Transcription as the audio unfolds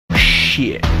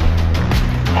shit.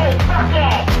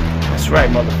 That's right,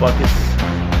 motherfuckers.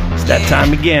 It's that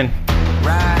time again.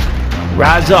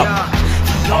 Rise up.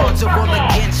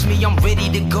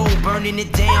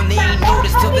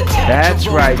 That's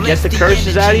right. Get the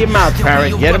curses out of your mouth,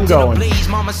 Parrot. Get them going.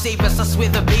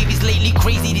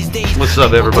 What's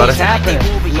up, everybody? What's happening?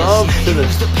 Love to the...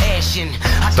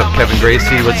 What's up, Kevin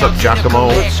Gracie? What's up, Giacomo?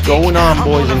 What's going on,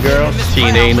 boys and girls?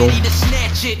 Teen Anal.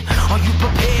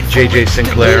 JJ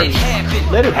Sinclair.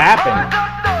 Let it happen.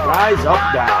 Rise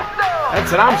up, now.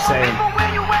 That's what I'm saying.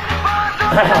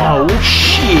 Oh,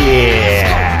 shit.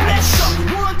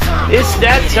 It's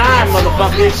that time,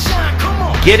 motherfuckers.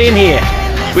 Get in here.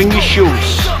 Bring your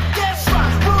shoes.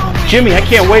 Jimmy, I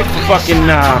can't wait for fucking,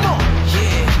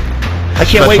 I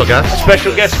can't wait.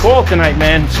 Special guest call tonight,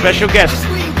 man. Special guest.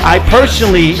 I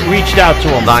personally reached out to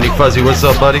him. Lonnie Fuzzy, what's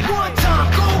up, buddy?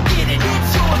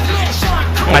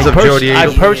 What's up, Jody?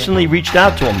 I personally reached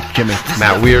out to him, Jimmy.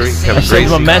 Matt Weary, Kevin I sent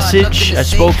him a message. I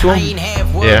spoke to him.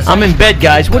 Yeah. I'm in bed,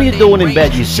 guys. What are you doing in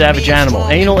bed, you savage animal?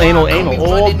 Anal, anal, anal.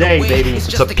 All day, baby.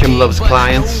 What's up, Kim Loves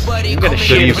Clients? Good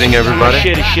evening, everybody.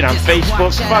 Share this shit on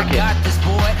Facebook. Fuck it.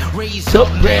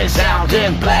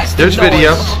 There's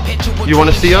video. You want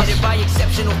to see us?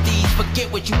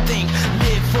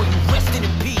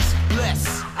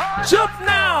 What's up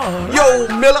now? Yo,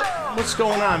 Miller. What's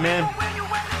going on, man?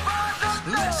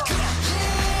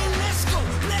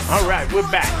 All right, we're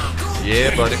back.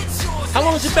 Yeah, buddy. How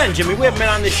long has it been, Jimmy? We haven't been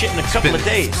on this shit in a couple of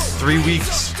days. 3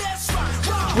 weeks.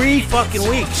 3 fucking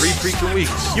weeks. 3 freaking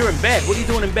weeks. You're in bed. What are you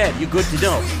doing in bed? You're good to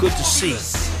know. Good to see.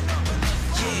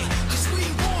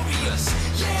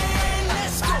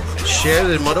 Share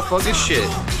the motherfucking shit.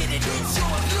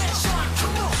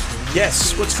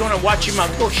 Yes. What's going on? Watch your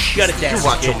mouth. Go shut it down. You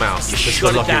watch your mouth. Just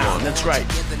shut it down. One. That's right.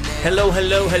 Hello,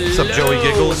 hello, hello. What's up, Joey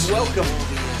Giggles? Welcome.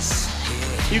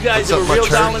 You guys have a real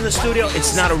doll in the studio?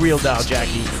 It's not a real doll,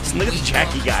 Jackie. Look at the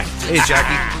Jackie guy. Hey,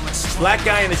 Jackie. Black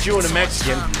guy and a Jew and a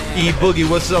Mexican. E-Boogie,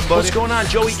 what's up, buddy? What's going on,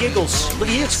 Joey Giggles? Look,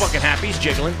 he is fucking happy. He's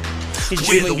jiggling. He's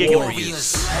jiggling, giggling.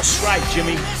 That's right,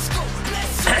 Jimmy.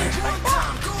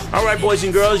 All right, boys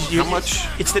and girls. How much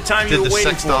it's the time you were waiting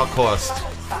did the sex doll cost?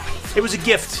 It was a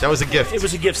gift. That was a gift. It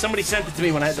was a gift. Somebody sent it to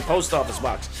me when I had the post office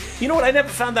box. You know what? I never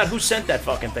found out who sent that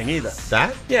fucking thing either.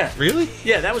 That? Yeah. Really?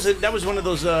 Yeah, that was one of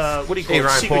those. What do you call it? Hey,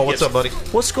 Ryan Secret Paul, gifts. what's up, buddy?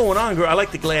 What's going on, girl? I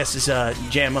like the glasses,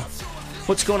 Jamma.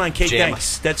 What's going on, Kate? Jamma.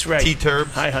 Thanks. That's right.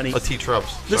 T-Turbs. Hi, honey.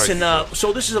 T-Trubs. Listen,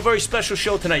 so this is a very special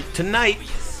show tonight. Tonight,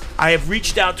 I have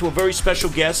reached out to a very special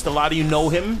guest. A lot of you know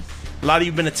him. A lot of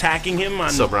you have been attacking him on,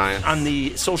 What's up, Ryan? on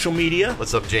the social media.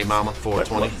 What's up, J Mama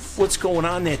 420? What's going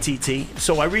on there, TT?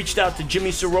 So I reached out to Jimmy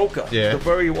Soroka, Yeah. the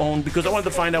very own, because I wanted to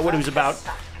find out what he was about.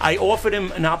 I offered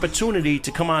him an opportunity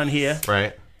to come on here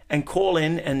Right. and call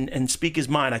in and speak his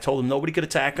mind. I told him nobody could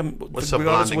attack him, What's up,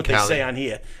 regardless of Blonde what and they say Cali? on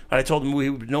here. But I told him we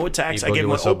would no attacks. Hey, I Boogie, gave him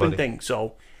an what's up, open buddy? thing.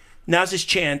 So now's his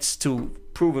chance to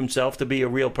prove himself to be a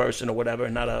real person or whatever,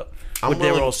 not what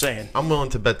they were all saying. I'm willing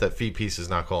to bet that Fee Piece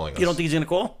is not calling us. You don't think he's going to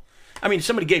call? I mean, if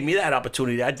somebody gave me that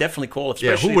opportunity, I'd definitely call.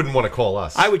 Yeah, Especially, who wouldn't want to call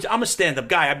us? I'm a stand-up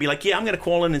guy. I'd be like, yeah, I'm going to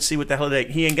call in and see what the hell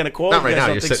he ain't going to call. Not You right guys now,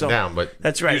 don't you're think sitting so? down, but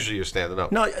that's right. Usually you're standing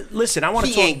up. No, listen, I want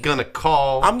to He talk. ain't gonna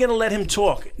call. I'm gonna let him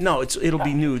talk. No, it'll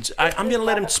be nudes. I'm gonna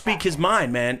let him speak his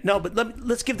mind, man. No, but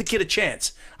let's give the kid a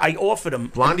chance. I offered him.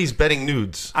 Blondie's betting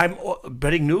nudes. I'm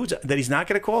betting nudes that he's not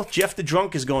gonna call. Jeff the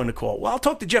Drunk is going to call. Well, I'll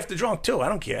talk to Jeff the Drunk too. I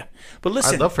don't care. But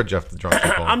listen, I'd love for Jeff the Drunk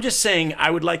to call. I'm just saying I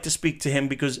would like to speak to him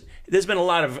because there's been a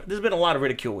lot of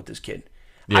ridicule with this kid.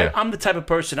 Yeah. I'm the type of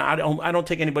person I don't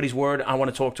take anybody's word. I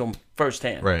want to talk to him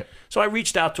firsthand. Right. So I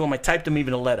reached out to him. I typed him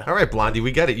even a letter. All right, Blondie,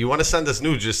 we get it. You want to send us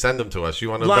nudes? Just send them to us. You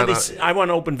want to? Blondie, I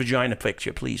want an open vagina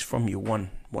picture, please, from you. One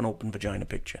open vagina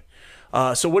picture.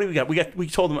 So what do we got? I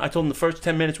told him the first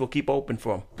 10 minutes we'll keep open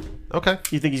for him. Okay.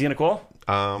 You think he's gonna call?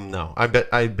 No. I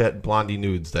bet Blondie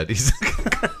nudes that he's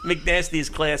McNasty is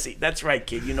classy. That's right,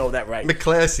 kid. You know that, right?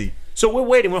 McClassy. So we're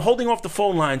waiting. We're holding off the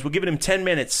phone lines. We're giving him 10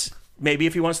 minutes. Maybe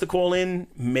if he wants to call in,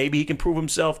 maybe he can prove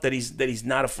himself that he's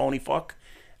not a phony fuck.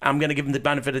 I'm gonna give him the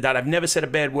benefit of the doubt. I've never said a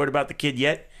bad word about the kid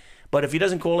yet. But if he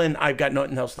doesn't call in, I've got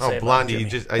nothing else to say. Oh, Blondie,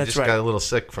 about Jimmy. I just got a little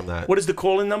sick from that. What is the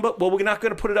call-in number? Well, we're not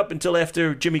going to put it up until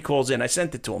after Jimmy calls in. I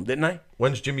sent it to him, didn't I?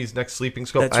 When's Jimmy's next sleeping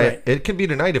scope? That's right. It can be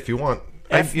tonight if you want.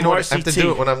 You know what? I have to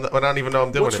do it when I don't even know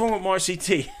I'm doing What's it. wrong with Marcy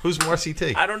T? Who's Marcy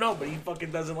T? I don't know, but he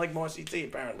fucking doesn't like Marcy T,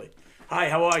 apparently. Hi,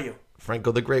 how are you?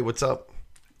 Franco the Great, what's up?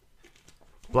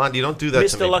 Blondie, don't do that to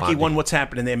Mr. me, Lucky Blondie. One, what's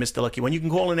happening there, Mr. Lucky One? You can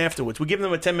call in afterwards. We're giving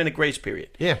them a 10-minute grace period.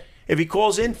 Yeah. If he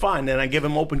calls in, fine. Then I give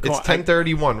him open call. It's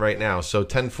 10:31 right now, so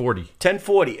 10:40.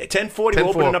 10:40. 10:40, we're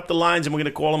opening up the lines, and we're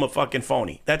going to call him a fucking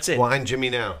phony. That's it. Line Jimmy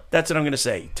now. That's what I'm going to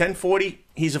say. 10:40,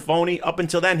 he's a phony. Up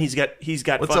until then, he's got What's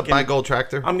fucking... up, Big Old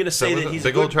Tractor? I'm going to say that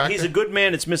Big Old Tractor? he's a good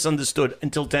man. It's misunderstood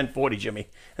until 10:40, Jimmy.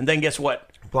 And then guess what?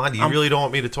 Blondie, you really don't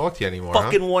want me to talk to you anymore,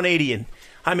 Fucking huh? 180.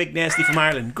 Hi, McNasty from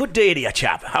Ireland. Good day to you,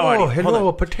 chap. How are you?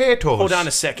 Hello, potatoes. Hold on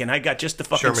a second. I got just the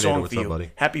fucking Shermanator, song what's for up, you.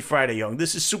 buddy? Happy Friday, young.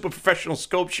 This is Super Professional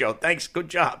Scope Show. Thanks. Good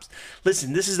jobs.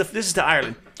 Listen, this is to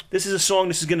Ireland. This is a song.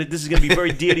 This is gonna be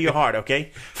very dear to your heart.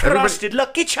 Okay. Frosted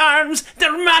Lucky Charms.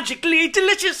 They're magically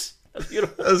delicious. That's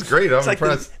beautiful. That was great. I'm It's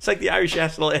impressed. it's like the Irish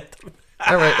national anthem.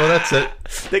 All right, well, that's it.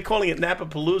 They're calling it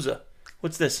Napapalooza.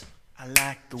 What's this? I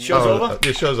like the Show's over.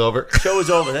 The show's over. Show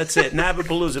is over. That's it.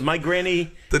 Napapalooza. My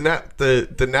granny. The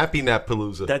nappy nap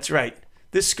palooza. That's right.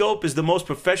 This scope is the most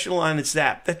professional on its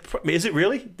app. Is it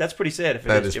really? That's pretty sad. If it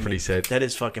That is, is Jimmy. pretty sad. That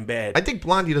is fucking bad. I think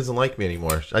Blondie doesn't like me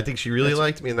anymore. I think she really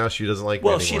liked me, and now she doesn't like me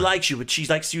Well, anymore. she likes you, but she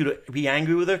likes you to be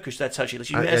angry with her because that's how she.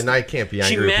 And I can't be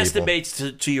angry with She people.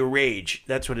 masturbates to your rage.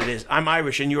 That's what it is. I'm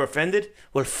Irish, and you're offended.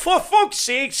 Well, for fuck's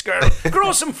sakes, girl,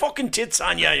 grow some fucking tits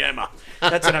on ya, Emma.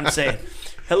 That's what I'm saying.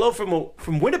 Hello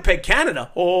from Winnipeg, Canada.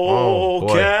 Oh,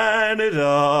 boy.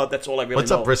 Canada. That's all I really know.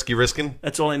 What's up, Risky Riskin?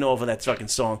 That's all I know of that fucking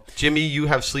song. Jimmy, you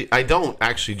have sleep. I don't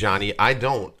actually, Johnny. I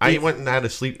don't. I went and had a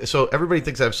sleep. So everybody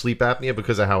thinks I have sleep apnea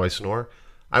because of how I snore.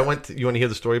 You want to hear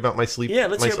the story about my sleep? Yeah,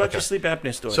 let's hear about your sleep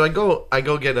apnea story. So I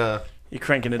go get a. You're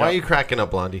cranking it up. Why are you cracking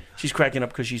up, Blondie? She's cracking up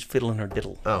because she's fiddling her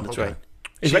diddle. Oh, That's okay.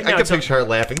 right. I can picture her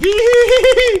laughing.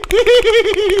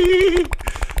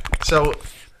 So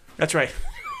That's right.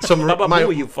 So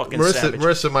you fucking savage.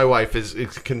 Marissa, my wife, is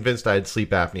convinced I had sleep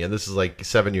apnea. This is like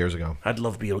 7 years ago. I'd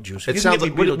love Beetlejuice. It sounds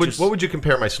like what would you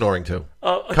compare my snoring to?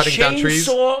 Cutting down trees?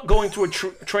 Chainsaw going through a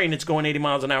train that's going 80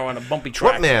 miles an hour on a bumpy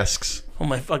track. What masks? Oh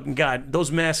my fucking god,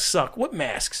 those masks suck. What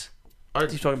masks? What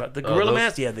are you talking about? The gorilla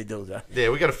masks? Yeah, they do that.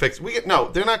 Yeah, we got to fix. No,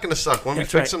 they're not going to suck. When we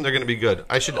That's fix right. them, they're going to be good.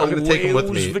 I'm going to take them with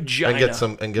me vagina.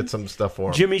 and get some stuff for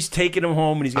them. Jimmy's taking them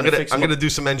home and he's going to fix them. I'm going to do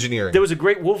some engineering. There was a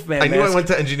great Wolfman mask. I knew I went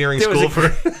to engineering school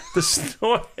for the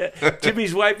snore.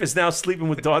 Jimmy's wife is now sleeping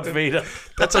with Darth Vader.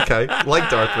 That's okay. Like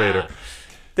Darth Vader.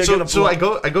 So I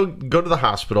go to the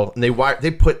hospital and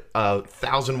they put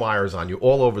 1,000 wires on you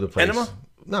all over the place. Enema?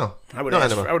 No, I would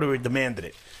have demanded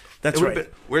it. That's right.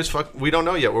 We don't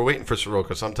know yet. We're waiting for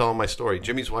Soroka, so I'm telling my story.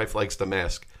 Jimmy's wife likes the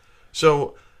mask.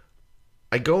 So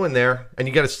I go in there, and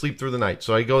you got to sleep through the night.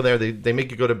 So I go there. They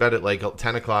make you go to bed at like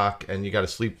 10 o'clock, and you got to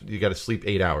sleep. You got to sleep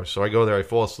 8 hours. So I go there. I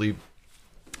fall asleep.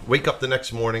 Wake up the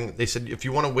next morning. They said, if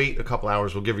you want to wait a couple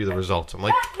hours, we'll give you the results. I'm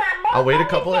like, I'll wait a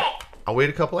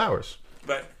couple hours.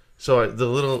 But so the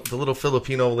little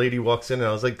Filipino lady walks in, and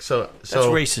I was like, that's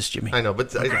racist, Jimmy. I know, but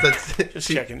that's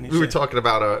Just checking. We were talking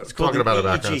about a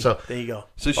background. So there you go.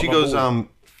 So she goes,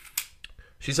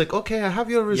 she's like, okay, I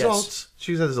have your results. Yes.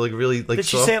 She says like really like. Did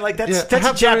she say it like that? That's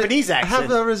a Japanese accent. I have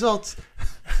the results.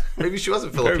 Maybe she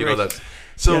wasn't Filipino. I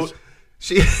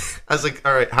was like,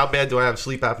 all right, how bad do I have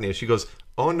sleep apnea? She goes,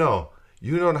 oh no,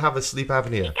 you don't have a sleep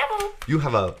apnea. You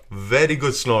have a very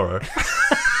good snorer.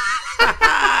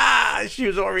 She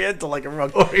was Oriental like a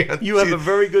rug. You have a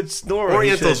very good snorer.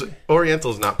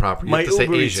 Oriental's not proper. You have to say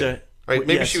Asian. Right?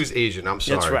 Maybe she was Asian. I'm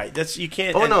sorry. That's right. You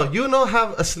can't. Oh no, you don't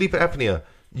have a sleep apnea.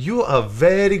 You are a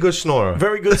very good snorer.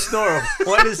 Very good snorer.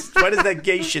 Why does that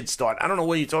gay shit start? I don't know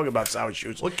what you're talking about, Sour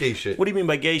Shoes. What gay shit? What do you mean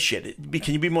by gay shit?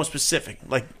 Can you be more specific?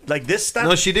 Like this stuff?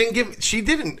 No, she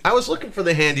didn't. I was looking for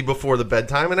the handy before the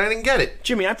bedtime, and I didn't get it.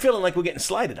 Jimmy, I'm feeling like we're getting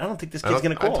slighted. I don't think this kid's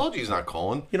going to call. I told you he's not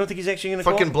calling. You don't think he's actually going to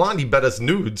call? Fucking Blondie bet us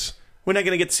nudes. We're not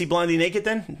going to get to see Blondie naked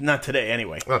then? Not today,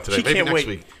 anyway. Not today. She Maybe can't next wait.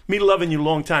 week. Me loving you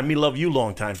long time. Me love you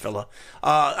long time, fella.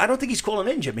 I don't think he's calling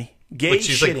in, Jimmy. Gay but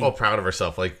she's shitting. like all proud of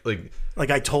herself. Like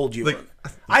I told you.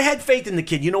 I had faith in the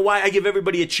kid. You know why? I give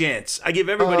everybody a chance. I give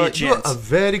everybody a chance. You're a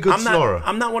very good snorer.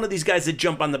 I'm not one of these guys that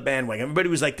jump on the bandwagon. Everybody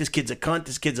was like, this kid's a cunt.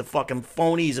 This kid's a fucking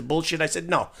phony. He's a bullshit. I said,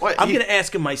 no. I'm going to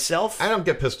ask him myself. I don't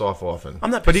get pissed off often.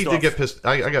 I'm not pissed off. But he did get pissed.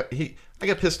 I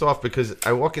got pissed off because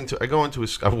I walk into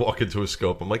a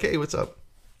scope. I'm like, hey, what's up?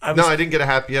 I didn't get a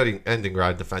happy ending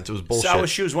ride defense. It was bullshit. Sour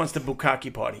Shoes wants the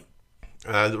bukkake party.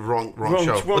 Wrong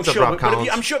show. What's up, show. Rob Collins?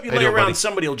 I'm sure if you lay around,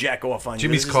 somebody will jack off on you.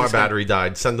 Jimmy's car battery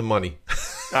died. Send the money.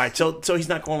 All right, so he's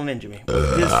not calling in, Jimmy.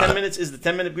 Is 10 minutes? Is the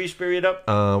 10-minute grace period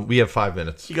up? We have 5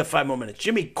 minutes. You got 5 more minutes.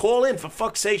 Jimmy, call in for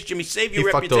fuck's sake, Jimmy. Save your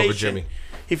reputation. Fucked over Jimmy.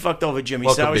 He fucked over Jimmy.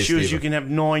 Welcome, Sour Big shoes. Steven. You can have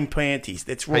 9 panties.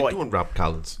 That's How you right. doing, Rob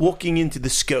Collins? Walking into the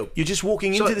scope. You're just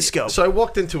walking into the scope. So I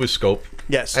walked into his scope.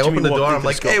 Yes. I Jimmy opened the walked door. into I'm the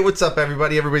like, scope. hey, what's up,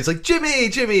 everybody? Everybody's like, Jimmy,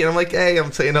 Jimmy. And I'm like, hey,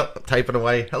 I'm saying up, typing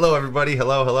away. Hello, everybody.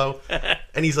 Hello, hello.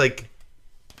 And he's like,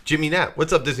 Jimmy Knapp.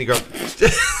 What's up, Disney girl?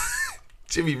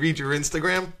 Jimmy, read your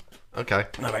Instagram. Okay.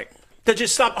 All right. So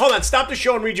just stop. Hold on. Stop the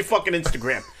show and read your fucking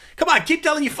Instagram. Come on. Keep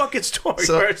telling your fucking story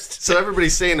first. So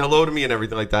everybody's saying hello to me and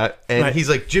everything like that. And Right. he's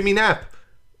like, Jimmy Knapp,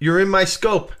 you're in my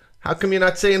scope. How come you're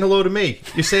not saying hello to me?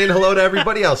 You're saying hello to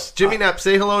everybody else. Jimmy Knapp,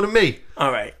 say hello to me.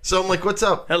 All right. So I'm like, what's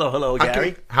up? Hello,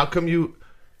 Gary. How come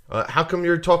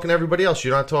you're talking to everybody else?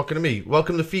 You're not talking to me.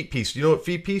 Welcome to Feet Piece. You know what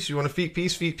Feet Piece? You want a Feet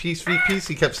Piece? Feet Piece, Feet Piece.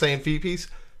 He kept saying Feet Piece.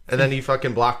 And then he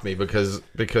fucking blocked me because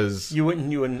You wouldn't.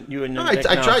 no, I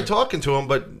tried talking to him,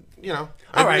 but you know,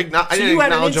 All right. I didn't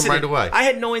acknowledge him right away. I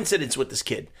had no incidents with this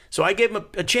kid, so I gave him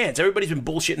a chance. Everybody's been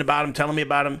bullshitting about him, telling me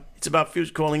about him. It's about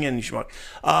Fuse calling in, you schmuck.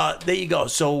 There you go.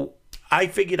 So I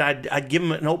figured I'd give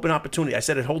him an open opportunity. I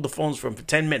said I'd hold the phones for him for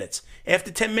 10 minutes. After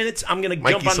 10 minutes, I'm going to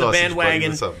jump on the Sausage, bandwagon, buddy,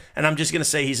 what's up? and I'm just going to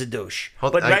say he's a douche.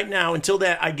 Hold- But I- right now, until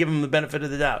that, I give him the benefit of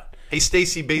the doubt. Hey,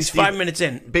 Stacy, He's 5 minutes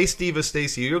in. Base Diva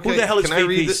Stacy, you okay? Who the hell is can I Feet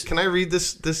read Piece? this? Can I read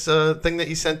this thing that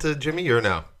you sent to Jimmy or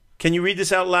no? Can you read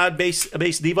this out loud, Bass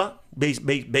Diva? Bass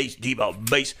Diva,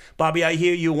 Bass. Bobby, I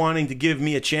hear you wanting to give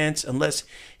me a chance. Unless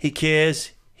he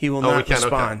cares, he will not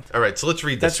respond. Okay. All right, so let's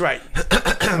read this. That's right.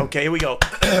 Okay, here we go.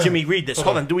 Jimmy, read this.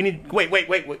 Hold on. Do we need... Wait.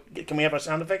 Can we have our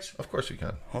sound effects? Of course we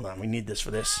can. Hold on. We need this for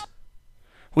this.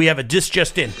 We have a disc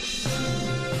just in.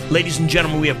 Ladies and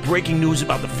gentlemen, we have breaking news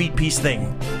about the Feet Piece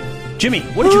thing. Jimmy,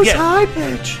 what did you get? High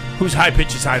pitch? Who's high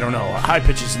pitches? I don't know. High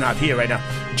pitch is not here right now.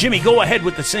 Jimmy, go ahead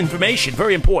with this information.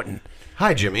 Very important.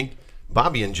 Hi, Jimmy.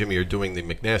 Bobby and Jimmy are doing the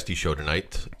McNasty show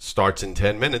tonight. Starts in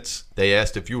 10 minutes. They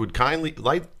asked if you would kindly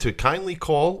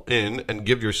call in and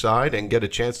give your side and get a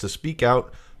chance to speak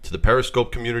out to the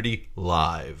Periscope community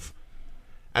live.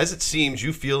 As it seems,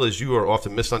 you feel as you are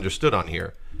often misunderstood on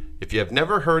here. If you have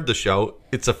never heard the show,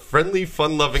 it's a friendly,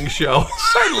 fun-loving show.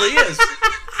 Certainly is.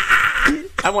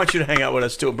 I want you to hang out with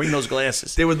us too. Bring those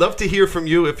glasses. They would love to hear from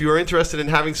you. If you are interested in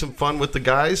having some fun with the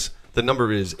guys, the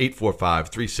number is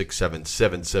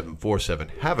 845-367-7747.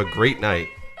 Have a great night.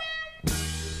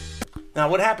 Now,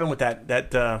 what happened with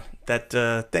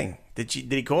that thing? Did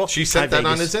he call? She sent Hi, that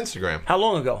on Vegas. his Instagram. How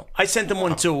long ago? I sent him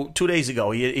one 2 days ago.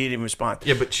 He didn't respond.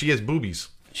 Yeah, but she has boobies.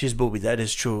 She's booby. That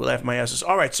is true. Laugh my asses.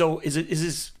 All right. So is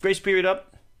his grace period up?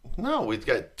 No, we've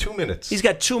got 2 minutes. He's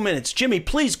got 2 minutes. Jimmy,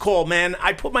 please call, man.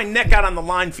 I put my neck out on the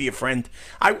line for you, friend.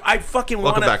 I fucking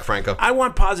want. Welcome back, Franco. I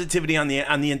want positivity on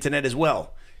the internet as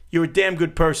well. You're a damn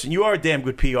good person. You are a damn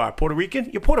good PR. Puerto Rican?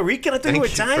 You're Puerto Rican? I thought you were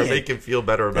Thank you Italian. for making me feel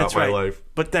better about That's my right. life.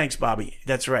 But thanks, Bobby.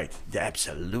 That's right.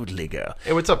 Absolutely, girl.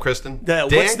 Hey, what's up, Kristen? What's Dan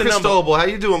the number? Cristobal, how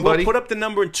you doing, buddy? We'll put up the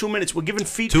number in 2 minutes. We're giving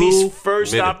Feet 2 Piece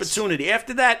first minutes. opportunity.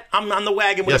 After that, I'm on the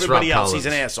wagon with Yes, everybody Rob else. He's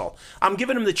an Collins. asshole. I'm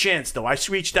giving him the chance, though. I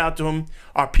reached out to him.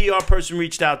 Our PR person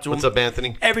reached out to him. What's up,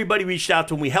 Anthony? Everybody reached out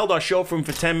to him. We held our show for him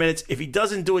for 10 minutes. If he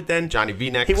doesn't do it, then Johnny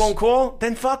V-Necks. he won't call.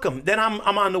 Then fuck him. Then I'm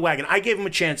on the wagon. I gave him a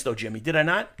chance, though, Jimmy. Did I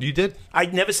not? You did? I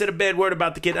never said a bad word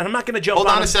about the kid, and I'm not going to jump Hold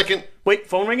on on him. a second. Wait,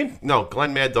 phone ringing? No,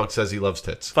 Glenn Mad Dog says he loves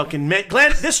tits. Fucking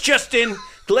Glenn, this just in.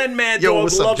 Glenn Mad Yo, Dog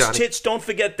what's up, loves Johnny? tits. Don't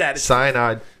forget that. It's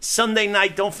Cyanide. Sunday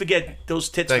night. Don't forget those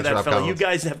tits Thanks, for that Rob fella. Collins. You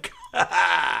guys have.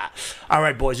 All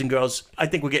right, boys and girls. I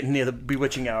think we're getting near the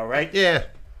bewitching hour, right? Yeah.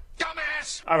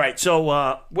 All right.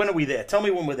 So when are we there? Tell me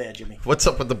when we're there, Jimmy. What's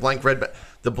up with the blank red?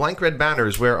 The blank red banner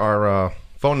is where our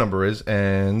phone number is,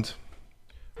 and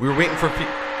we were waiting for.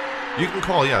 You can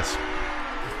call, yes.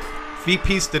 Feet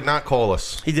Piece did not call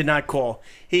us. He did not call.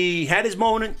 He had his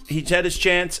moment. He had his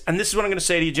chance. And this is what I'm going to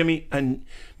say to you, Jimmy. And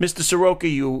Mr. Soroka,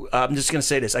 I'm just going to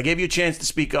say this. I gave you a chance to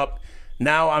speak up.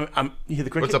 Now I'm. You hear the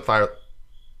cricket? What's up, Fire?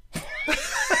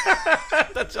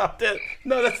 That's out there.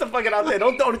 No, that's the fucking out there.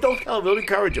 Don't tell him. Don't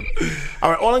encourage him.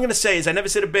 All right. All I'm gonna say is I never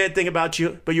said a bad thing about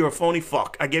you, but you're a phony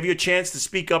fuck. I gave you a chance to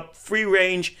speak up, free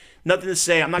range, nothing to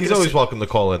say. I'm not. He's gonna always say, welcome to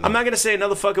call in. I'm not gonna say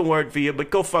another fucking word for you, but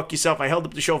go fuck yourself. I held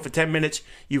up the show for 10 minutes.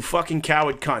 You fucking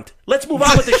coward cunt. Let's move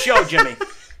on with the show, Jimmy.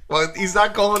 Well, he's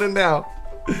not calling in now.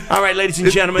 All right, ladies and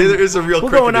gentlemen. There is a real We're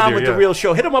cricket going in on here, with the yeah. real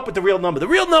show. Hit him up with the real number. The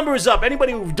real number is up.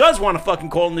 Anybody who does want to fucking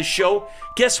call in this show,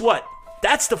 guess what?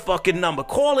 That's the fucking number.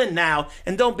 Call in now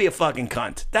and don't be a fucking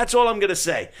cunt. That's all I'm going to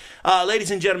say.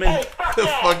 Ladies and gentlemen, The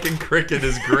fucking cricket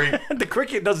is great. the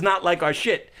cricket does not like our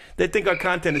shit. They think our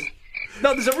content is...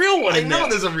 No, there's a real one I in there. know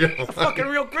there's a real one. Fucking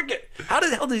real cricket. How the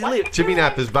hell did he live? Jimmy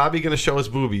Knapp, is Bobby going to show us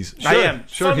boobies? Sure, I am.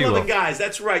 Sure he will. Fun-loving guys.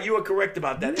 That's right. You are correct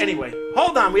about that. Anyway,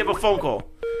 hold on. We have a phone call.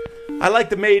 I like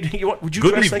the maid. Would you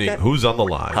Good dress evening. like that? Who's on the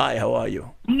line? Hi, how are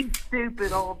you? You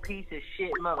stupid old piece of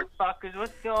shit motherfuckers.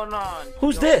 What's going on?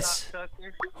 Who's You this? old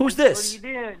cocksucker? Who's What are this? you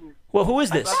doing? Well, who is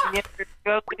this? Fucking get your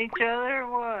stroking each other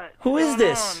or what? Who What's is going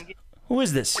this? on? Who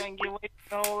is this? Get away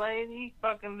from the old lady.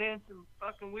 Fucking doing some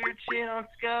fucking weird shit on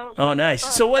scope. Oh, nice.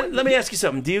 So what? Let me ask you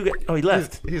something. Do you get? Oh, he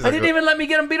left. He's I like didn't even let me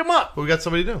get him beat him up. We got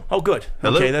somebody new. Oh, good.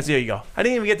 Hello? Okay, there you go. I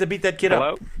didn't even get to beat that kid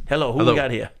up. Hello. Who Hello. we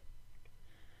got here?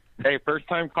 Hey, first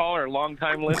time caller, long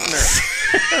time listener.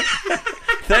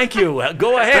 Thank you.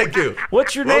 Go ahead. Thank you.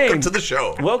 What's your name? Welcome to the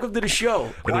show. Welcome to the show.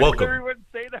 And Why does welcome. everyone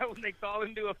say that when they call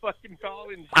into a fucking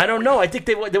call-in show? I don't know. I think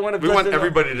they want to. We want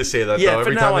everybody to say that, Yeah, though, for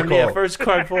every now time on. they Yeah, call. first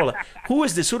card caller. Who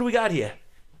is this? Who do we got here?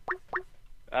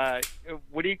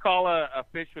 What do you call a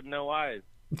fish with no eyes?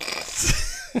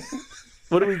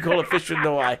 What do we call a fish with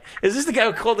no eye? Is this the guy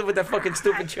who called it with that fucking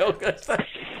stupid joke?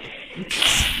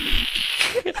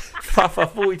 Fa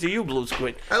fooey to you, Blue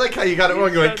Squid. I like how you got it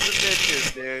wrong. You're like, Sons of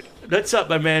bitches, dude. What's up,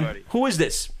 my man? Buddy. Who is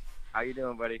this? How you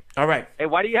doing, buddy? All right. Hey,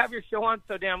 why do you have your show on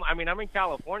so damn? I mean, I'm in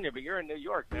California, but you're in New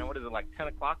York, man. What is it, like 10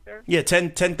 o'clock there? Yeah,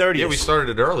 10:30. yeah, we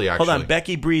started it early, actually. Hold on,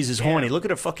 Becky Breeze is horny. Look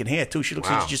at her fucking hair too. She looks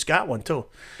like Wow. she just got one too.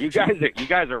 You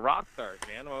guys are rock stars,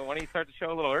 man. Why don't you start the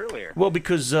show a little earlier? Well,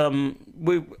 because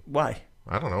why?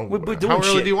 I don't know. We're doing how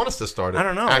early shit. do you want us to start it? I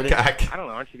don't know. I don't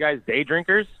know. Aren't you guys day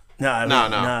drinkers? No,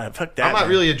 No. fuck that. I'm not man.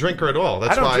 really a drinker at all.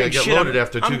 That's I don't why I drink get shit. loaded I'm-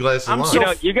 after two I'm- glasses I'm of wine. so- You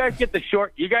know, you guys get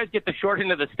the short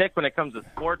end of the stick when it comes to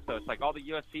sports. So it's like all the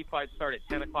UFC fights start at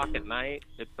 10 o'clock at night.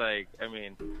 It's like, I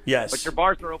mean, Yes. but your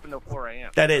bars are open till 4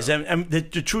 a.m. That is, and the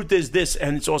truth is this,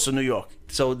 and it's also New York.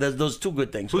 So there's those two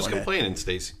good things. Who's going there. complaining,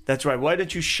 Stacy? That's right. Why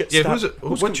don't you shit? Yeah, stop?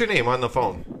 what's your name on the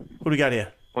phone? Who do we got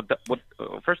here?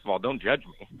 First of all, don't judge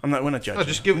me. We're not judging. No,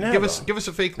 just give Never. us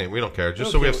a fake name. We don't care.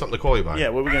 Just so we have something to call you by. Yeah,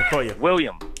 what are we gonna call you?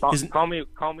 William. Isn't- Call me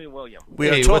William. We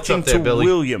are Hey, what's talking up there, to Billy?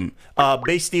 William.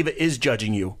 Base Diva is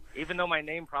judging you. Even though my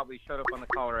name probably showed up on the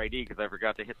caller ID because I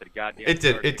forgot to hit the goddamn. It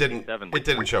did. star It didn't. 67. It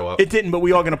didn't show up. It didn't, but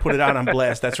we are gonna put it out on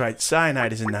blast. That's right.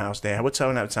 Cyanide is in the house there. What's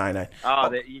going on with Cyanide?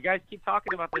 You guys keep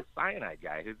talking about this cyanide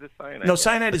guy. Who's this cyanide? No, guy?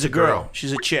 Cyanide is a a girl. girl.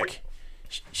 She's a chick.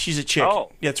 She's a chick. Oh,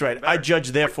 that's right. I judge,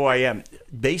 therefore I am.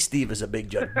 Base Steve is a big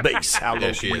judge. Base. How low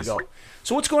Yeah, she can we is. go?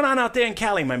 So what's going on out there in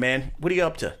Cali, my man? What are you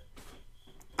up to?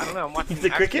 I don't know. I'm watching The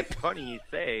cricket? It's funny you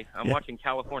say. I'm watching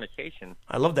Californication.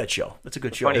 I love that show. That's a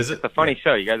good show. Funny. Is it? It's a funny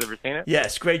show. You guys ever seen it?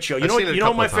 Yes, great show. You I've know, seen it a you know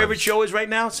what couple my of favorite times. show is right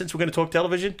now. Since we're going to talk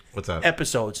television, What's that?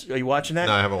 Episodes. Are you watching that?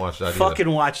 No, I haven't watched that either. Fucking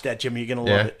watch that, Jimmy. You're gonna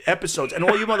love Yeah? it. Episodes, and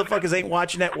all you motherfuckers ain't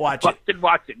watching that. Watch it.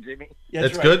 Watch it, Jimmy. That's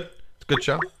It's right. good. It's a good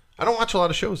show. I don't watch a lot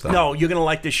of shows though. No, you're gonna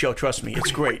like this show. Trust me, it's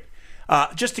great.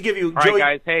 Just to give you, All Joey.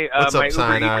 right, guys. Hey, What's my up, Uber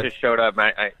Cyanide? Eats just showed up.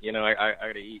 I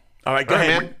gotta eat. All right, go All right,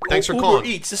 ahead. man. Thanks for Uber calling.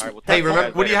 Eats. This, All right, well, Hey, Talk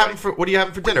remember to what are you you having guys for? What are you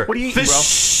having for dinner? What are you eating,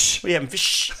 Fish. what are you having?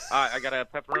 Fish. I got a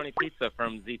pepperoni pizza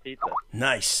from Z Pizza.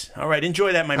 Nice. All right,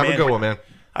 enjoy that, my Have man. a good one, man.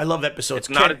 I love episodes.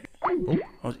 It's not Ken-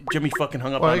 Oh, Jimmy fucking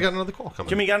hung up Well, on I him. got another call coming.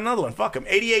 Jimmy got another one. Fuck him.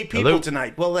 88 people Hello?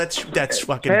 tonight. Well, that's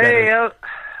fucking Hey, better.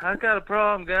 I got a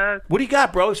problem, guys. What do you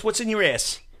got, bro? What's in your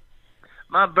ass?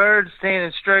 My bird's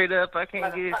standing straight up. I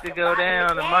can't get it to go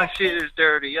down, and my shit is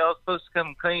dirty. Y'all supposed to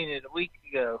come clean it a week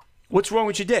ago. What's wrong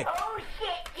with your dick? Oh shit,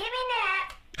 give me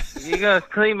that. You gonna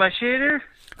clean my shitter?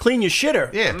 Clean your shitter.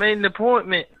 I Yeah. made an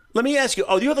appointment. Let me ask you.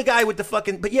 Oh, you're the guy with the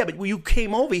fucking. But yeah, but you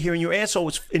came over here and your asshole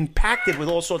was impacted with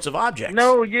all sorts of objects.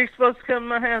 No, you're supposed to come to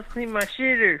my house clean my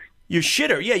shitter. Your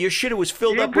shitter. Yeah, your shitter was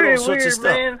filled You're up with all pretty sorts of weird, stuff.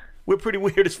 man. We're pretty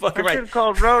weird as fucking I should right. have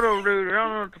called Roto-Rooter. I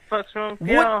don't know what the fuck's wrong with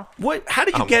y'all. What? How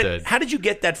did you I'm get? dead. How did you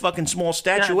get that fucking small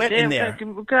statuette in Goddamn there?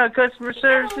 fucking- What kind of customer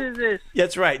service is this?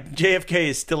 That's right. JFK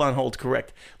is still on hold.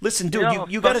 Correct. Listen, dude, Y'all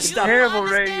you got to fucking stop. Terrible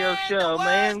radio show,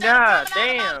 man. God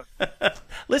damn.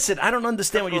 Listen, I don't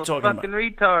understand what you're Those talking fucking about.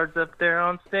 retards up there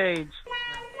on stage.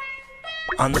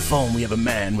 On the phone, we have a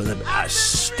man with a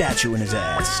statue in his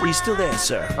ass. Are you still there,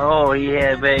 sir? Oh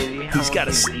yeah, baby. He's got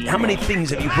a. How many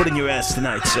things have you put in your ass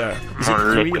tonight, sir? Is it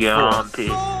I'll 3 lick your or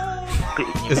 4?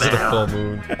 armpit. Is it a full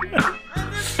moon?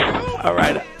 All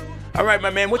right, all right, my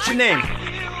man. What's your name?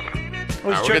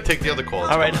 All right, we're gonna take the other call.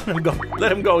 All right, let him go.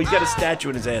 Let him go. He's got a statue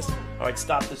in his ass. All right,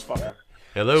 stop this fucker.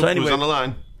 Hello. So anyway- Who's on the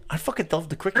line? I fucking love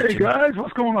the cricket. Hey Jimmy. guys,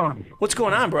 what's going on? What's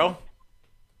going on, bro?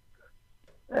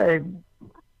 Hey,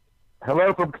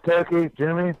 hello from Kentucky,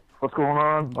 Jimmy. What's going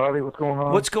on, Bobby? What's going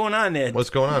on? What's going on there? What's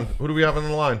going on? Who do we have on the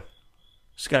line?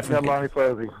 This guy from? Got Lonnie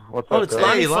Fuzzy. What's Oh, up, it's guys?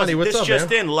 Lonnie Hey, Lonnie, Fuzzy. what's This up, just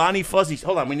man? in, Lonnie Fuzzy.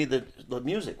 Hold on, we need the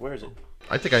music. Where is it?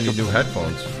 I think I need new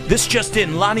headphones. This just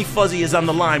in, Lonnie Fuzzy is on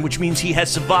the line, which means he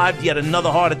has survived yet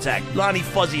another heart attack. Lonnie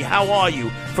Fuzzy, how are you?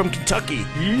 From Kentucky.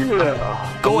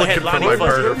 Yeah. Go I'm ahead, looking for Lonnie my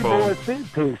Fuzzy. burner Pretty phone. boy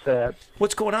seat piece that.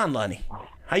 What's going on, Lonnie?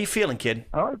 How you feeling, kid?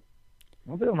 I,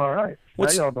 I'm feeling all right.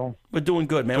 What's- How y'all doing? We're doing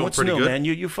good, man. Doing What's pretty new, good. man?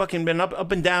 You fucking been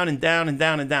up and down and down and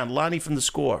down and down. Lonnie from the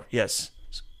Score, yes.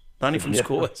 Lonnie from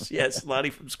Scores, yes.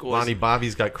 Lonnie from Scores. Lonnie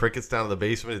Bobby's got crickets down in the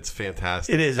basement. It's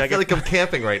fantastic. It is. I feel like I'm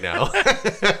camping right now.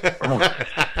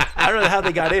 I don't know how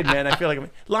they got in, man. I feel like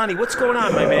Lonnie, what's going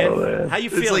on, my man? How you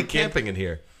feeling? It's like kid? camping in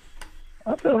here.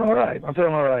 I'm feeling all right.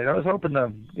 I was hoping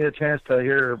to get a chance to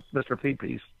hear Mr.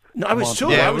 Peepees. No, I was too.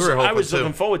 Yeah, I was. we were I hoping was too.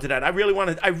 looking forward to that. I really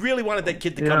wanted that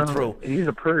kid to You come know, through. He's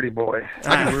a pretty boy.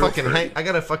 I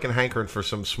got a fucking hankering for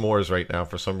some s'mores right now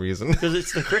for some reason. Because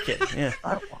it's the cricket. Yeah.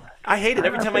 I hate it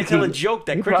every time I tell a joke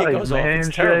that He cricket probably goes off. It's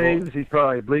man terrible. shaves. He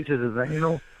probably bleaches his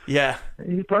anal. Yeah.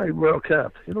 He's probably well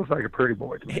kept. He looks like a pretty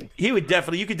boy to me. He would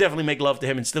definitely. You could definitely make love to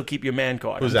him and still keep your man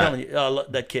card. Who's I'm that? telling you,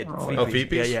 that kid.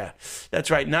 Feepies? Yeah, yeah.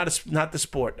 That's right. Not the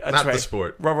sport. That's Not the right.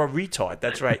 sport. Rubber retard.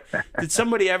 That's right. Did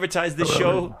somebody advertise this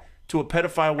show to a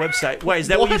pedophile website? Why is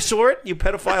that what you saw it? You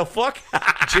pedophile fuck.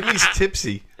 Jimmy's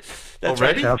tipsy. That's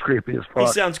Already? Sounds creepy as fuck.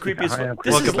 He sounds creepy as fuck.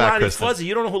 This Welcome is back, Lonnie Kristen. Fuzzy.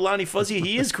 You don't know who Lonnie Fuzzy is?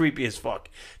 He is creepy as fuck.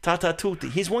 Tata Tutti.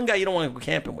 He's one guy you don't want to go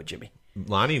camping with, Jimmy.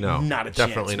 Lonnie, no. Not a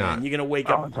Definitely chance, not. man. You're going to wake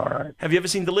Oh, up. it's all right. Have you ever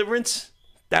seen Deliverance?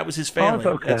 That was his family.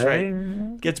 Oh, it's okay. That's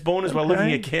right. Gets boners while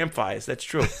looking at campfires. That's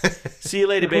true. See you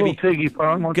later, A little baby. piggy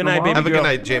fun once Good in a night, while. baby. Have a girl. good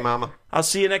night, J Mama. I'll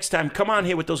see you next time. Come on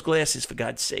here with those glasses, for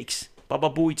God's sakes. Baba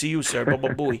booey to you, sir. Baba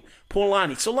booey. Poor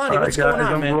Lonnie. So, Lonnie, All right, what's guys, going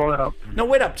on, I'm man? rolling out. No,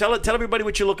 wait up. Tell everybody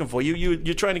what you're looking for.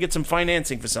 You're trying to get some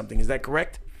financing for something. Is that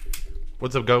correct?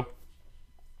 What's up, Go?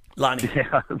 Lonnie,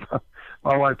 Yeah,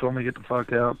 my wife told me to get the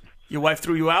fuck out. your wife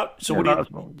threw you out? So Yeah, what do you...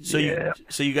 husband. So Yeah.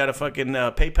 you got a fucking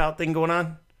PayPal thing going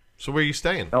on? So where are you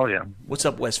staying? Oh yeah, What's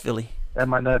up, West Philly? and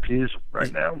my nephews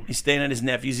right now. He's staying at his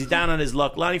nephew's. He's down on his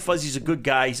luck. Lonnie Fuzzy's a good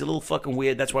guy. He's a little fucking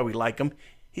weird. That's why we like him.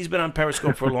 He's been on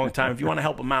Periscope for a long time. If you want to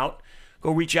help him out,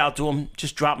 go reach out to him.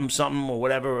 Just drop him something or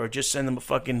whatever, or just send him a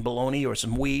fucking bologna or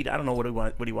some weed. I don't know what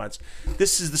he wants.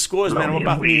 This is the Scores, man. I'm Bologna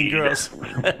about and meeting weed.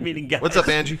 girls, meeting guys. What's up,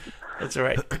 Angie? That's all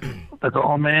right. That's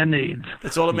all a man needs.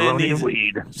 That's all a man Bologna needs. and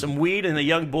weed. Some weed and a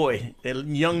young boy, a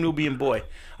young Nubian boy.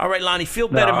 All right, Lonnie, feel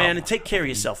better, No. man, and take care of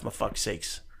yourself, my fuck's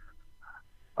sakes.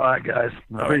 All right, guys.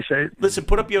 I appreciate it. Listen,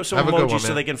 put up some Have a good emojis one, so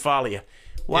man. they can follow you.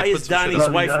 Why Yeah, is put some shit Donnie's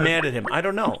up. wife Love you, mad at him? I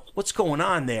don't know. What's going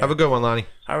on there? Have a good one, Lonnie.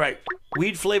 All right.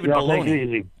 Weed flavored Y'all take it bologna.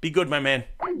 easy. Be good, my man.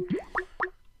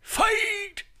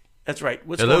 Fight! That's right.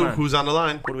 What's Hello, going on? who's on the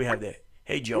line? What do we have there?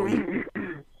 Hey, Joey.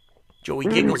 Joey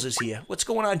Giggles is here. What's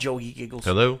going on, Joey Giggles?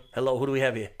 Hello. Hello, who do we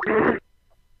have here?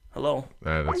 Hello?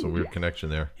 That's a weird connection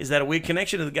there. Is that a weird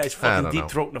connection or the guy's I fucking don't deep know.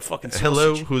 throating a fucking sausage?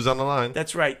 Hello, who's on the line?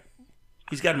 That's right.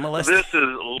 He's got molested. This is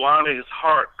Lonnie's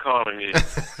heart calling you.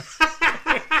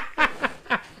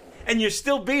 And you're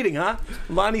still beating, huh?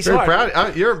 Lonnie's Very heart.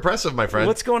 proud. You're impressive, my friend.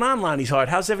 What's going on, Lonnie's heart?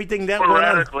 How's everything down going on?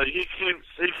 Sporadically, he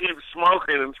keeps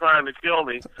smoking and trying to kill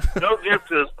me. Don't give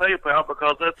to his PayPal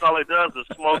because that's all he does is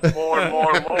smoke more and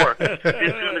more and more.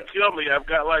 He's going to kill me. I've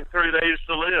got like 3 days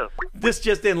to live. This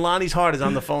just in, Lonnie's heart is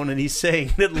on the phone, and he's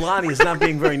saying that Lonnie is not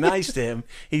being very nice to him.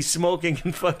 He's smoking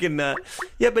and fucking...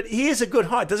 yeah, but he is a good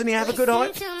heart. Doesn't he have a good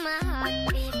heart?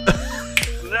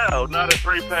 No, not at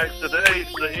 3 packs a day.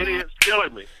 The idiot's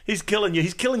killing me. He's killing you.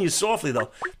 He's killing you softly,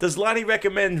 though. Does Lonnie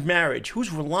recommend marriage?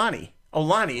 Who's Lonnie? Oh,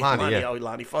 Lonnie. Lonnie, yeah. Oh,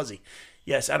 Lonnie Fuzzy.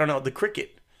 Yes, I don't know. The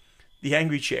cricket. The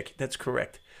angry chick. That's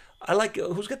correct. I like...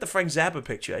 who's got the Frank Zappa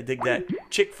picture? I dig that.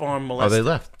 Chick farm molester. Oh, they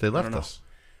left. They I left don't know. us.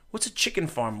 What's a chicken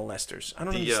farm molesters? I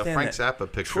don't The understand Frank that. Zappa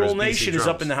picture Troll is BC Nation is up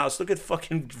Drums. in the house. Look at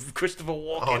fucking Christopher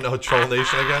Walken. Oh no, Troll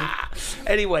Nation again.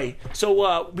 Anyway,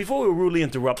 so before we were rudely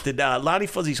interrupted, Lonnie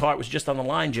Fuzzy's heart was just on the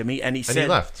line, Jimmy, and he said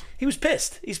left. He was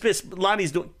pissed. He's pissed.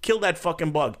 Lonnie's doing kill that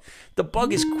fucking bug. The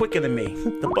bug is quicker than me.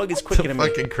 The bug is quicker The than me.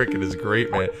 fucking cricket is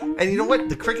great, man. And you know what?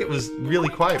 The cricket was really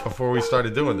quiet before we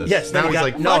started doing this. Yes. Now then he he's got,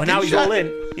 like, no. "Fucking Now he's shut all it."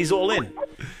 in. He's all in. Who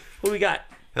do we got?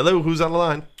 Hello, who's on the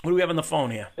line? What do we have on the phone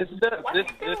here? This is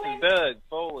Doug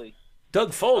Foley.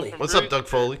 Doug Foley. What's up, Doug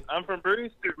Foley? I'm from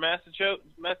Brewster,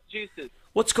 Massachusetts.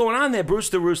 What's going on there,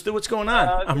 Brewster Rooster? What's going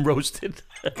on? I'm roasted.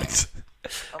 I'm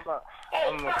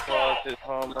a closet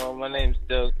homo. My name's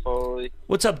Doug Foley.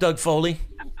 What's up, Doug Foley?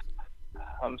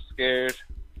 I'm scared.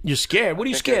 You're scared? What are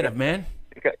you scared of, man?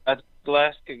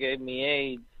 Alaska gave me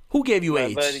AIDS. Who gave you My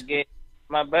AIDS? buddy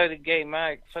gave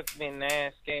Mike fucked me in the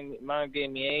ass. Mine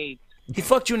gave me AIDS. He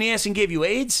fucked you in the ass and gave you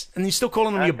AIDS, and you're still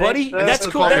calling him I your think buddy? so. And that's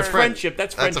That's cool. called That's your friend. friendship.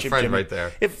 That's That's a friendship, friend Jimmy. right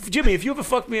there. If Jimmy, if you ever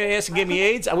fucked me in the ass and gave me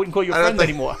AIDS, I wouldn't call you a I don't friend think-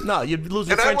 anymore. No, you'd lose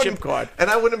the And I friendship wouldn't- card. And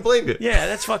I wouldn't blame you. Yeah,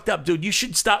 that's fucked up, dude. You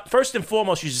should stop. First and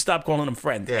foremost, you should stop calling him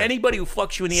friend. Yeah. Anybody who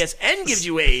fucks you in the ass and gives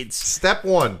you AIDS, Step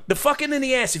one. the fucking in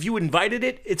the ass, if you invited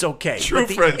it, it's okay. True but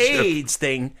the friendship. AIDS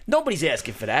thing, nobody's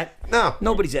asking for that. No.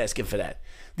 Nobody's asking for that.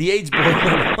 The AIDS boy.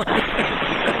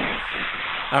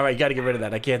 All right, got to get rid of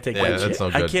that. I can't take that that's shit. no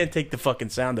I good. can't take the fucking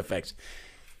sound effects.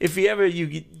 If he ever,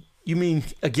 you mean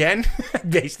again?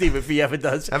 Okay, Steve, if he ever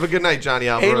does. Have a good night, Johnny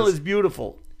Anal Alvarez. is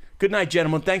beautiful. Good night,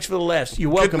 gentlemen. Thanks for the laughs.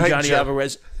 You're welcome, night, Johnny Jeff.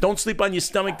 Alvarez. Don't sleep on your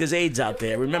stomach. There's AIDS out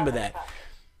there. Remember that.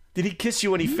 Did he kiss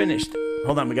you when he finished?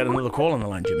 Hold on, we got another call on the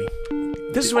line, Jimmy.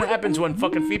 This is what happens when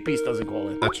fucking Feet Piece doesn't call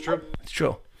in. That's true. It's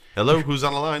true. Hello, who's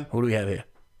on the line? Who do we have here?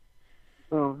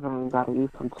 Gotta eat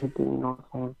some chicken, you know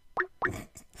what I'm saying?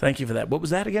 Thank you for that. What was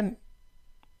that again?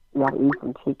 Gotta eat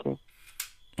some chicken.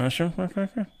 Sure.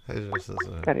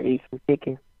 Gotta eat some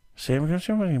chicken. Say it again,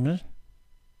 sure.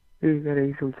 You gotta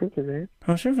eat some chicken, man.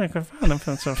 Oh, sure.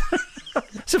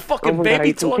 It's a fucking Gotta baby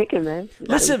eat some talk. chicken, man. You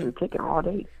gotta Listen. eat some chicken all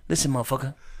day. Listen,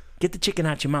 motherfucker. Get the chicken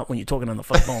out your mouth when you're talking on the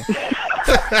fuck phone.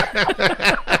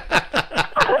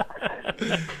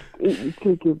 Eat the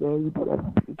chicken, man. You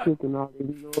gotta eat the chicken all day,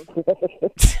 you know what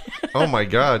I'm saying? Oh my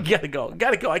God. Gotta go.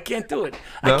 I can't do it.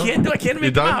 No? I can't make You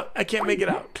it done? out. I can't make it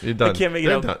out. You're done. I can't make it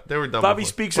They're out. done. They were done Bobby before.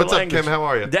 speaks What's her up, language. Kim? How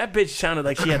are you? That bitch sounded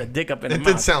like she had a dick up in her It mouth.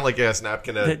 did sound like ass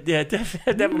napkin. Yeah,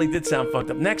 definitely did sound fucked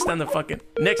up. Next on the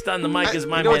mic is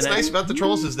my you know man. what's nice about the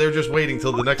trolls is they're just waiting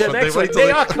till the next The one. next They one, wait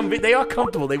till they are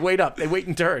comfortable. They wait up. They wait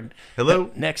in turn. Hello?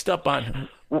 Next up on.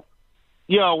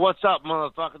 Yo, what's up,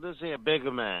 motherfucker? This here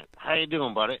Bigger Man. How you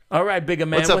doing, buddy? All right, bigger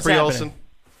man. What's up, Brie happening? Olson?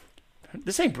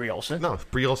 This ain't Brie Olson. No,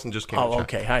 Brie Olson just came. Oh, to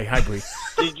okay. Hi, Brie.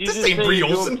 Did you This just say ain't Brie you're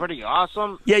Olson. doing pretty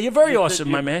awesome? Yeah, you're very You said awesome,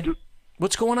 you my man. do-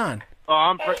 What's going on?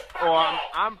 I'm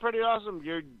pretty awesome.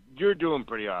 You're doing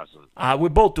pretty awesome. We're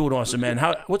both doing awesome, man.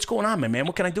 What's going on, my man?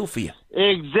 What can I do for you?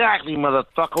 Exactly,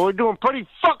 motherfucker. We're doing pretty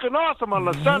fucking awesome on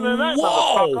the Sunday night,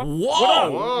 Whoa, motherfucker. whoa, What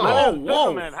up? whoa, My name's Bigger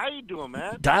whoa. Man. How you doing,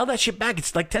 man? Dial that shit back.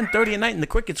 It's like 10:30 at night, and the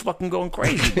cricket's fucking going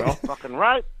crazy, bro. Fucking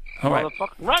right. All right.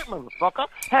 Motherfucker.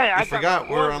 Hey, I forgot got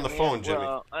we're on the man. phone, Jimmy.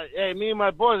 Hey, me and my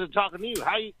boys are talking to you.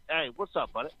 Hey, what's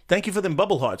up, buddy? Thank you for them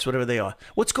bubble hearts, whatever they are.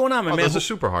 What's going on, my Oh, man? those are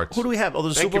super hearts. Who do we have? Oh,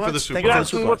 those Thank super you for the hearts? super Thank You're you for the hearts.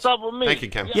 super asking hearts. what's up with me. Thank you,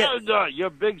 Kim. Yeah, you're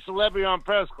a big celebrity on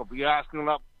Periscope. You're asking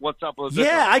what's up with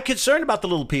Yeah, I'm concerned about the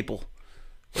little people.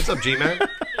 What's up, G-Man?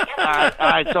 all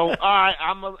right. So,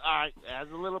 I'm all right. As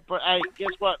a little, hey, guess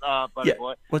what, buddy Yeah.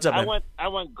 boy? What's up, man? I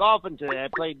went golfing today. I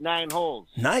played 9 holes.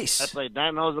 I Nice. played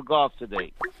 9 holes of golf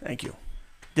today. Thank you.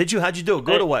 Did you? How'd you do?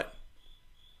 Good or what?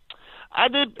 I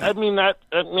did. I mean, I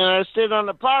stayed on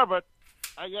the par, but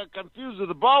I got confused with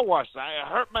the ball wash. I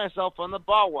hurt myself on the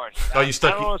ball wash. Oh, you I don't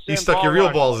stuck understand your ball real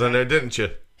wash. balls in there, didn't you?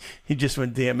 He just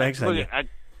went DMX on you. Look,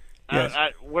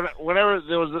 Yes. whenever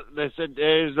they said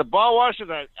there's a ball wash,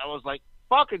 and I was like,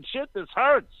 "Fucking shit, this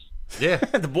hurts." Yeah.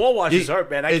 The ball wash is hurt,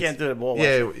 man. I It's- can't do the ball wash.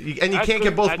 Yeah, and you can't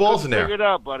get both balls in I there. couldn't figure it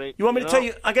out, buddy. You want me to tell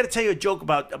you? I got to tell you a joke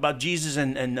about Jesus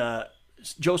and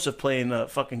Joseph playing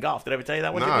fucking golf. Did I ever tell you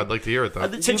that one? No, Jimmy? I'd like to hear it though.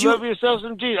 Since You love yourself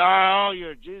some Jesus. Oh,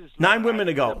 you're Jesus. 9 women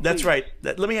ago. That's Please. right.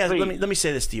 Let me ask. Please. Let me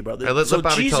say this to you, brother. Hey, let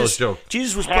Bobby tell his joke.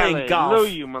 Jesus was playing golf.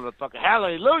 Hallelujah, motherfucker.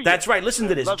 Hallelujah. That's right. Listen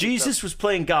to this. Love Jesus yourself. was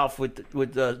playing golf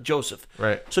with Joseph.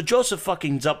 Right. So Joseph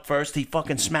fucking's up first. He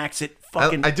fucking smacks it.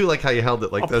 Fucking I do like how you held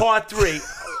it like a this. par 3.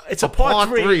 It's a par par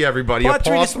 3. three, everybody. Par A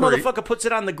 3. par This 3. motherfucker puts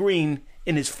it on the green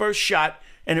in his first shot,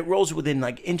 and it rolls within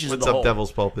like inches What's of the up, hole.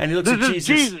 Devil's Pulpit? And he looks This at is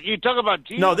Jesus. You talk about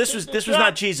Jesus? No, this was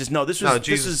not Jesus. No, this was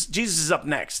Jesus. Jesus is up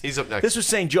next. He's up next. This was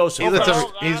Saint Joseph.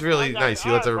 He's really nice. He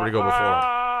lets everybody go before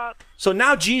him. So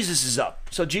now Jesus is up.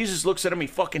 So Jesus looks at him. He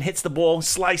fucking hits the ball,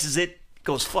 slices it,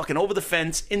 goes fucking over the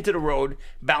fence, into the road,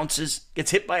 bounces,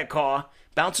 gets hit by a car,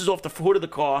 bounces off the hood of the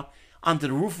car, onto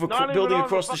the roof of Not a even building on the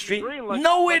across the fucking street. green, like-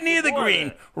 Nowhere like near the before green.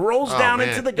 that. Rolls Oh, down man.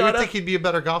 into the You gutter. would think he'd be a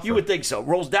better golfer. You would think so.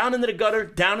 Rolls down into the gutter,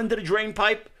 down into the drain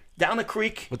pipe, down the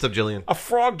creek. What's up, Jillian? A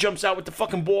frog jumps out with the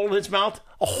fucking ball in its mouth.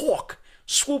 A hawk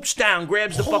swoops down,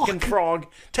 grabs the fucking frog,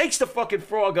 takes the fucking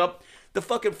frog up. The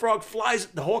fucking frog flies.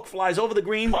 The hawk flies over the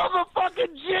green.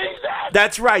 Motherfucking Jesus.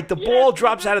 That's right. The ball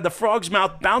drops out of the frog's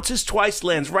mouth, bounces twice,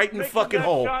 lands right in the fucking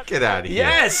hole. Get out of here.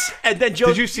 Yes. And then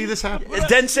Did you see this happen?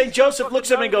 Then St. Joseph looks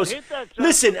at him and goes,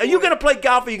 "Listen, are you going to play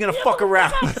golf or are you going to fuck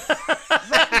around?"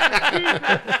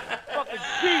 Fucking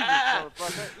Jesus,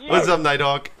 motherfucker. Yeah. What's up,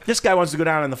 Nighthawk? This guy wants to go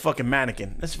down on the fucking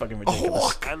mannequin. That's fucking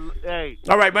ridiculous. Hey,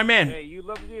 All right, my man. hey, you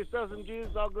love yourself some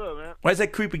Jesus, all good, man. Why is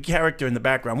that creepy character in the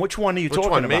background? Which one are you Which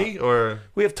talking one, about? me or?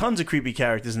 We have tons of creepy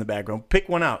characters in the background. Pick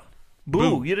one out.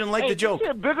 Boo, you didn't like the joke.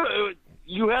 Yeah, bigger,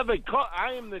 you have a call.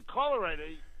 I am the caller right now.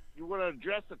 You want to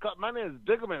address the cut? My name is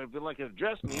Bigger Man. If you'd like to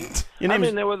address me, Your name I'm is-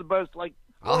 in there with about like.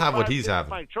 I'll have what he's 5, 6 having.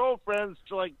 My troll friends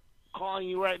to like calling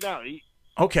you right now.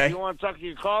 Okay. You want to talk to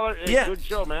your caller? Hey, Yeah. Good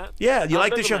show, man. Yeah, you I'm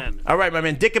like the Bigger show? Man. All right, my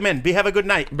man. Dick him in. Have a good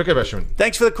night. Bigger Beshman.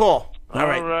 Thanks for the call. All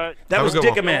right. All right. That Have a was good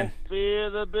Dick one. man. Don't fear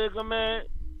the Bigger Man.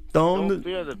 Don't Don't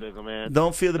fear the Bigger Man.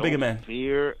 don't fear the bigger man.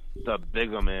 Fear the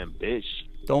Bigger Man, bitch.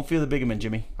 Don't fear the bigger man,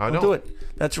 Jimmy. I Don't know. do it.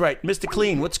 That's right. Mr.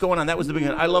 Clean, what's going on? That was the bigger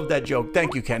man. I love that joke.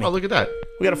 Thank you, Kenny. Oh, look at that.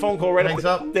 We got a phone call right Hangs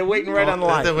up. up. They're waiting right Oh, on the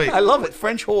line. they're waiting. I love it.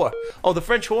 French whore. Oh, the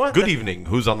French whore? Good evening.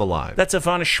 Who's on the line? That's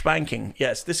Ivana Spanking.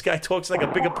 Yes, this guy talks like a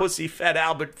bigger pussy, fat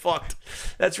Albert fucked.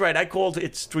 That's right. I called.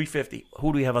 It's 3:50.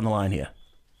 Who do we have on the line here?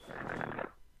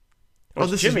 Oh,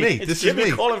 this Jimmy. is me. It's This Jimmy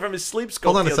is me. calling from his sleep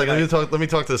scope. Hold on a the other second. night. Let me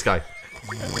talk to this guy.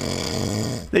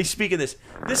 They speak of this.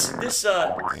 This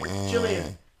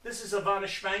Jillian. This is Ivana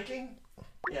Spanking.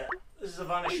 Yeah, this is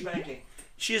Ivana Spanking.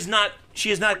 She is not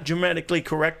dramatically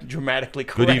correct. Dramatically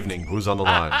correct. Good evening. Who's on the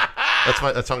line? That's how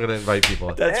I'm going to invite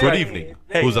people. That's Good right. evening.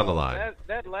 Hey. Who's on the line?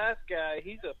 That last guy,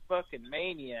 he's a fucking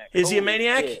maniac. Is he a Holy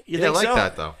maniac? shit. You Yeah, I think like so?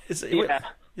 that, though. Yeah.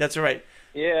 That's right.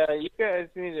 Yeah, you guys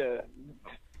need to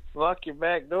lock your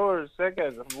back doors. That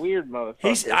guy's a weird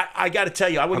motherfucker. I got to tell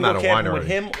you, I wouldn't I'm go not a camping whiner with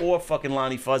him or fucking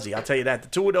Lonnie Fuzzy. I'll tell you that. The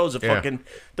two of those are Yeah.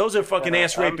 fucking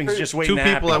ass I'm rapings pretty- just waiting Two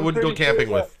to people I happen. wouldn't go camping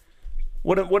with.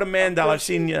 What a man doll I've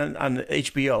seen on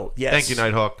HBO. Yes. Thank you,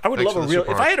 Nighthawk. I would Thanks love for a the real.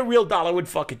 super If I heart. had a real doll, I would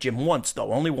fuck it, Jim. Once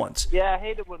though, only once. Yeah, I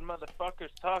hate it when motherfuckers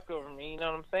talk over me. You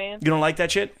know what I'm saying? You don't like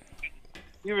that shit?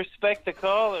 You respect the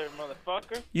caller,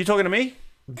 motherfucker. You talking to me?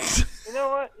 You know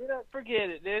what? Forget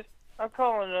it, dude. I'm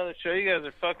calling another show. You guys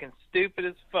are fucking stupid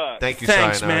as fuck. Thank you,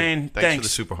 Thanks, Cyanide. man. Thanks for Thanks. the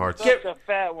super hearts. Such a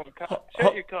fat one.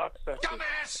 Shut your cocksucker.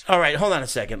 All right, hold on a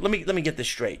second. Let me get this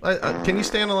straight. Can you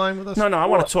stay on the line with us? No, I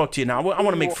want to talk to you now. I want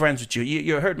to make friends with you.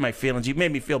 You're hurting my feelings. You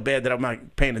made me feel bad that I'm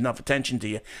not paying enough attention to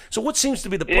you. So what seems to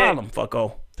be the problem,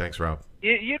 fucko? Thanks, Rob.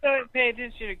 You don't pay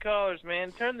attention to callers,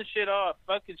 man. Turn the shit off.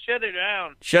 Fucking shut it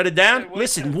down. Shut it down? Hey,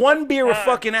 Listen, one beer a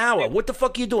fucking hour. What the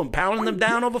fuck are you doing? Pounding them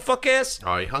down over fuck ass?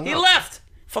 Oh, he hung He up. left.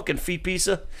 Fucking feet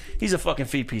piecer. He's a fucking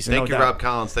feet piecer. Thank no you, doubt. Rob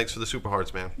Collins. Thanks for the super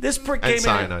hearts, man. This prick And came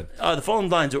Cyanide. in. The phone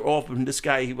lines are open. This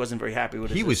guy, he wasn't very happy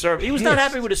with his He was service. He was not pissed.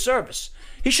 happy with his service.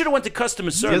 He should have went to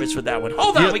customer service for that one.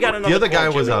 Hold on, we got another The other call, guy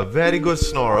was Jimmy. a very good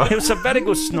snorer. It was a very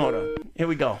good snorter. Here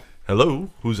we go. Hello,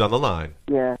 who's on the line?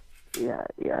 Yeah.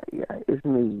 It's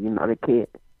me, the kid.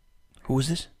 Who is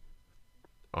this?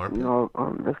 Armpit?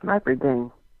 The sniper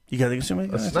thing. You got to get somebody?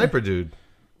 A sniper dude.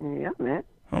 Yeah, man.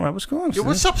 All right, what's going on? Yo,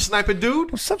 what's up, sniper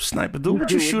dude? What's up, sniper dude?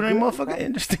 What you shooting, any motherfucker?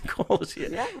 Interesting calls here.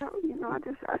 Yeah, I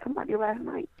just shot somebody last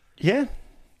night. Yeah?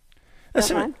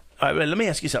 Listen, man. all right, let me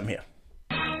ask you something here.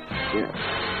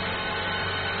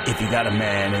 Yeah. If you got a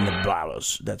man in the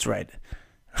bottles, that's right.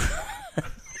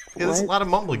 Yeah, there's a lot of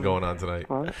mumbling going on tonight.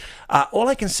 All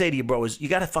I can say to you, bro, is you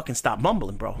got to fucking stop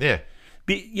mumbling, bro. Yeah.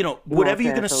 Whatever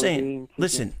you're okay, gonna so say, you-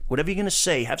 listen. Whatever you're gonna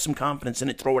say, have some confidence in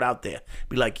it. Throw it out there.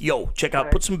 Be like, yo, check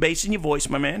out. Put some bass in your voice,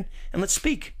 my man, and let's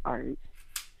speak. All right.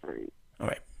 All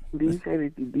right. Do you say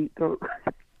that you deep throat?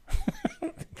 All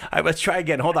right, let's try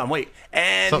again. Hold on, wait.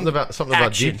 And Something about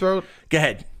action. deep throat. Go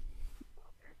ahead.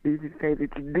 Do you say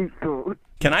that you deep throat?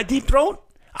 Can I deep throat?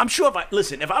 I'm sure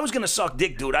if I was gonna suck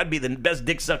dick, dude, I'd be the best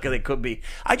dick sucker there could be.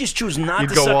 I just choose not You'd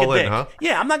to go suck all a in, dick. huh?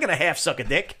 Yeah, I'm not gonna half suck a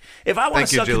dick. If I want Thank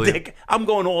to you, suck a Jillian. dick, I'm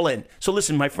going all in. So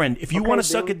listen, my friend, if you want to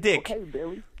suck a dick, Okay,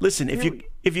 Billy. listen, if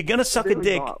you're gonna suck a Billy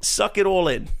dick, Bob. suck it all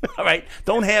in. All right,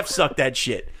 don't half suck that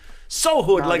shit. So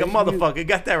hood like a that's you. motherfucker.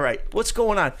 Got that right. What's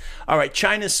going on? All right,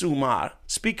 China Sumar,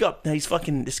 speak up. He's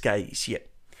fucking this guy. He's shit.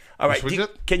 All right, Switch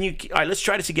it? can you? All right, let's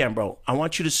try this again, bro. I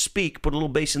want you to speak. Put a little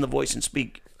bass in the voice and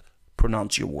speak.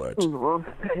 Pronounce your words. You know what I'm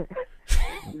saying?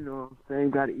 You know what I'm saying?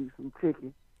 Gotta eat some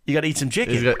chicken. You got to eat some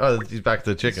chicken. He's back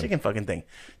to the chicken. Chicken fucking thing.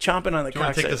 Chomping on the You want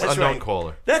cock. to take this That's unknown right.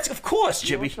 caller? That's of course,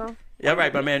 Jimmy. some? Yeah,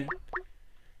 right, my man.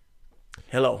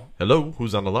 Hello. Hello,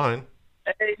 who's on the line?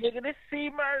 Hey, nigga, this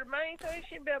C-Murder, man. Talking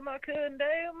shit about my cousin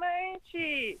Dale, man.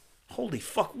 Shit. Holy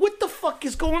fuck! What the fuck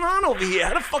is going on over here?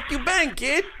 How the fuck you bang,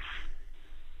 kid?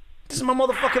 This is my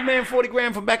motherfucking man, 40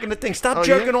 grand from back in the thing. Stop Oh,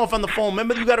 jerking yeah? off on the phone.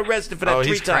 Remember, you got arrested for that Oh,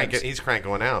 3 he's times. cranking. He's cranking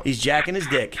one out. He's jacking his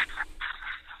dick.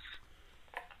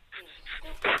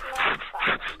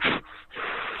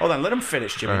 Hold on, let him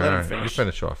finish, Jimmy. All Let him right, you finish.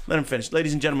 finish off. Let him finish.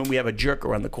 Ladies and gentlemen, we have a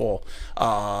jerker on the call.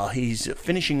 He's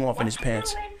finishing off in his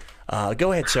pants.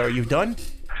 Go ahead, sir. Are you done?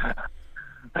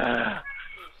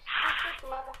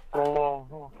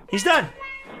 He's done.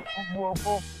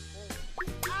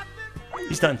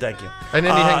 He's done, thank you. And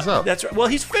then he hangs up. That's right. Well,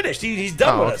 he's finished. He's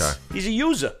done Oh, with okay. us. He's a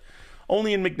user.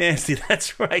 Only in McNasty.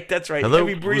 That's right. That's right. Hello,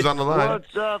 Every breed- who's on the line?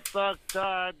 What's up,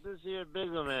 Fucktard? This here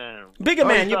Bigger Man. Bigger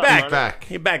man, What's you're up, back. brother? Back.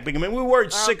 You're back, Bigger man. We were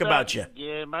sick I'm about back. you.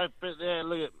 Yeah, my there.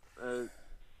 Look at a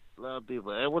lot of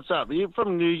people. Hey, what's up? Are you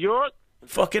from New York?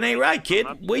 Fucking ain't right, kid.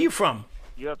 Where you from?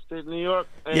 You upstate New York?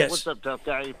 Hey, Yes. What's up, tough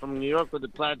guy? You from New York with the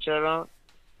plaid shirt on?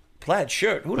 Plaid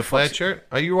shirt. Who the, The fuck? plaid shirt?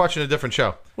 Are you watching a different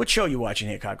show? What show you watching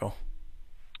here, Kako?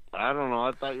 I don't know.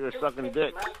 I thought you were sucking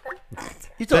dick.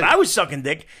 You thought I was sucking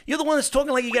dick. You're the one that's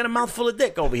talking like you got a mouthful of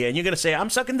dick over here, and you're gonna say I'm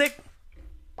sucking dick?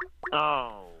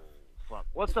 Oh, fuck.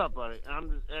 What's up, buddy? I'm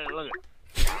just, hey, look at.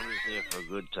 I'm just here for a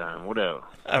good time. Whatever.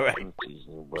 All right. I'm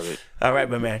teasing you, buddy. All right,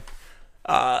 my man.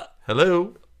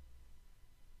 Hello.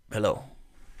 Hello.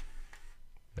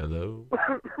 Hello.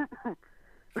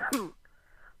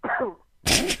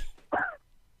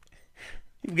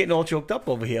 You're getting all choked up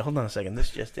over here. Hold on a second.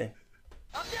 This just in.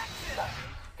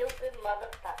 Stupid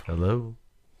motherfucker. Hello.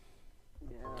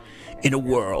 In a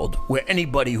world where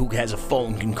anybody who has a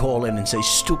phone can call in and say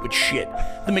stupid shit,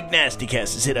 the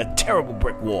McNastycast has hit a terrible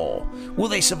brick wall. Will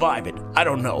they survive it? I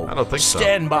don't know. I don't think so.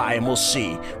 Stand by and we'll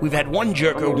see. We've had one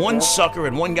jerker, one sucker,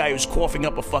 and one guy who's coughing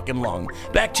up a fucking lung.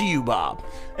 Back to you, Bob.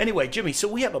 Anyway, Jimmy, so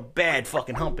we have a bad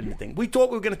fucking humping thing. We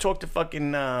thought we were going to talk to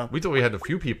fucking... We thought we had a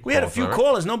few people. we had a few right?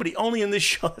 callers. Nobody, only in this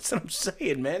show. That's what I'm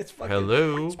saying, man. It's fucking...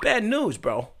 Hello. It's bad news,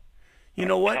 bro. You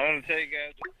know what? I want to tell you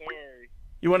guys a story.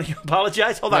 You want to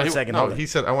apologize? Hold on a second. No, hold on. he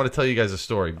said, I want to tell you guys a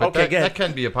story. But Okay, go ahead. that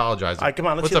can be apologizing. All right, come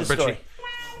on, let's What's hear up, the Richie? story.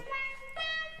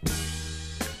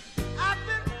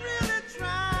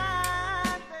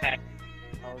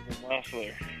 I was a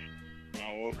muffler.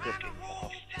 I woke up and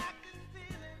lost.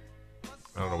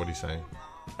 I don't know what he's saying.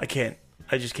 I can't.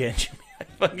 I just can't, Jimmy. I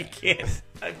fucking can't.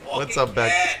 What's up,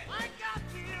 Beck?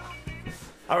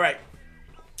 All right.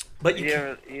 But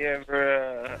you You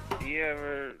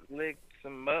ever licked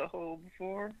some butthole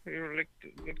before? You ever licked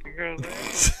a girl's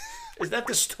ass? is that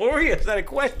the story or is that a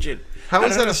question? How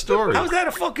is that a story? How is that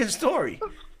a fucking story?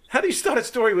 How do you start a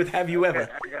story with "Have you ever"?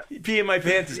 Pee in my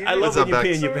panties. I love What's when up, you pee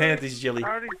Bex? in your panties, Jilly. I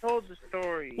already told the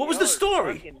story. What was the Y'all are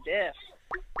story? fucking deaf.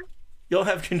 You'll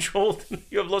have control.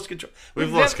 You have lost control.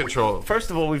 We've lost control. First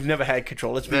of all, we've never had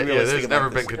control. Let's be Yeah, realistic there's about never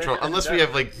this. been control. Unless we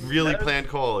have, like, really planned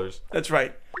callers. That's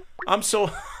right. I'm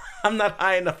not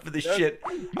high enough for this shit.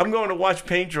 I'm going to watch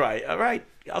paint dry. All right.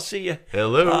 I'll see you.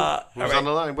 Hello. all Who's right. on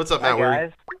the line? What's up, Hi, Matt?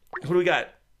 guys. Who do we got?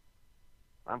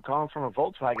 I'm calling from a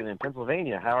Volkswagen in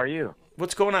Pennsylvania. How are you?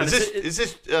 What's going on? Is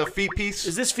this Feet Piece?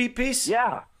 Is this Feet Piece?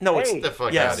 Yeah. No, Hey, it's Get the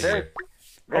fuck yes. out of here.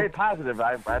 very positive.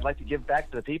 I'd like to give back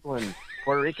to the people in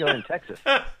Puerto Rico and Texas.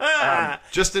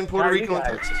 Just in How Puerto are you Rico and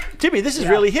guys? Texas. Jimmy, this is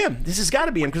really him. This has got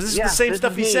to be him because this is Yeah, the same this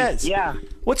stuff is he me. says. Yeah.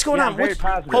 What's going Yeah, on? I'm very What's-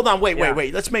 positive. Hold on, wait. Yeah.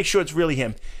 Let's make sure it's really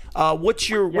him. What's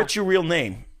your real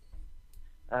name?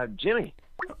 Jimmy.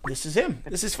 This is him.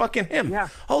 This is fucking him. Yeah.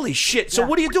 Holy shit. So Yeah.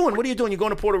 what are you doing? What are you doing? You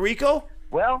going to Puerto Rico?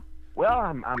 Well,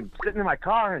 I'm sitting in my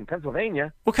car in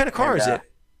Pennsylvania. What kind of car And, is it?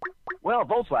 Well,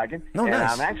 Volkswagen. Oh, and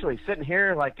nice. I'm actually sitting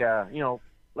here, like,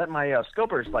 letting my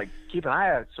scopers, like, keep an eye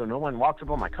out so no one walks up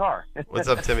on my car. What's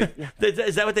up, Timmy?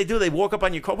 Is that what they do? They walk up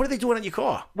on your car? What are they doing on your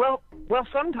car? Well,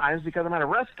 sometimes because I'm at a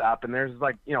rest stop and there's,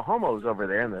 like, homos over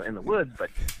there in the woods, but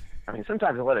I mean,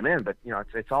 sometimes I let them in, but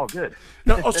it's all good.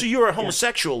 No. Oh, so you're a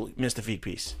homosexual, Mr. Feet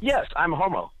Piece. Yes, I'm a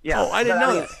homo. Yeah. Oh, I didn't But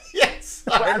know mean, that. Yes.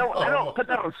 but I don't put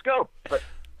that on scope, but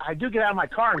I do get out of my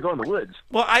car and go in the woods.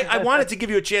 Well, I wanted to give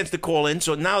you a chance to call in,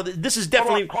 so now this is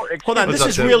definitely. Hold on, What's this up,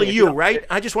 is Tim? really you, right?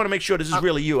 I just want to make sure this is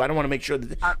really you. I don't want to make sure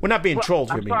that we're not being trolled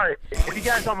here, I'm man. sorry. If you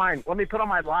guys don't mind, let me put on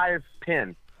my live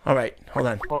pin. All right, hold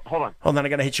on. Hold on. Hold on, I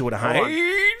gotta hit you with a Hold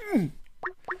high.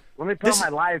 Let me put on my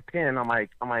live pin on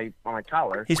my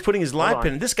collar. He's putting his live Hold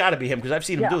on. pin. This got to be him because I've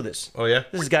seen him Yeah. do this. Oh, yeah?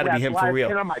 This has got to Yeah, be him live for real.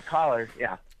 Pin on my collar.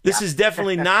 Yeah. This is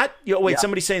definitely not. Wait, Yeah.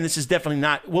 somebody's saying this is definitely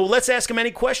not. Well, let's ask him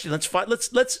any question. Let's find.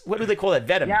 Let's. What do they call that?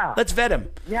 Vet him. Yeah. Let's vet him.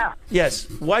 Yeah. Yes.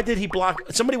 Why did he block?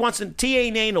 Somebody wants to.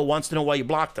 T.A. Nano wants to know why you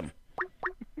blocked him.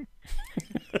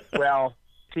 Well,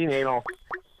 T-Anal.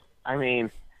 I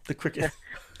mean, The cricket.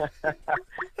 well,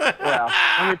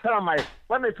 let me put on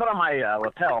my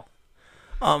lapel.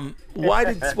 Why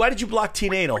did you block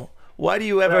T.Nano? Why do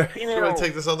you ever? wanna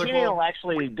take this other call? T-Anal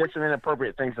actually did some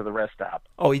inappropriate things at the rest stop.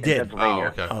 Oh, he in did.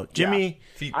 Pennsylvania. Oh, okay. Oh, Jimmy.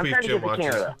 Feet I'm Piece trying to Jim get to watches.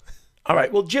 Canada. All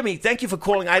right. Well, Jimmy, thank you for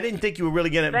calling. I didn't think you were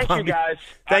really going to. Thank you, guys.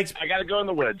 Thanks. I got to go in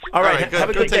the woods. All right. All right, Have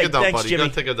a go good take day. a dump, Thanks, buddy. Jimmy.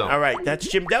 Go take a dump. All right. That's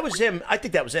Jim. That was him. I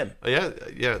think that was him. Oh,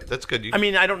 yeah, that's good. I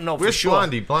mean, I don't know for Where's sure.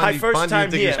 Blondie? Hi, first Blondie, time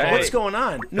you think here. he's Blondie? What's going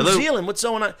on? New Hello? Zealand. What's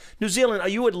going on? New Zealand. Are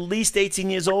you at least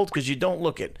 18 years old? Because you don't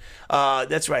look it.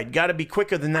 That's right. Got to be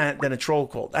quicker than that than a troll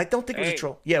call. I don't think it was a Hey.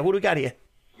 troll. Yeah. Who do we got here?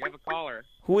 You have a caller.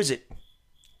 Who is it?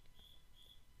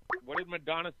 What did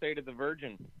Madonna say to the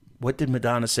Virgin? What did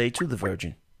Madonna say to the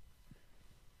Virgin?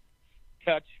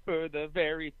 Touch for the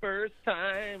very first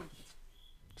time.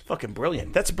 It's fucking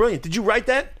brilliant. That's brilliant. Did you write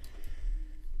that?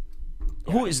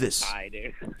 Who is this? I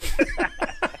do.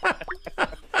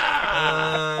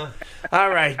 All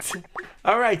right.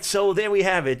 All right. So there we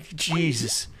have it.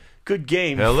 Jesus. Good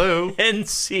game. Hello?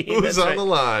 NC. Who's That's on right. the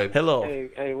line? Hello.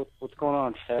 Hey, what's going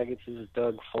on, faggots? This is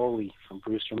Doug Foley from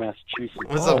Brewster, Massachusetts.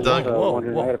 What's up, Doug?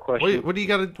 I had a question. What do you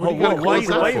got to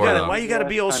Why you gotta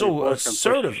be all so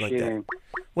assertive like that?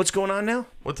 What's going on now?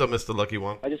 What's up, Mr. Lucky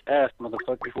One? I just asked,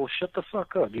 motherfucker. Well, shut the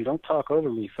fuck up. You don't talk over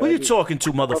me, Who are you faggot. talking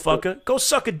to, motherfucker? Go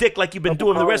suck a dick like you've been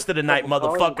doing the rest of the night, couple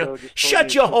calls ago, motherfucker. just told Shut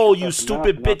me your to hole, shut you up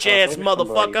stupid and not bitch-ass talk over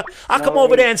somebody. motherfucker. I'll come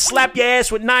over there and slap your ass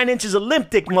with 9 inches of limp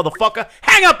dick, motherfucker.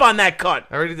 Hang up on that cunt.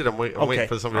 I already did. I'm waiting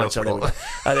for somebody else to there we call.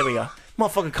 go. There we go.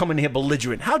 Motherfucker coming here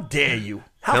belligerent. How dare you?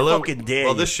 How Hello? fucking dare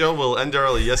Well, you? this show will end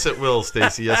early. Yes, it will,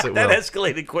 Stacy. Yes, it That will.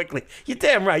 escalated quickly. You're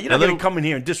damn right. You're not Hello? going to come in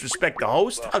here and disrespect the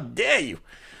host. How dare you?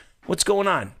 What's going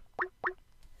on?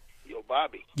 Yo,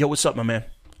 Bobby. Yo, what's up, my man?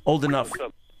 Old enough. What's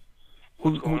up?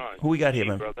 Who, What's going on? who we got here, Hey,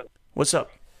 man? brother. What's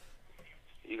up?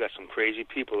 You got some crazy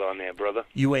people on there, brother.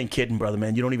 You ain't kidding, brother,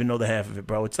 man. You don't even know the half of it,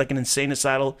 bro. It's like an insane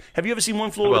asylum. Have you ever seen One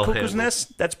Flew Over the Cuckoo's handled.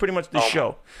 Nest? That's pretty much the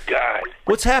show. God.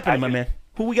 What's happening, my man?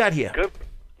 Who we got here? Good.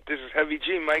 This is Heavy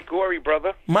G, Mike Gory,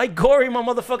 brother. Mike Gory, my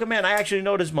motherfucker, man. I actually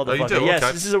know this motherfucker. do? Yes,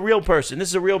 Okay. this is a real person. This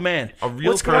is a real man. A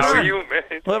real What's going How on? are you,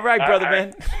 man? Well, right, brother,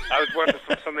 man. I was watching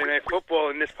some Sunday Night Football,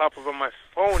 and this popped up on my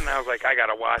phone, and I was like, I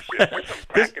gotta watch this. There's some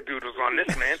crackadoodles on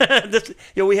this, man.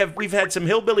 Yo, we've had some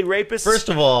hillbilly rapists. First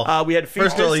of all, we had he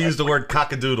used the word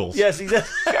cockadoodles. Yes, he did.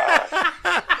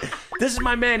 This is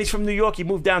my man. He's from New York. He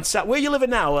moved down south. Where you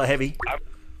living now, Heavy?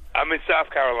 I'm in South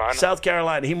Carolina. South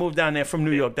Carolina. He moved down there from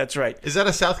New York. That's right. Is that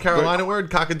a South Carolina word,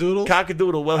 cockadoodle?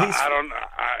 Cockadoodle. Well, he's. I don't know.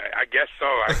 I guess so.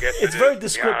 I guess It's it very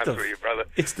is, to be honest descriptive. with you, brother.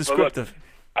 It's But look, descriptive.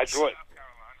 I just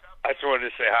wanted to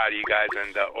say hi to you guys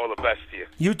and all the best to you.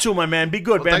 You too, my man. Be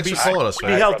good, Well, man. thanks Be, for calling us, be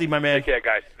man. healthy, my man. Take care,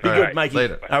 guys. Be All good, right, Mikey.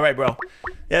 later. All right, bro.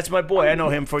 That's my boy. I know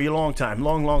him for a long time.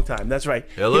 Long time. That's right.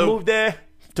 Hello? He moved there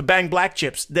to bang black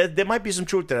chips. There might be some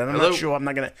truth to that. I'm Hello? not sure. I'm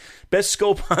not going to. Best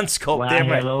scope on scope. Why, Damn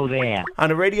right. hello there.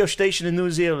 On a radio station in New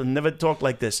Zealand, never talk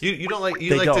like this. You don't like They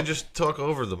to don't. just talk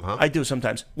over them, huh? I do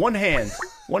sometimes. One hand,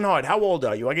 one heart. How old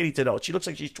are you? I need to know. She looks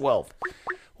like she's 12.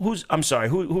 I'm sorry.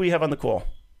 Who do you have on the call?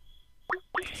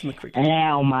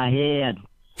 Ow, my head.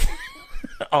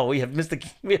 Oh, we have Mr.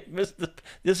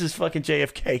 This is fucking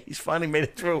JFK. He's finally made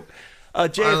it through.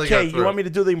 Finally got JFK, you through. want me to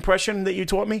do the impression that you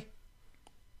taught me?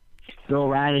 Go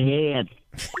right ahead.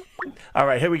 All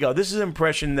right, here we go. This is an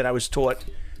impression that I was taught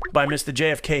by Mr.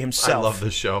 JFK himself. I love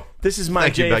this show. This is my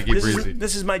Thank you, Becky Breezy.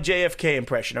 this is my JFK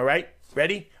impression. All right,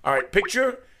 ready? All right,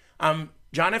 picture I'm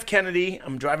John F. Kennedy.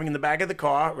 I'm driving in the back of the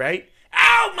car. Right?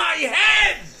 Ow, my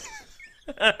head!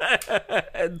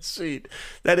 And see,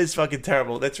 that is fucking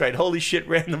terrible. That's right. Holy shit!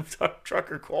 Random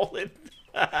trucker called it.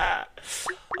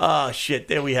 Oh shit!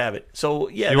 There we have it. So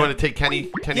yeah, You want to take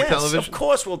Kenny yes, Television? of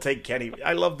course we'll take Kenny.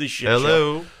 I love this shit.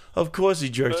 Hello. show. Of course he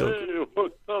jerks. up. Hey,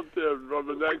 what's up there,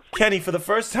 Rubbernecks? Kenny, for the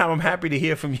first time, I'm happy to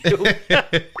hear from you.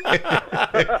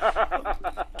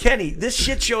 Kenny, this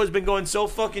shit show has been going so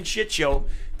fucking shit show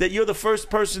that you're the first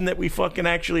person that we fucking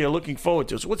actually are looking forward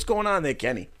to. So what's going on there,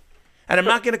 Kenny? And I'm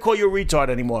not going to call you a retard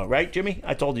anymore, right, Jimmy?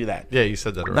 I told you that. Yeah, you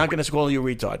said that already. Not going to call you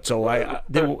a retard. So I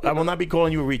will not be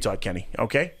calling you a retard, Kenny.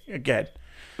 Okay? Go ahead.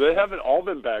 They haven't all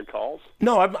been bad calls.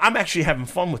 No, I'm actually having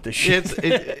fun with this shit.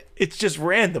 It's just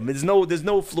random. There's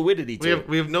no fluidity to it.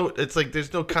 We have no. It's like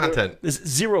there's no content. There's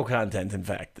zero content, in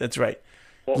fact. That's right.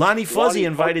 Well, Lonnie Fuzzy Lonnie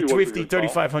invited Fuzzy wasn't gonna call.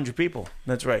 3,500 people.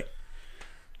 That's right.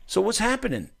 So what's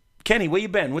happening? Kenny, where you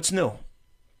been? What's new?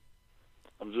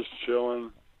 I'm just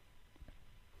chilling.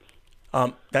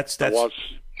 That's I watched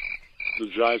the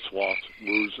Giants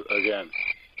lose again.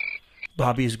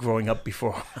 Bobby is growing up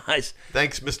before our eyes.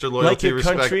 Thanks, Mr. Like Loyalty, your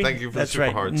respect. country. Thank you for That's the Super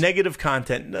right. Hearts. Negative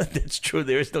content. That's true.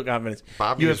 There is no confidence.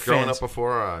 Bobby You is have growing fans. up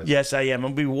before our eyes. Yes, I am.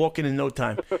 I'll be walking in no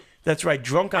time. That's right.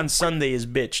 Drunk on Sunday is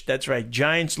bitch. That's right.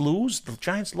 Giants lose. The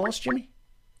Giants lost, Jimmy?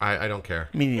 I don't care.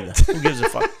 Me neither. Who gives a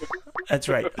fuck? That's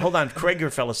right. Hold on.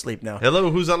 Krager fell asleep now.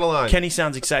 Hello, who's on the line? Kenny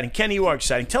sounds exciting. Kenny, you are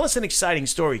exciting. Tell us an exciting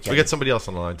story, Kenny. We got somebody else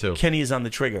on the line too. Kenny is on the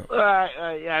trigger.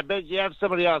 Yeah, I bet you have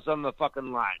somebody else on the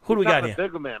fucking line. Who do we got You're here?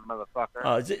 Bigger man, motherfucker.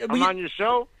 Were I'm you- on your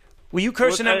show. Were you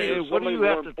cursing at me? What do you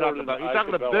have to talk about? You're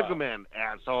talking to Bigger Man,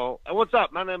 asshole. Hey, what's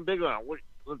up? My name's Bigger Man.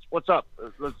 What's up?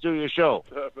 Let's do your show.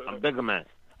 I'm Bigger Man.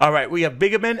 All right, we have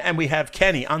Biggerman and we have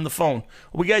Kenny on the phone.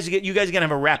 You guys are gonna have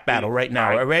a rap battle right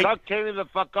now, all right? Cut Kenny the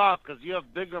fuck off because you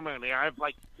have Bigger Man here. I have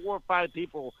like 4 or 5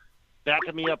 people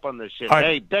backing me up on this shit. All right.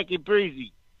 Hey, Becky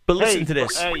Breezy. But listen Hey, to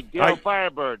this. Hey, All Dale right.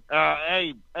 Firebird.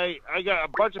 Hey, I got a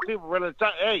bunch of people ready to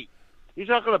talk. Hey, you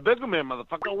talking to Bigger Man,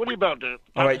 motherfucker? What are you about to?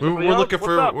 All right. We're looking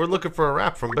for a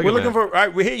rap from Bigger We're looking Man. for all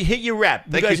right. Hit your rap.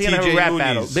 Thank you guys you, are gonna have a TJ rap Moonies,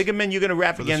 battle. Biggerman, you're gonna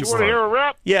rap for the against. Super You want to hear a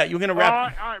rap? Yeah, you're gonna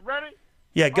rap. All right, ready?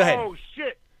 Yeah, go ahead. Oh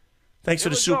shit! Thanks for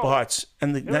Here the we Super go. Hearts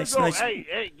and the Here nice, we go. nice.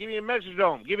 Hey, give me a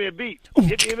Metrodome. Give me a beat.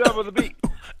 Hit me up with a beat.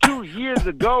 2 years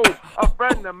ago, a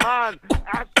friend of mine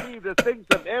asked me to sing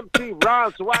some MC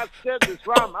rhymes, so I said this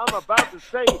rhyme I'm about to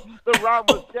say. The rhyme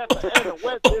was deaf and it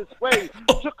went this way.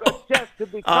 Took a test to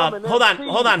become an hold on, MC.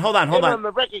 hold on. Came on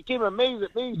the record, came amazed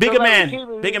at me. Bigger Somebody man, came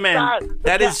in bigger his man. side.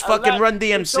 That is I fucking laughed. Run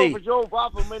The DMC. chauffeur drove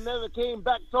off and we never came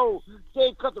back. So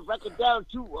Dave cut the record down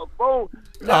to a bone.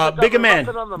 Never Bigger got man,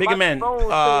 nothing on the bigger man.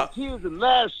 microphone. Tears and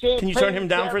laughs, Can you turn him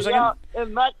down for a second?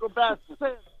 And microbass.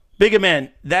 Bigger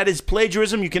man, that is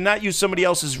plagiarism. You cannot use somebody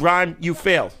else's rhyme. You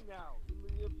failed.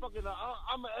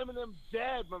 I'm an Eminem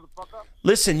dad, motherfucker.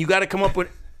 Listen, you got to come up with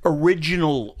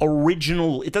original.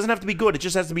 It doesn't have to be good. It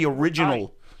just has to be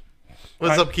original.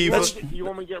 What's up, Keith? You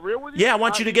want me to get real with you? Yeah, I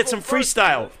want you to get some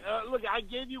freestyle. Look, I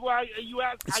gave you you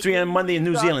asked. It's 3 a.m. Monday in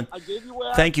New Zealand. I gave you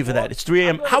what I Thank you for asked that. It's 3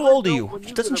 a.m. How old are you?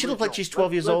 Doesn't she look like she's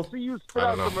 12 years old? Let's see you spit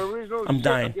out some original I'm shit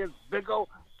dying. against Big ol'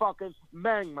 fucking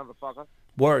Mang, motherfucker.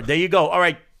 Word. There you go. All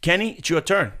right, Kenny, it's your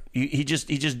turn. He just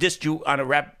dissed you on a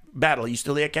rap battle. Are you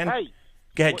still there, Ken? Hey.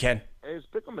 Go ahead, Ken. Hey, it's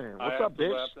Pickle Man. What's up,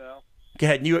 bitch? Go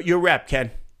ahead. Your rap,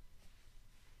 Ken.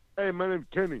 Hey, my name's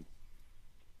Kenny.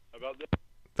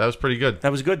 That was pretty good.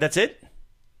 That was good. That's it?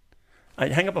 I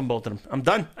hang up on both of them. I'm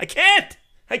done. I can't,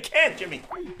 Jimmy.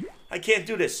 I can't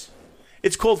do this.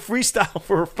 It's called freestyle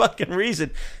for a fucking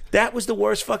reason. That was the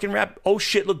worst fucking rap. Oh,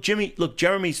 shit. Look,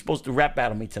 Jeremy's supposed to rap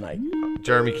battle me tonight.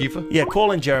 Jeremy Kiefer? Yeah,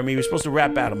 call in Jeremy. He was supposed to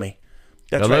rap battle me.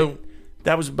 That's Hello? right.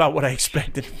 That was about what I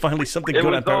expected. Finally, something It good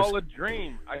was on Paris. all a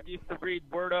dream. I used to read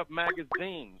Word Up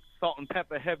magazine. Salt and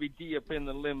Pepper Heavy D up in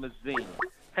the limousine.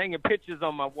 Hanging pictures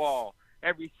on my wall.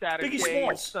 Every Saturday Biggie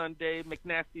and Smalls. Sunday,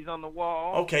 McNasty's on the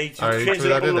wall. Okay, All right, change threw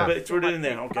it up that a in little there. bit. Threw it in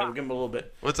there. Okay, we'll give him a little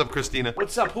bit. What's up, Christina?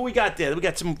 What's up? Who we got there? We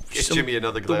got some. Get Jimmy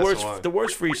another the glass worst, of wine. The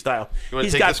worst freestyle. You wanna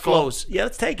He's take got this call? flows. Yeah,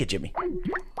 let's take it, Jimmy.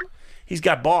 He's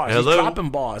got bars. Hello? He's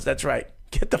dropping bars. That's right.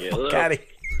 Get the fuck out of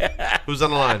here. Who's on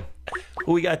the line?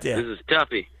 Who we got there? This is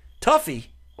Tuffy. Tuffy.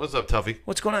 What's up, Tuffy?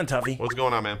 What's going on, Tuffy? What's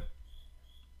going on, man?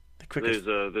 There's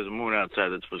a moon outside.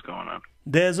 That's what's going on.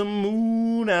 There's a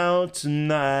moon out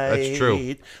tonight. That's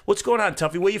true. What's going on,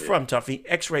 Tuffy? Where you from, Tuffy?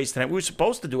 X-rays tonight. We were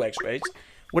supposed to do X-rays.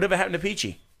 Whatever happened to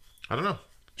Peachy? I don't know.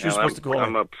 She was supposed to call I'm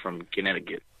in. up from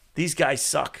Connecticut. These guys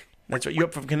suck. That's right. You're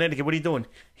up from Connecticut. What are you doing?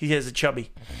 He has a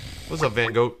chubby. What's up,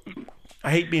 Van Gogh?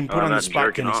 I hate being put I'm on the not spot.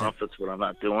 jerking Kenny said. off. That's what I'm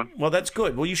not doing. Well, that's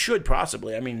good. Well, you should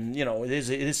possibly. I mean, you know, it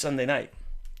is Sunday night.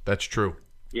 That's true.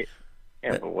 Yeah.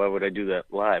 Yeah, but why would I do that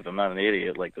live? I'm not an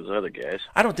idiot like those other guys.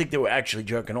 I don't think they were actually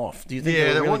jerking off. Do you think? Yeah, they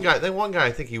were that really... one guy,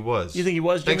 I think he was. You think he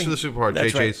was? Thanks Jimmy? for the super hard,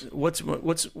 That's JJ's.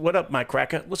 right. What up, my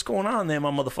cracker? What's going on there,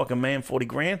 my motherfucking man? 40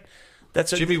 grand.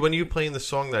 That's Jimmy, when are you playing the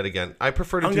song that again? I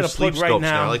prefer to I'm do gonna sleep plug right scopes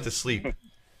now. now. I like to sleep.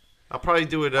 I'll probably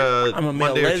do it I'm a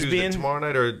male Monday or Tuesday, lesbian. tomorrow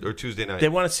night or Tuesday night. They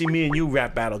want to see me and you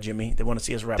rap battle, Jimmy. They want to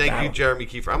see us rap Thank battle. you, Jeremy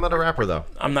Kiefer. I'm not a rapper though.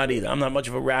 I'm not either. I'm not much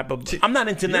of a rapper. I'm not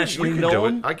internationally you can do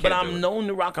known, it. I can't but do I'm it. known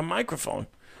to rock a microphone.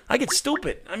 I get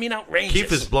stupid. I mean, outrageous.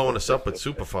 Keith is blowing us up with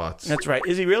super farts. That's right.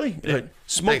 Is he really? Good.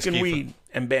 Smoking Thanks, Kiefer. weed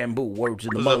and bamboo. Words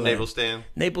in the What's up, motherland. Naval Stan?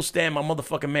 Naples Stan, my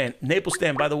motherfucking man. Naples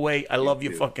Stan, by the way, I love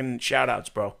your fucking shout outs,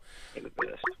 bro.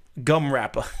 Gum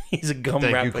rapper. He's a gum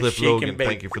Thank rapper. you, Cliff Shake and Logan. bake.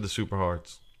 Thank you for the super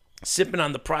hearts. Sipping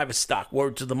on the private stock.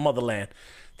 Word to the motherland.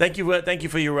 Thank you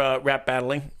for your rap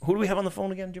battling. Who do we have on the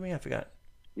phone again, Jimmy? I forgot.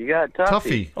 You got Tuffy.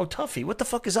 Tuffy. Oh, Tuffy. What the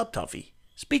fuck is up, Tuffy?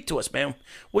 Speak to us, man.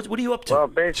 What are you up to? Well,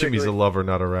 basically, Jimmy's a lover,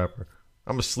 not a rapper.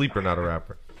 I'm a sleeper, not a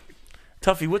rapper.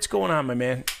 Tuffy, what's going on, my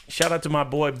man? Shout out to my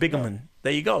boy Bigelman.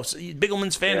 There you go. So,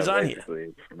 Bigelman's fan is on here.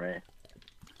 basically,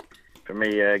 For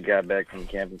me, I got back from the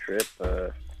camping trip.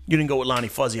 You didn't go with Lonnie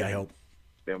Fuzzy, I hope.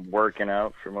 Been working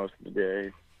out for most of the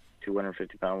day.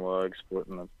 250-pound logs,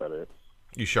 splitting. That's about it.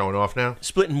 You showing off now?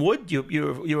 Splitting wood?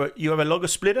 You have a log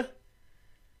splitter?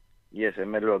 Yes,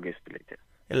 I'm a log splitter.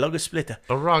 A log splitter.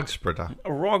 A rog splitter.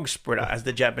 A rog splitter, as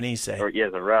the Japanese say. Or yes,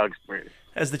 a rog splitter.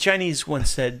 As the Chinese once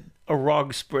said, a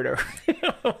rog splitter.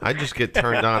 I just get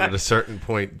turned on at a certain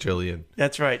point, Jillian.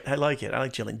 That's right. I like it. I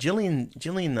like Jillian.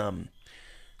 Jillian.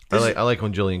 I like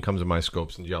when Jillian comes in my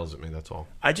scopes and yells at me. That's all.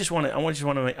 I just want to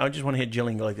hear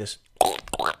Jillian go like this.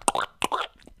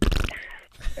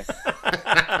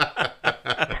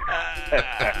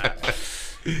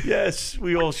 Yes,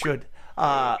 we all should.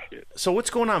 So what's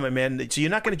going on, my man? So you're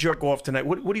not going to jerk off tonight.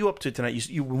 What are you up to tonight?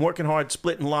 You've been working hard,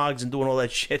 splitting logs and doing all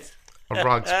that shit. A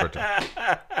rog splitter.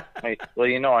 Hey,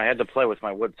 well, I had to play with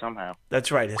my wood somehow.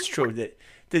 That's right. That's true. The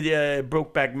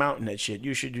Brokeback Mountain, that shit.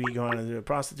 You should be going to the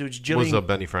prostitutes. Jillian What's up,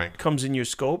 Benny Frank? comes in your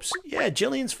scopes. Yeah,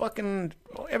 Jillian's fucking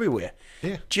everywhere.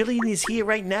 Yeah. Jillian is here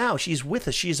right now. She's with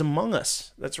us. She's among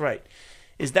us. That's right.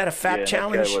 Is that a fat Yeah, that guy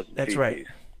challenge? wasn't That's too right. easy.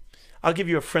 I'll give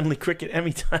you a friendly cricket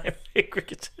anytime. Hey,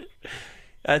 cricket.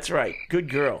 That's right. Good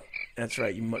girl. That's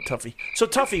right, you Tuffy. So,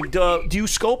 Tuffy, do you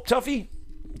scope, Tuffy?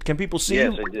 Can people see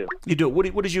you? Yes, I do. You do. What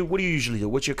do you usually do?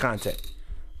 What's your content?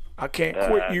 I can't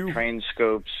quit you. Train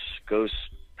scopes, ghost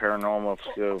paranormal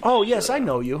scopes. Oh yes, I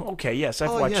know you. Okay, yes,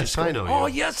 I've watched yes, your I scope. know Oh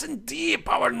you. yes, indeed,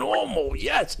 paranormal.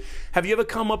 Yes. Have you ever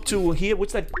come up to here?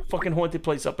 What's that fucking haunted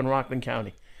place up in Rockland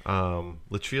County?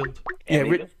 Litchfield? Yeah,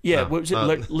 No. what was it?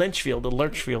 Lynchfield or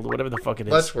Lurchfield or whatever the fuck it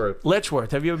is. Letchworth.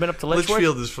 Letchworth. Have you ever been up to Letchworth?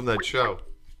 Litchfield is from that show.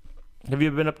 Have you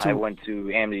ever been up to? I went to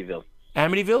Amityville.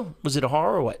 Amityville? Was it a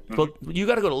horror or what? Well, you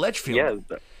got to go to Letchfield.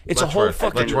 Yeah, it's a whole I've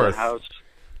fucking been to the house.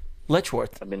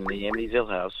 Letchworth. I've been to the Amityville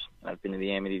house. I've been to the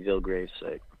Amityville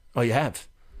gravesite. Oh, you have.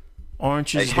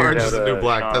 Orange is Orange is the new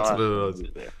black. That's what it was.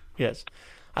 Yes.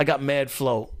 I got mad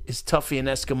flow. It's Tuffy and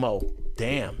Eskimo.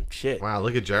 Damn, shit. Wow,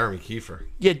 look at Jeremy Kiefer.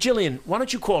 Yeah, Jillian, why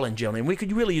don't you call in, Jillian? We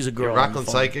could really use a girl. You're on the Rockland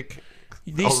phone. Psychic.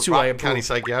 These two I Rockland approve. County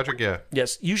Psychiatric, yeah.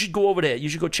 Yes, you should go over there. You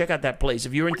should go check out that place.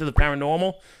 If you're into the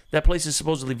paranormal, that place is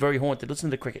supposedly very haunted. Listen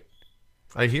to the cricket.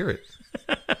 I hear it.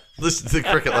 Listen to the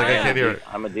cricket like I can't hear it.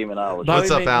 I'm a demonologist.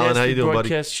 What's up, Alan? How you doing, buddy?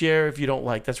 Broadcast share if you don't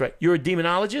like. That's right. You're a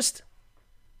demonologist?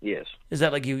 Yes. Is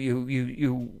that like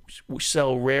you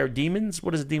sell rare demons?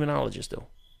 What does a demonologist do?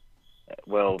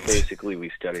 Well, basically,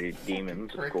 we study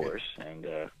demons, of course, and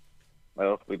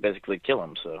well, we basically kill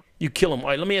them. So You kill them. All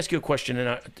right, let me ask you a question.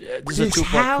 And this is a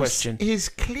two-part question. is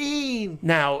clean.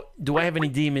 Now, do I have any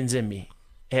demons in me?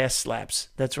 Ass slaps.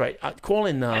 That's right. Call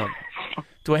in.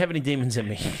 Do I have any demons in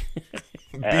me?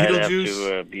 I'd have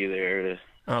to be there to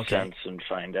Okay. sense and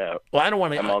find out. Well, I don't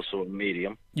want to. I'm also a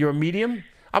medium. You're a medium?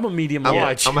 I'm a medium I'm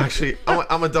large.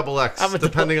 I'm a double X,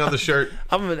 depending on the shirt.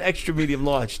 I'm an extra medium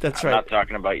large. That's I'm right. not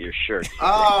talking about your shirt.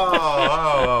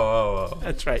 Oh.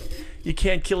 That's right. You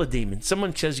can't kill a demon.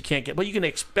 Someone says you can't get. Well, you can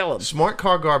expel them. Smart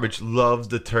Car Garbage loves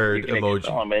the turd You can emoji.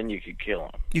 expel them and you can kill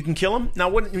them. You can kill them. Now,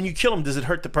 when you kill them, does it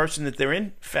hurt the person that they're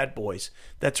in? Fat boys.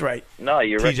 That's right. No,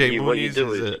 you're right. TJ What you Mooney's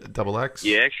do is is a double X.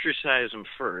 you exercise them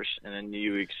first, and then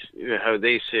you how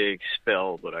they say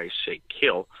expel, but I say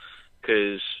kill,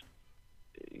 because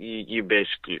you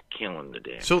basically killing the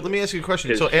damn. So let me ask you a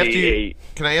question. So 'Cause after you,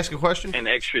 can I ask a question? An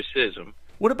exorcism.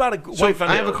 What about a So wife?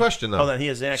 I have a question though. Oh, then he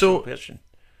has an actual question.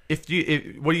 What do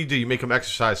you do? You make them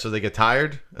exercise so they get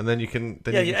tired, and then you can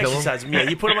Yeah, you kill exercise them. them. Yeah,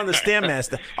 you put them on the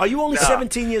Stairmaster. Are you only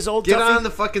 17 years old, Get Tuffy? on the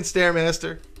fucking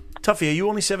Stairmaster. Tuffy, are you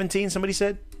only 17? Somebody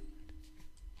said.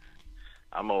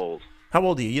 I'm old. How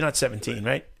old are you? You're not 17,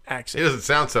 right? Accent. He doesn't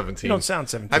sound 17. You don't sound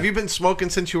 17. Have you been smoking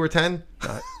since you were 10?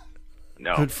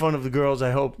 No. Good fun of the girls.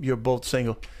 I hope you're both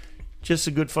single. Just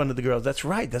a good fun of the girls. That's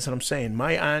right. That's what I'm saying.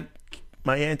 My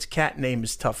aunt's cat name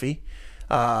is Tuffy.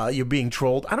 You're being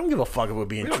trolled. I don't give a fuck if we're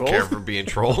being We don't trolled. care if we're being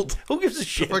trolled. Who gives a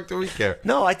shit? The fuck do we care?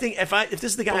 No, I think if this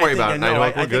is the guy Don't worry I think about I it, know,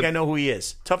 Nighthawk. We're I think good. I know who he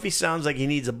is. Tuffy sounds like he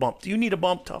needs a bump. Do you need a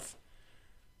bump, Tuff?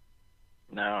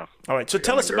 No. All right. So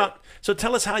tell us about. So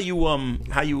tell us how you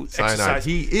Cyanide. exercise.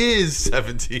 He is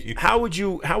 17. How would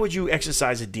you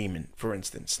exercise a demon, for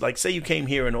instance? Like, say you came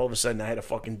here and all of a sudden I had a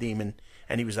fucking demon,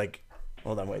 and he was like,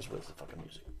 "Hold on, where's the fucking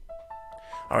music?"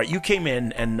 All right, you came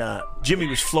in and Jimmy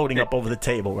was floating up over the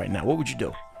table right now. What would you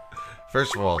do?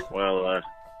 First of all, Well,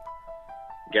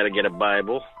 got to get a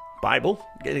Bible. Bible?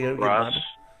 Get a cross. Bible.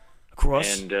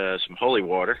 Cross. And some holy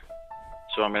water.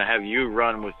 So I'm going to have you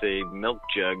run with a milk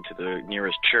jug to the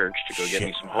nearest church to go get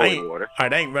me some I holy ain't- water. All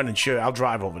right, I ain't running. Sure, I'll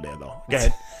drive over there though. Go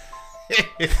ahead.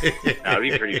 That'd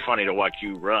be pretty funny to watch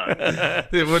you run.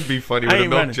 it would be funny I with a ain't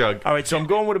milk running. jug. All right, so I'm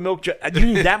going with a milk jug. Do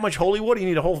you need that much holy water? You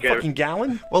need a whole fucking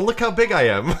gallon? Well, look how big I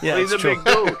am. Yeah, He's that's a true. big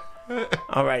dude.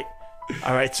 All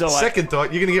right. So Second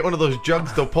thought, you're gonna get one of those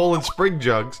jugs, the Poland Spring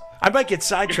jugs. I might get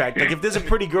sidetracked. Like if there's a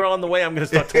pretty girl on the way, I'm going to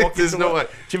start talking. There's to no her. way.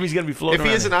 Jimmy's going to be floating. If he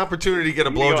around has an there. opportunity to get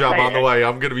a You go, blowjob hey, on the hey. way,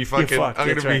 I'm gonna be fucking. fucked, I'm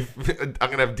that's gonna be. I'm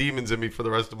gonna have demons in me for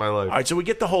the rest of my life. All right, so we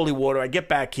get the holy water. I get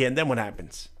back here, and then what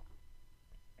happens?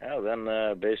 Well,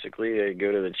 then basically I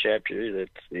go to the chapter. That's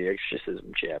the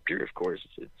exorcism chapter. Of course,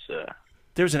 it's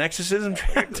There's an exorcism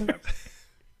chapter.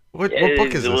 What it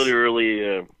book is this?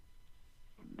 literally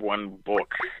one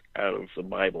book out of the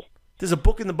Bible. There's a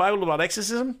book in the Bible about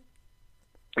exorcism.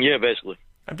 Yeah, basically.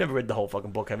 I've never read the whole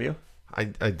fucking book. Have you? I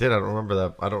did. I don't remember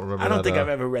that. I don't remember. I don't that, think I've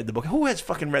ever read the book. Who has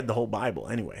fucking read the whole Bible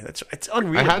anyway? It's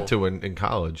unreal. I had to in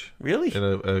college. Really? In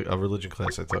a religion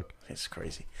class I took. It's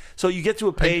crazy. So you get to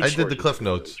a page. I did the Cliff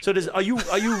Notes. So are you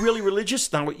really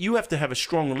religious? Now you have to have a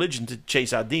strong religion to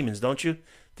chase out demons, don't you?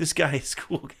 This guy is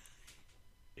cool.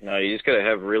 No, you just gotta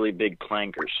have really big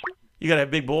clankers. You gotta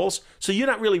have big balls. So you're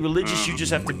not really religious. You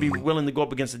just have to be willing to go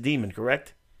up against a demon,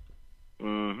 correct?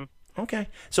 Mm-hmm. Okay.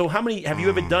 So have you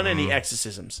ever done any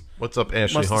exorcisms? What's up,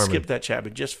 Ashley Must have Harmon? skipped that chat,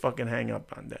 but just fucking hang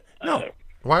up on that. No.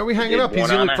 Why are we hanging did up? He's one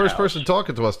the on only a first house. person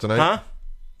talking to us tonight. Huh?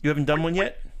 You haven't done one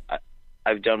yet?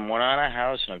 I've done one on a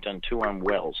house, and I've done two on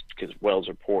wells, because wells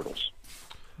are portals.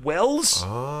 Wells?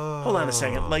 Oh. Hold on a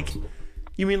second. Like,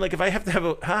 you mean like if I have to have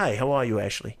a... Hi, how are you,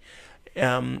 Ashley?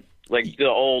 Like the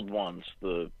old ones,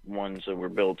 the ones that were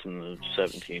built in the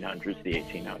 1700s, the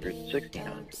 1800s,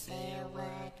 1600s.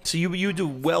 So you do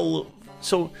well...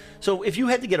 So if you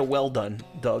had to get a well done,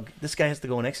 Doug, this guy has to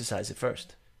go and exercise it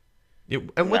first. Yeah,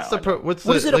 and what's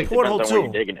what is it a porthole Depends on where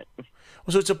to? you're digging it.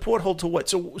 So it's a porthole to what?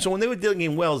 So when they were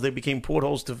digging wells, they became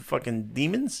portholes to fucking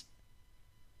demons?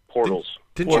 Portals.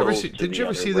 Didn't you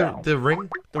ever see the Ring?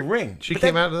 The Ring. She But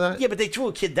came out of that? Yeah, but they threw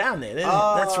a kid down there.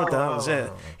 That's what the hell is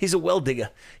that? He's a well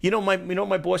digger. You know what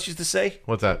my boss used to say?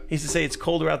 What's that? He used to say it's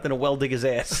colder out than a well digger's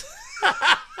ass.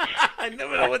 I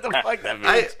never know what the fuck that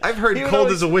means. I've heard He would cold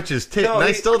always- as a witch's tit, No, and I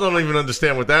he- still don't even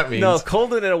understand what that means. No,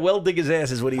 colder than a well digger's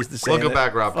ass is what he used to say. Welcome And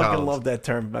back, Rob I fucking Collins. love that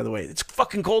term, by the way. It's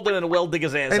fucking colder than a well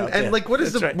digger's ass out there. And like, what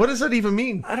That's right. what does that even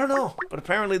mean? I don't know, but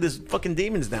apparently there's fucking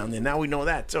demons down there. Now we know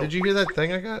that. So Did you hear that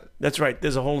thing I got? That's right.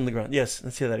 There's a hole in the ground. Yes,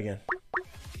 let's hear that again.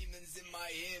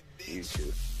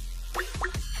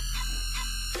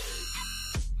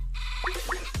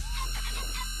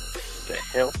 The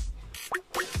hell?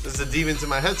 This is a Demons in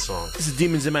My Head song. This is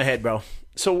Demons in My Head, bro.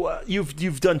 So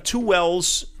you've done 2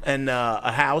 wells and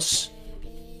a house.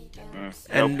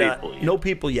 And no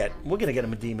people yet. We're gonna get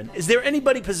him a demon. Is there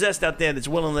anybody possessed out there that's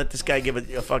willing to let this guy get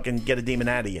a demon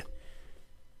out of you?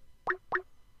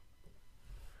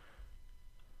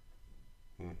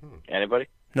 Anybody?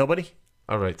 Nobody?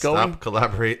 All right, Going? stop,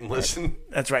 collaborate, and listen.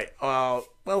 That's right.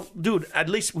 Well, dude, at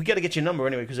least we got to get your number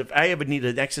anyway. Because if I ever need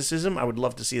an exorcism, I would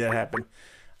love to see that happen.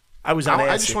 I was on I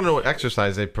acid. just want to know what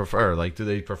exercise they prefer. Like, do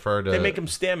they prefer to... They make him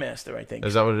Stairmaster, I think.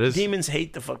 Is that what it is? Demons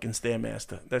hate the fucking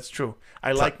Stairmaster. That's true.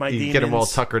 I like my you demons. get them all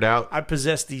tuckered out. I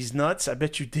possessed these nuts. I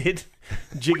bet you did.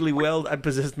 Jiggly Weld. I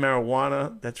possessed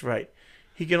marijuana. That's right.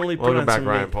 He can only put Welcome on back, some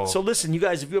Ryan meat. Paul. So listen, you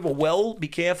guys, if you have a well, be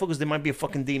careful because there might be a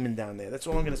fucking demon down there. That's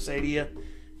all I'm going to say to you.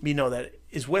 You know that.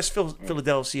 Is West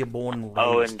Philadelphia born and raised?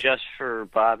 Oh, and just for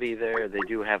Bobby there, they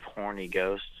do have horny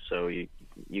ghosts, so you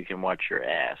can watch your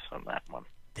ass on that one.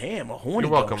 Damn, a horny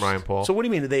You're welcome, ghost. Ryan Paul. So what do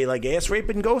you mean? Are they like ass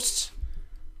raping ghosts?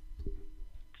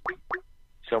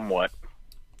 Somewhat.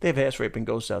 They have ass raping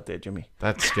ghosts out there, Jimmy.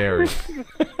 That's scary.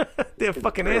 They're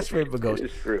fucking ass raping ghosts.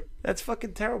 That's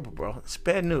fucking terrible, bro. It's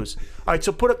bad news. All right,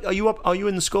 so put up. Are you up? Are you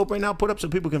in the scope right now? Put up so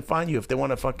people can find you if they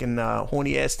want a fucking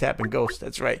horny ass tapping ghost.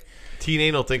 That's right. Teen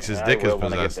Anal thinks his dick is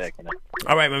possessed.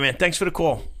 All right, my man. Thanks for the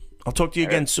call. I'll talk to you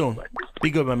again soon.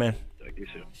 Be good, my man. Talk to you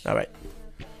soon. All right.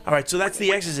 All right, so that's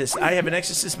the Exorcist. I have an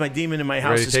Exorcist. My demon in my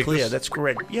house ready to is take clear. this? That's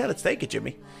correct. Yeah, let's take it,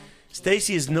 Jimmy.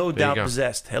 Stacy is no There you doubt go.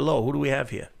 possessed. Hello, who do we have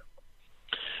here?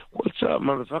 What's up,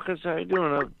 motherfuckers? How you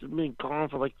doing? I've been calling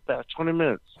for like about 20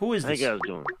 minutes. Who is How this? you guys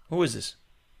doing? Who is this?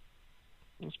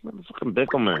 It's motherfucking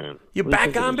Bickelman. You're What do back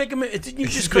you think on, it is? Bickerman? Didn't you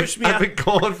just curse me I've out? been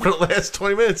calling for the last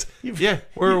 20 minutes. Yeah,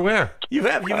 we're aware. You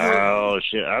have. Oh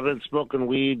shit! I've been smoking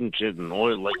weed and shit and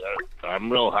oil. Like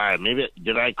I'm real high. Maybe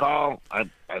did I call?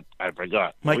 I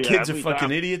forgot. My We- kids have are we fucking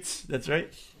talked? idiots. That's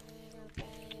right.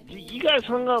 You guys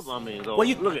hung up on me though. Well,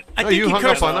 you look at. I No, think you hung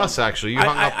cursed- up on us, actually. You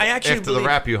hung up actually after the believe-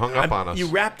 rap. You hung up on us. You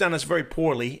rapped on us very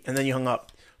poorly, and then you hung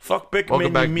up. Fuck Bickerman.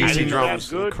 Welcome back, you BC mean Drums.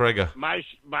 Good. Krega. My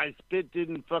spit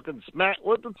didn't fucking smack.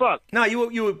 What the fuck? No,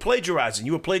 you were plagiarizing.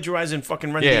 You were plagiarizing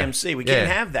fucking Run Yeah. DMC. We Yeah.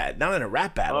 can't have that. Not in a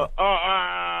rap battle.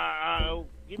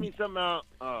 Give me some.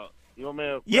 You want me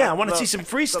to? Yeah, I want to see some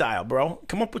freestyle, bro.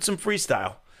 Come up with some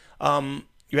freestyle.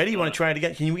 You ready? You want to try it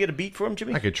again? Can we get a beat for him,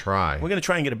 Jimmy? I could try. We're gonna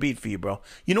try and get a beat for you, bro.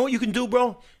 You know what you can do,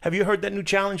 bro? Have you heard that new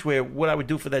challenge where what I would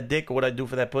do for that dick or what I'd do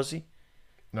for that pussy?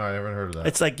 No, I never heard of that.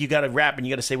 It's like you got to rap and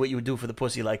you got to say what you would do for the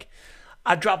pussy. Like,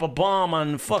 I'd drop a bomb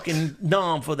on fucking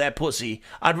Dom for that pussy.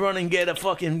 I'd run and get a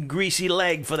fucking greasy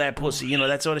leg for that pussy. You know,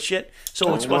 that sort of shit.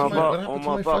 So it's what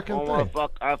I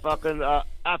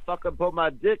fucking put my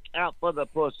dick out for the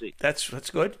pussy. That's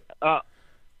good.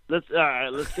 Let's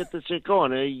get this shit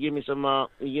going. You give me some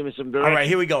direction. All right,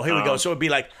 here we go. So it'd be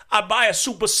like, I buy a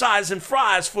super size and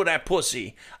fries for that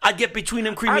pussy. I get between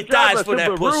them creamy I drive thighs a for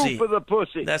that Subaru pussy. for the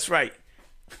pussy. That's right.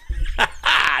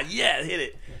 Yeah, hit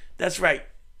it. That's right.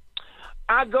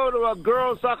 I go to a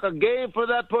girl soccer game for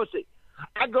that pussy.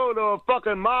 I go to a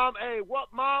fucking mom. Hey,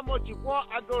 mom, what you want?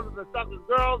 I go to the soccer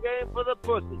girl game for the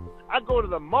pussy. I go to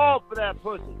the mall for that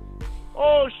pussy.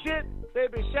 Oh, shit.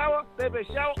 Baby shower.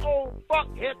 Oh, fuck.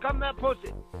 Here come that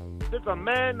pussy. Think a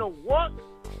man know what?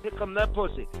 Here come that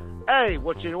pussy. Hey,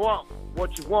 what you want?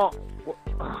 All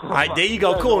right, there you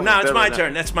go. Cool. Now it's my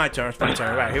turn. That's my turn.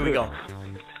 All right, here we go.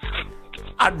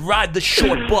 I'd ride the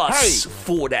short bus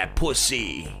for that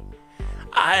pussy.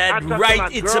 I'd talk to write my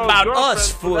it's girl's about girlfriend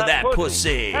us for that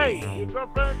pussy. Hey, your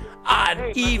girlfriend?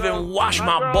 I'd even wash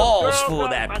my balls for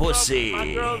that pussy.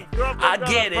 I'd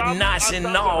get it nice and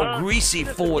all greasy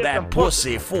for that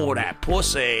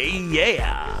pussy,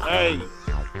 yeah. Hey,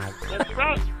 that's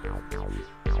right.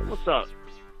 What's up?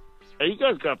 Hey, you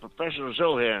guys got a professional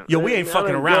show here. Yo, we ain't Hey,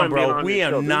 fucking I'm around, enjoying being bro. on We this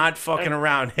are show, not dude. fucking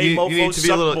around. Hey, You mofo, need to be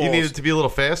a little. suck You need balls. it to be a little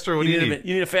faster. What do you need?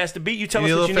 You need a faster beat? You tell You us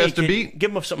need a what you little need. faster beat?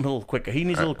 Give him something a little quicker. He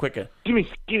needs a little quicker. Give me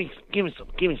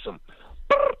some.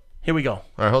 Here we go. All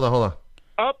right, hold on.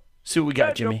 Up. See what we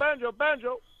got, Jimmy. Banjo.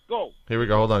 Go. Here we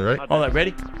go. Hold on, right? All right,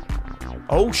 ready?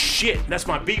 Oh, shit. That's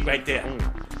my beat right there.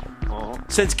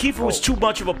 Since Kiefer was too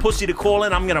much of a pussy to call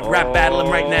in, I'm going to rap battle him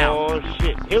right now. Oh,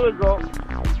 shit. Here we go.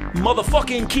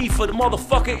 Motherfucking Kiefer, the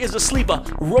motherfucker is a sleeper.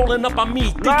 Rolling up on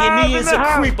me, thinking he is a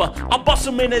creeper. I bust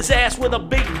him in his ass with a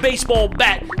big baseball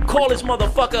bat. Call his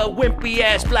motherfucker a wimpy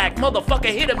ass black. Motherfucker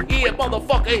hit him here,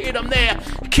 motherfucker hit him there.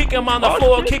 Kick him on the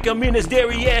floor, kick him in his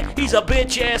derriere. He's a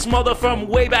bitch ass mother from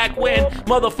way back when.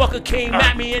 Motherfucker came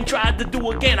at me and tried to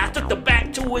do again. I took the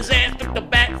bat to his ass, took the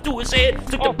bat to his head,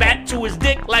 took the bat to his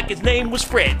dick like his name was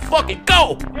Fred. Fuck it,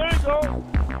 go! There you go.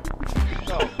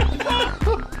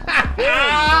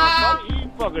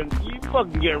 You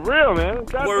fucking get real, man.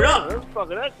 Word up. That's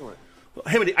fucking excellent.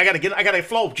 Hey, I gotta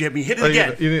flow, Jimmy. Hit it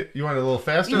again. You want it a little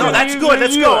faster? No, that's good.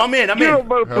 Let's go. I'm in. Here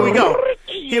we go.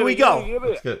 Here we go.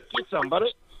 That's good. Get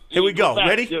somebody. Here we go. Fast.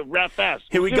 Ready? Rap fast.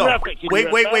 Here we Can go. you rap fast? Can you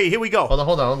rap fast? Wait. Here we go.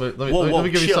 Hold on. Let me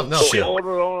give you something else. Chill.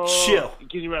 Chill.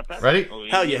 Can you rap fast? Ready?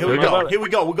 Hell yeah. Here we go. Here we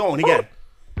go. We're going again.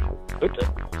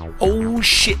 Oh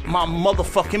shit, my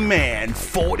motherfucking man,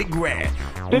 40 grand.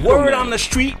 Word on the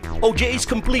street, OJ's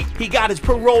complete. He got his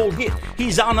parole hit.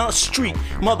 He's on a street.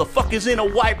 Motherfuckers in a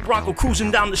white Bronco cruising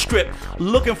down the strip,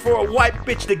 looking for a white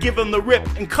bitch to give him the rip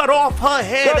and cut off her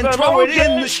head and throw it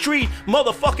in the street.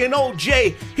 Motherfucking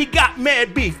OJ, he got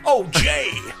mad beef.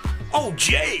 OJ.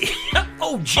 OJ,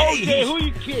 who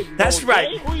you kidding? That's OJ?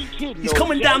 right. Who you kidding? He's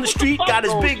coming OJ? down the What street, fuck, got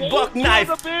his big OJ? buck You knife,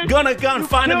 killed the bitch? gonna You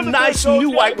find him a killed the nice bitch, new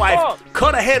OJ? white wife. Fuck.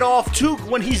 Cut her head off too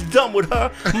when he's done with her.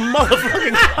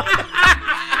 Motherfucking.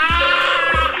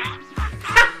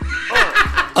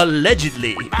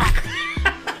 Allegedly.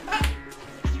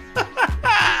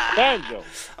 Banjo.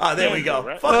 There we go.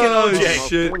 Right? Fucking OJ.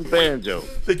 Shit. Banjo.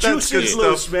 The juice good is stuff.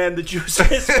 loose, man. The juice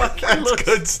is fucking That's loose.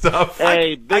 good stuff.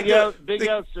 Hey, big outs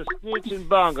to Snitch and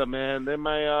Bonga, man. They're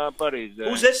my buddies.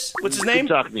 Who's this? What's his name?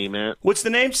 Good talking to you, man. What's the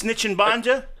name? Snitch and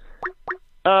Banja?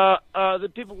 The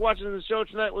people watching the show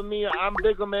tonight with me, I'm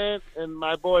Bigger Man, and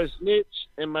my boy Snitch,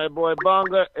 and my boy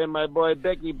Bonga, and my boy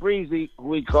Becky Breezy, who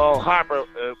we call Harper.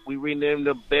 We renamed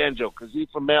him Banjo, because he's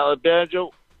from Alabama.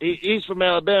 He's from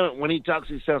Alabama. When he talks,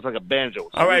 he sounds like a banjo. So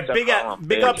All right, we big call him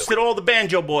big Banjo. ups to all the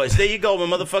banjo boys. There you go,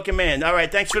 my motherfucking man. All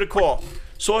right, thanks for the call.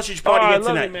 Sausage party All right, here love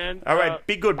tonight. you, man. All right,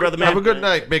 be good, brother man. Have a good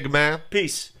night, big man.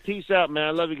 Peace. Peace out, man.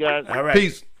 I love you guys. All right.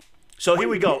 Peace. So here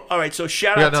we go. All right, so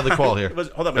shout We out. got another call here. Hold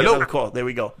on, we got Hello. another call. There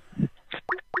we go.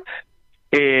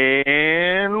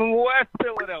 In West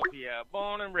Philadelphia,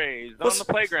 born and raised on the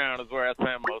playground is where I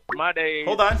spend most of my days.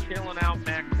 Hold on. Chilling out,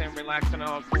 maxing, relaxing,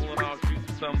 all cooling off, shooting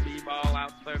some b-ball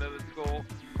outside of the school.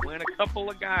 When a couple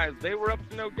of guys, they were up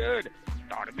to no good,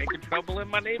 started making trouble in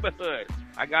my neighborhood.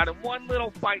 I got in one little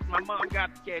fight. My mom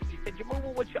got scared. She said, "You're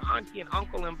moving with your auntie and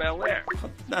uncle in Bel Air."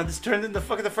 Now this turned into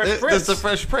fucking the Fresh Prince. That's the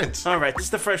Fresh Prince. All right, this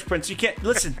is the Fresh Prince. You can't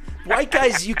listen, white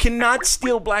guys. You cannot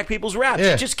steal black people's raps.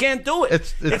 Yeah. You just can't do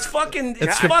it. It's fucking.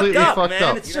 It's fucked completely up, fucked man.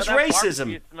 up. It's You just know, that racism.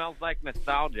 barbecue smells like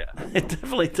nostalgia. It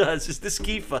definitely does. It's this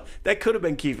Kiefer. That could have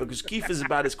been Kiefer because Kiefer's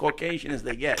about as Caucasian as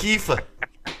they get. Kiefer.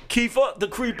 Kiefer, the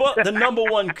creeper, the number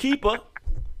one keeper.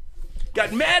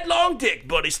 Got mad long dick,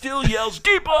 but he still yells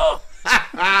keeper.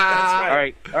 That's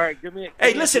right. All right. Give me.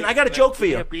 Hey, listen, I got a joke for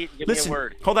you. Give me a Listen,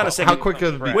 word. hold on a second. How quick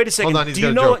could it be? Wait a second. Hold on, he's do you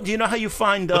got a know? joke. Do you know how you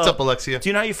find? What's up, Alexia? Do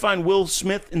you know how you find Will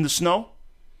Smith in the snow?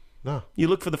 No. You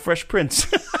look for the Fresh Prince.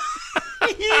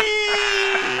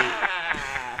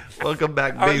 Welcome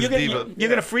back, All right, Bass you're gonna- Diva. you're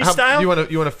gonna freestyle?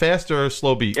 You want a fast or a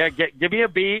slow beat? Yeah, give me a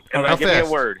beat and All right. then give How me a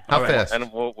fast? word. How All right. fast?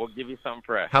 And we'll give you something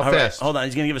fresh. How All right, fast? hold on,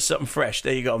 he's gonna give us something fresh.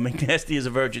 There you go. McNasty is a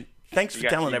virgin. Thanks for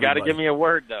telling You everybody. got to give me a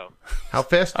word though. How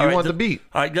fast do All you right, want the beat?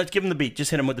 All right, let's give him the beat.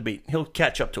 Just hit him with the beat. He'll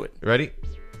catch up to it. You ready?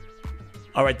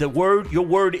 All right, your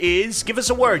word is. Give us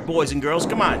a word, boys and girls.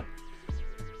 Come on.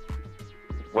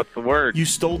 What's the word? You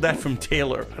stole that from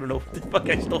Taylor. I don't know what the fuck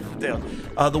I stole from Taylor.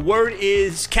 The word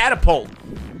is catapult.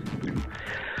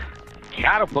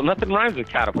 Catapult. Nothing rhymes with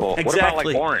catapult.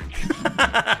 Exactly. What about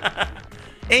like orange?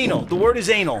 Anal. The word is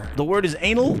anal. The word is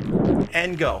anal,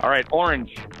 and go. All right,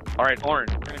 orange. All right,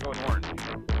 orange. We're gonna go with orange.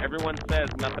 Everyone says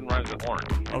nothing rhymes with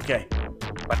orange, Okay.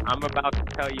 but I'm about to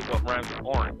tell you what rhymes with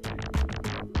orange.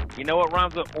 You know what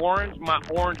rhymes with orange? My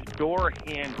orange door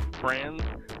hinge, friends.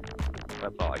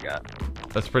 That's all I got.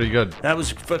 That's pretty good. That was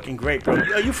fucking great, bro.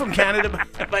 Are you from Canada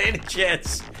by any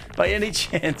chance? By any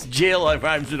chance, jail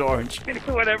rhymes with orange.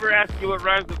 Anyone ever ask you what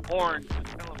rhymes with orange? Just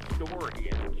tell them door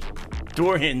hinge.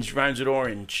 Door hinge rhymes with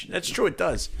orange. That's true, it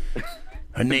does.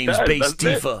 Her name's does, Bass doesn't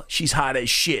it? Diva. She's hot as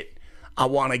shit. I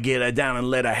want to get her down and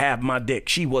let her have my dick.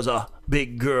 She was a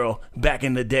big girl back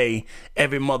in the day.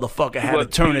 Every motherfucker had a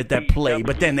turn at that play,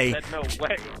 but then they... Said no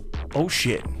way. Oh,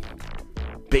 shit.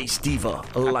 Bass Diva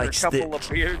likes After a it. couple of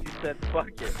beers, you said, fuck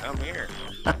it, I'm here.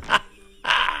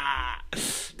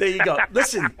 There you go.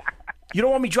 Listen, you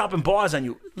don't want me dropping bars on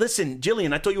you. Listen,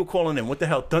 Jillian, I thought you were calling in. What the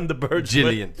hell? Thunderbirds?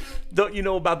 Jillian. Don't you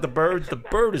know about the bird? The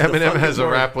bird is the Eminem fucking has a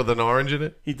word. rap with an orange in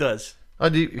it? He does. Oh,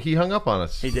 he hung up on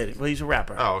us. He did it. Well, he's a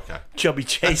rapper. Oh, okay. Chubby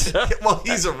Chaser. Well,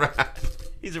 he's a rap.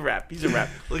 He's a rap. He's a rap.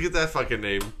 Look at that fucking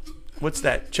name. What's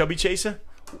that? Chubby Chaser?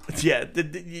 Yeah,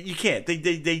 you can't. They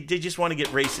just want to get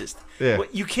racist. Yeah. Well,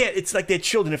 you can't. It's like their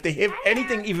children. If they hear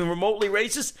anything even remotely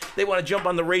racist, they want to jump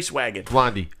on the race wagon.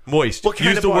 Blondie. Moist. What kind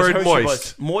Use of the bars word Hershey moist.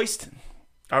 Buzz? Moist?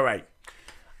 All right.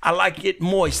 I like it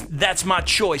moist. That's my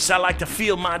choice. I like to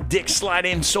feel my dick slide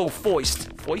in so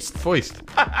foist. Foist? Foist.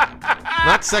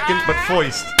 Not second, but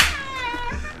foist.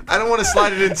 I don't want to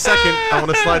slide it in second. I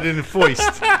want to slide it in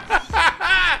foist.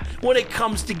 When it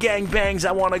comes to gangbangs,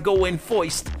 I want to go in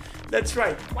foist. That's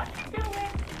right.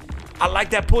 I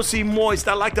like that pussy moist.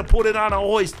 I like to put it on a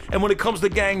hoist. And when it comes to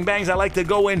gangbangs, I like to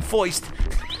go in foist.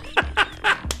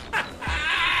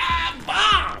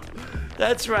 Bomb!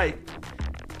 That's right.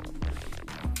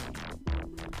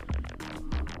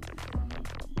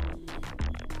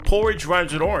 Porridge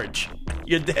rhymes with orange.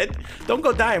 You're dead? Don't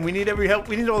go dying. We need every help.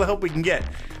 We need all the help we can get.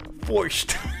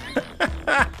 Forced.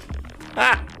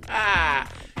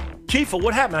 Kiefer,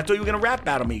 what happened? I thought you were going to rap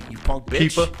battle me, you punk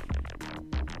bitch. Kiefer.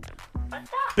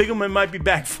 Biggleman might be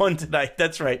back fun tonight.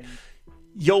 That's right.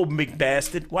 Yo,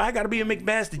 McBastard. Why I gotta be a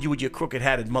McBastard, you with your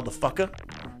crooked-hatted motherfucker?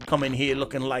 Come in here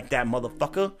looking like that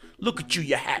motherfucker. Look at you,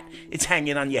 your hat. It's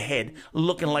hanging on your head.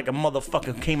 Looking like a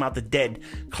motherfucker came out the dead.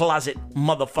 Closet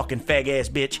motherfucking fag-ass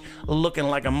bitch. Looking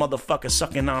like a motherfucker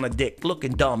sucking on a dick.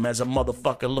 Looking dumb as a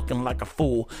motherfucker. Looking like a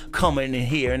fool. Coming in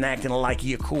here and acting like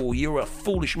you're cool. You're a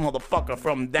foolish motherfucker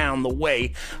from down the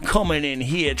way. Coming in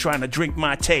here trying to drink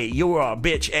my tea. You're a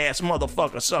bitch-ass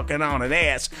motherfucker sucking on an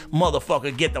ass.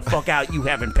 Motherfucker, get the fuck out. You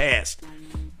haven't passed.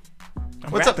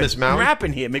 What's up, Miss Maui? I'm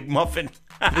rapping here, McMuffin.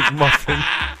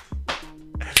 McMuffin.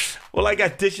 Well, I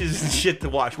got dishes and shit to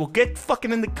wash. Well, get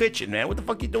fucking in the kitchen, man. What the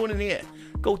fuck you doing in here?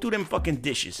 Go do them fucking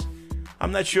dishes.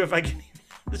 I'm not sure if I can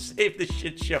even save this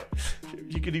shit show.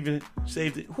 You could even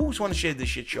save it. Who's want to share this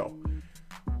shit show?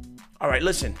 All right,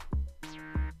 listen.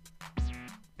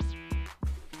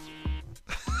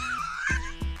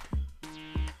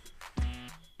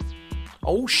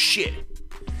 Oh, shit.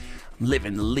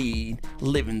 Living the lead,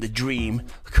 living the dream,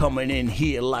 coming in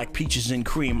here like peaches and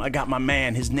cream. I got my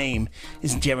man, his name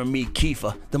is Jeremy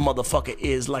Kiefer. The motherfucker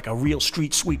is like a real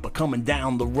street sweeper coming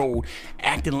down the road,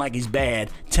 acting like he's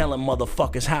bad, telling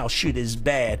motherfuckers how shit is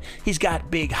bad. He's got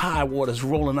big high waters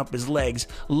rolling up his legs,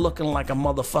 looking like a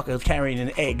motherfucker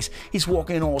carrying eggs. He's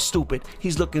walking all stupid,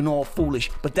 he's looking all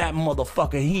foolish, but that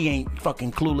motherfucker, he ain't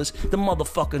fucking clueless. The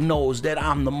motherfucker knows that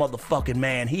I'm the motherfucking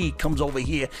man. He comes over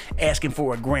here asking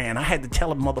for a grand. I had to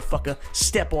tell him, motherfucker,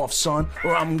 step off, son,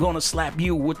 or I'm gonna slap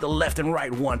you with the left and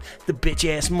right one. The bitch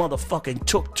ass motherfucker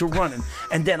took to running,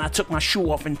 and then I took my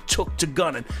shoe off and took to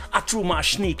gunning. I threw my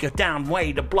sneaker down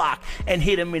way the block and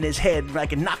hit him in his head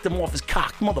like it knocked him off his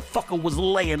cock. Motherfucker was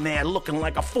laying there looking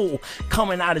like a fool.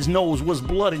 Coming out his nose was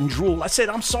blood and drool. I said,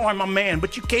 I'm sorry, my man,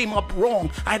 but you came up wrong.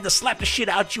 I had to slap the shit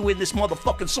out you in this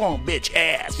motherfucking song, bitch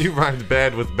ass. You rhymed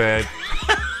bad with bad.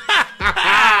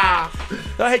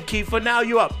 Go ahead, Kiefer. Now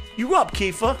you up. You up,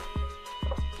 Kiefer.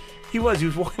 He was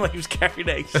walking like he was carrying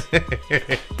eggs.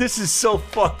 This is so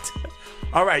fucked.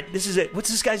 All right, this is it. What's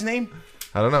this guy's name?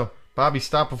 I don't know. Bobby,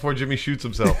 stop before Jimmy shoots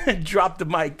himself. Drop the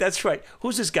mic. That's right.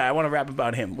 Who's this guy? I want to rap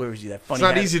about him. Where is he? That funny It's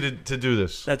not hat? easy to do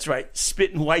this. That's right.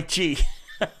 Spitting white G.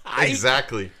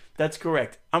 Exactly. That's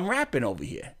correct. I'm rapping over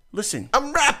here. Listen.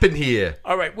 I'm rapping here.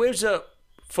 All right, where's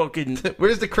fucking...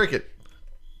 Where's the cricket?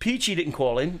 Peachy didn't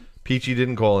call in. Peachy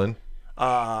didn't call in.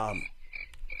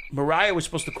 Mariah was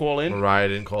supposed to call in. Mariah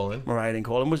didn't call in. Mariah didn't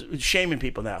call in. Was shaming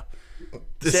people now.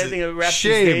 This Same is thing with rap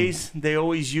shame. these days. They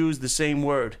always use the same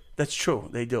word. That's true.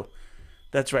 They do.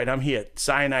 That's right. I'm here.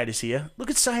 Cyanide is here. Look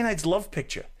at Cyanide's love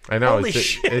picture. I know. Holy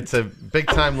shit. It's a big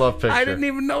time love picture. I didn't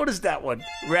even notice that one.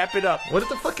 Wrap it up. What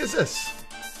the fuck is this?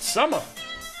 Summer.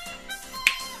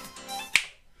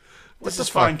 What This the is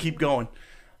fine. fuck? Keep going.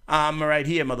 I'm right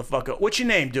here, motherfucker. What's your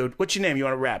name, dude? What's your name? You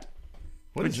want to rap?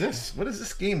 What is this? What is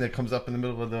this game that comes up in the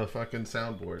middle of the fucking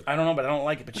soundboard? I don't know, but I don't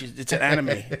like it. But it's an anime.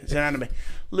 It's an anime.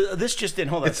 This just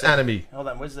didn't. Hold on. It's anime. Hold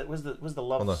on. Where's the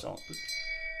love song?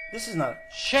 This is not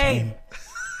Shame.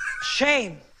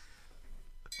 Shame.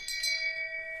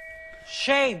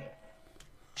 Shame.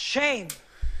 Shame.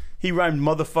 He rhymed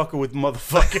motherfucker with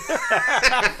motherfucker.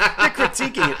 They're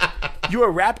critiquing it. You a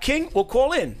rap king? Well,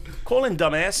 call in. Call in,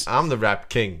 dumbass. I'm the rap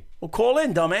king. Well, call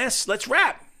in, dumbass. Let's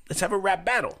rap. Let's have a rap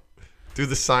battle. Do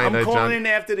the sign. I'm calling John. in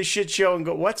after the shit show and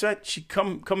go, what's that?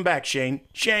 Come back, Shane.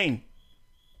 Shane.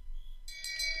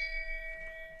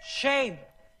 Shame.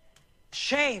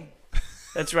 Shame.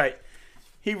 That's right.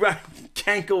 He rhymed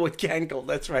cankle with cankle.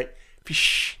 That's right.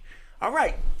 Psh. All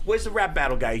right. Where's the rap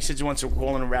battle guy? He says he wants to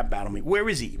call in and rap battle me. Where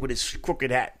is he with his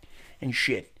crooked hat and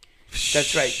shit?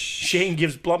 That's right. Shane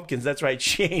gives Blumpkins. That's right.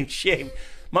 Shane.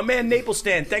 My man Naples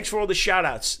Stan, thanks for all the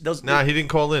shout-outs. Nah, he didn't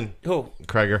call in. Who?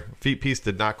 Krieger. Feet Piece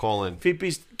did not call in. Feet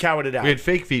Piece cowered it out. We had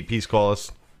fake Feet Piece call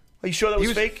us. Are you sure that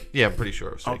was fake? Yeah, I'm pretty sure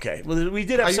it was fake. Okay. Well, we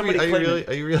did have somebody claim it.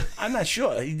 Are you really? I'm not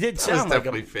sure. He did That sound was like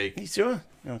definitely him. fake. You sure?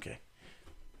 Okay.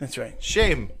 That's right.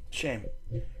 Shame.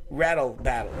 Rattle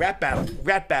battle. Rat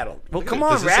battle. Well, come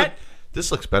on, Rat. This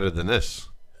looks better than this.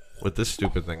 With this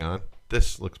stupid thing on.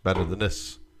 This looks better than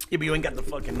this. Yeah, but you ain't got the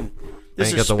fucking... This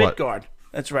ain't is got the spit what? guard.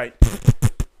 That's right.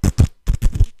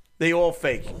 They all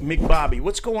fake. Mick Bobby.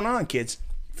 What's going on, kids?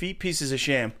 Feet Pieces of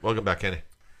sham. Welcome back, Kenny.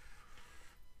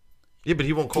 Yeah, but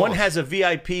he won't call One us. has a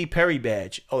VIP Perry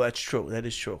badge. Oh, that's true. That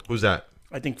is true. Who's that?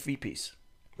 I think Feet Piece.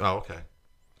 Oh, okay.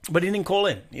 But he didn't call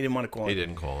in. He didn't want to call in. He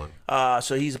didn't call in.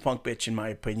 So he's a punk bitch, in my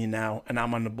opinion, now. And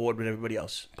I'm on the board with everybody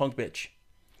else. Punk bitch.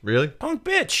 Really? Punk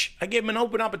bitch. I gave him an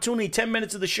open opportunity. 10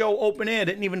 minutes of the show, open air.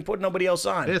 Didn't even put nobody else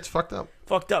on. Yeah, it's fucked up.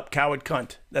 Fucked up. Coward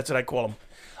cunt. That's what I call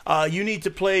him. You need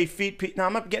to play Feet Piece. No,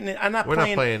 I'm not getting it. I'm not We're playing.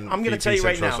 not playing I'm going to Feet tell you Piece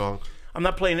right intro now. song. I'm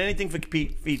not playing anything for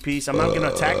Feet Piece. I'm not going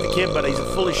to attack the kid, but he's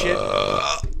full of shit.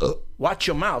 Watch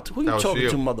your mouth. Who are That you was talking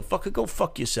for to, you. motherfucker? Go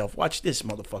fuck yourself. Watch this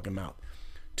motherfucking mouth.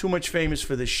 Too much famous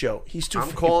for this show. He's too.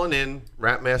 I'm calling in.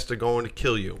 Rapmaster going to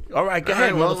kill you. All right, go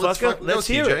ahead, well, motherfucker. Let's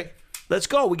hear TJ. it. Let's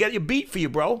go. We got your beat for you,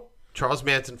 bro. Charles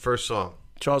Manson first song.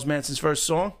 Charles Manson's first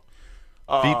song.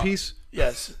 Feet Piece?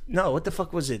 Yes. No. What the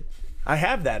fuck was it? I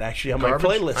have that actually on Garbage?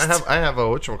 my playlist. I have a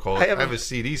whatchamacallit. I I have have a- a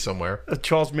CD somewhere. A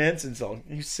Charles Manson song.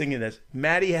 He's singing this.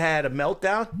 Maddie had a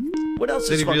meltdown. What else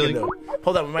Did is he fucking really? do?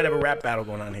 Hold on, we might have a rap battle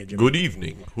going on here, Jimmy. Good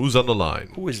evening. Who's on the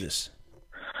line? Who is this?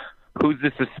 Who's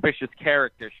this suspicious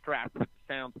character strapped with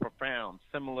sounds profound,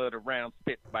 similar to round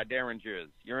spit by Derringers?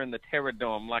 You're in the Terror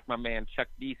Dome, like my man Chuck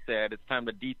D said. It's time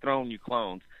to dethrone you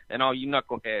clones and all you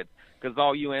knuckleheads, because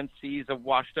all you MCs have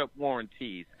washed up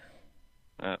warranties.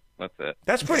 That's it.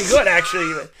 That's pretty good,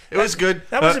 actually. It was good.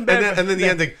 That wasn't bad. And then the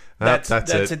ending. That's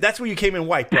it. That's where you came in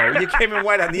white, bro. You came in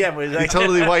white on the end. You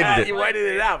totally whited it. You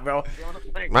whited it out, bro.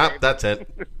 Well, that's it.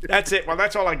 That's it. Well,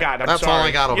 that's all I got. I'm That's sorry. all I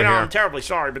got over you know, here. I'm terribly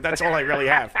sorry, but that's all I really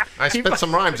have. I spit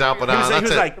some rhymes out, but He was that's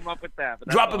it. like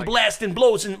dropping blasting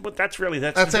blows, and but that's really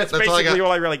that's That's it. That's all I basically got.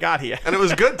 all I really got here. And it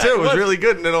was good, too. It was really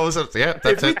good. And then all of a sudden, yeah,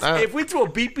 that's it. If we threw a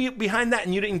beat behind that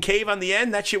and you didn't cave on the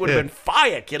end, that shit would have Yeah. been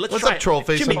fire, kid. Let's What's try up, it.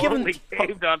 Trollface? Jimmy, give him. Only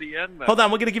caved on the end, though. Hold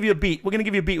on, we're gonna give you a beat. We're gonna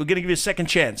give you a beat. We're gonna give you a second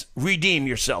chance. Redeem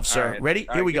yourself, sir. All right. Ready?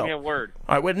 All Here right, we give go. me a word.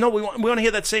 All right, wait, no, we want to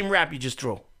hear that same rap you just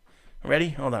threw. Ready?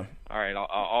 Hold on. All right,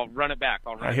 I'll run it back.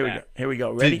 I'll All run right, it here back. we go. Here we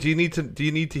go. Ready? Do you need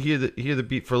to hear the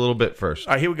beat for a little bit first?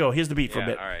 All right, here we go. Here's the beat for a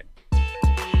bit. All right.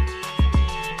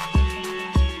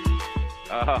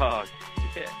 Oh,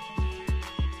 shit.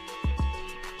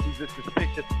 He's a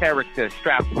suspicious character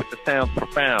strapped with the sounds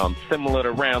profound, similar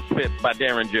to round spit by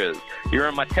Derringers. You're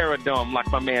in my Terror Dome,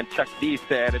 like my man Chuck D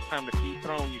said. It's time to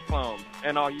dethrone you clones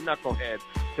and all you knuckleheads,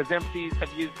 because MCs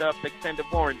have used up extended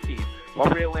warranties, while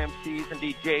real MCs and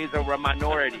DJs are a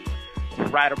minority.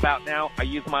 Right about now, I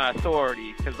use my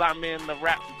authority, because I'm in the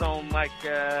rap zone like,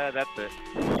 that's it.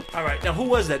 All right, now who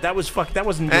was that? That was That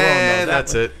wasn't your And own, though.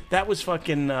 that's it. That was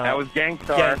fucking. That was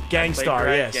Gangstar. Gangstar,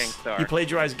 Plagiarized yes. Gangstar. You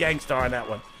plagiarized Gangstar on that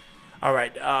one. All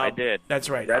right. I did. That's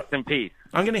right. Rest in peace.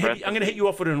 I'm gonna Rest in hit you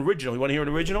off with an original. You want to hear an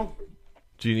original?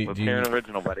 Do you need? Let's Do you hear need an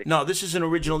original, buddy. No, this is an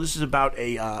original. This is about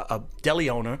a deli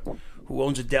owner who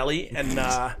owns a deli, and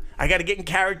I got to get in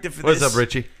character for What's this. up,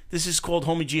 Richie? This is called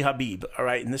Homie G Habib, all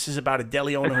right? And this is about a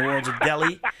deli owner who owns a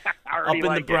deli up in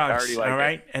the Bronx, all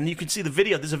right? And you can see the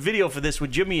video. There's a video for this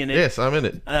with Jimmy in it. Yes, I'm in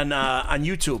it. On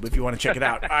YouTube, if you want to check it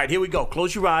out. All right, here we go.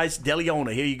 Close your eyes. Deli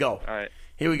owner. Here you go. All right.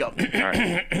 Here we go. All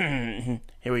right.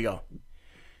 Here we go.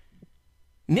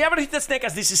 Never hit the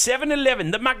snackers. This is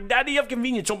 7-Eleven, the McDaddy of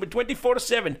convenience, open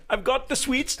 24/7. I've got the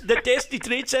sweets, the tasty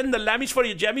treats, and the lammies for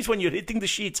your jammies when you're hitting the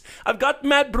sheets. I've got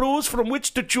mad brews from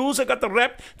which to choose. I got the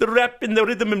rap, and the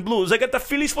rhythm and blues. I got the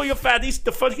Phillies for your fatties,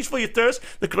 the Funkies for your thirst,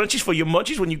 the Crunchies for your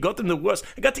munchies when you got them the worst.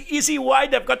 I got the Easy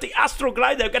Wide, I've got the Astro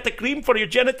Glide, I've got the cream for your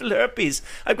genital herpes.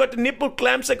 I've got the nipple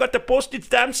clamps, I got the postage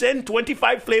stamps, and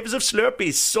 25 flavors of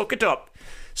Slurpees. Soak it up.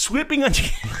 Sweeping on...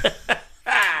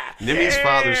 Nimmy's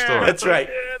father's story. That's right.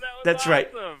 That's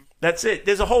right. That's it.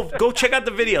 There's a whole. Go check out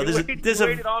the video. There's a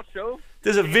video.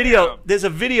 There's a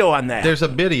video on that. There's a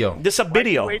video. There's a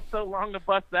video. Wait so long to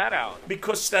bust that out.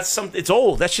 Because that's something. It's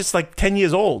old. That's just like 10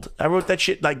 years old. I wrote that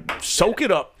shit like soak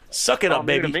it up, suck it up,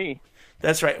 baby. To me.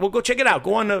 That's right. Well, go check it out.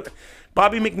 Go on to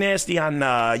Bobby McNasty on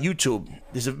YouTube.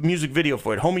 There's a music video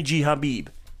for it. Homie G Habib.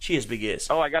 She has big ears.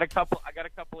 Oh, I got a couple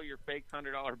of your fake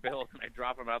 $100 bills, and I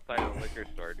drop them outside of the liquor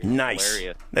store. Dude. Nice.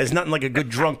 Hilarious. There's nothing like a good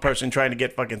drunk person trying to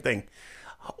get fucking thing.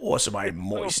 Awesome. I'm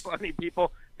moist. So funny.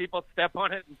 People step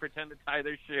on it and pretend to tie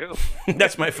their shoe.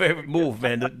 That's my favorite move,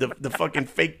 man. The fucking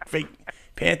fake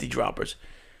panty droppers.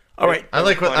 All right. I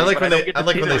like when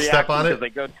they step on it.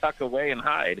 They go tuck away and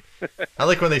hide. I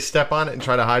like when they step on it and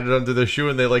try to hide it under their shoe,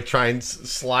 and they like try and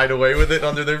slide away with it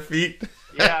under their feet.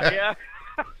 Yeah.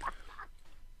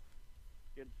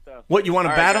 What, you want to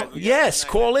All battle? right, guys, Yes,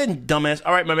 call in, dumbass.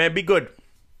 All right, my man, be good.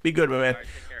 Be good, my man. Right,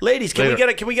 Ladies, can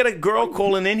Later. we get a girl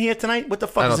calling in here tonight? What the I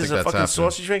fuck don't is this? think A that's fucking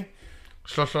happening. sausage ring?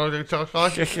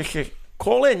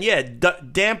 Call in, yeah.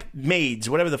 Damp Maids,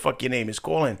 whatever the fuck your name is.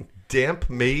 Call in. Damp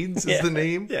Maids is the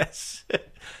name? Yes.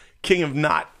 King of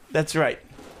Knot. That's right.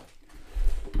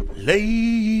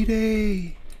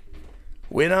 Lady,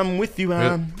 when I'm with you,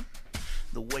 I'm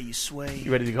the way you sway.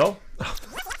 You ready to go?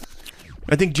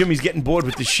 I think Jimmy's getting bored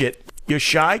with this shit. You're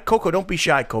shy? Coco, don't be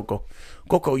shy, Coco.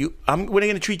 Coco, we're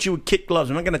going to treat you with kid gloves.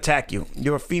 I'm not going to attack you.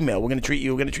 You're a female. We're going to treat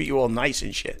you all nice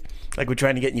and shit. Like we're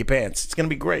trying to get in your pants. It's going to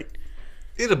be great.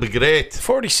 It'll be great.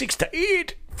 46 to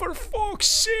 8, for fuck's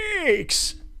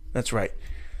sakes. That's right.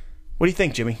 What do you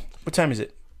think, Jimmy? What time is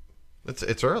it?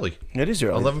 It's early. It is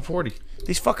early. 11:40.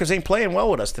 These fuckers ain't playing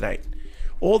well with us tonight.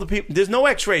 All the people. There's no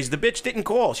X-rays. The bitch didn't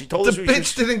call. She told us. The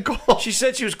bitch didn't call. She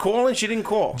said she was calling. She didn't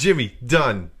call. Jimmy,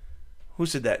 done. Who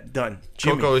said that? Done.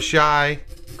 Jimmy. Coco is shy.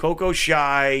 Coco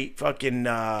shy. Fucking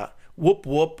whoop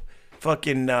whoop.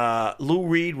 Fucking Lou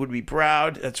Reed would be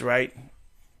proud. That's right.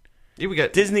 Yeah, we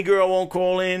got Disney girl won't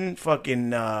call in. Fucking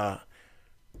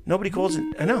nobody calls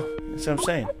in. I know. That's what I'm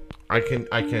saying. I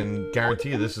can guarantee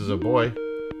you this is a boy.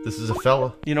 This is a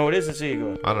fella. You know what it is? Let's see you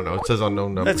go. I don't know. It says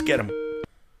unknown number. Let's get him.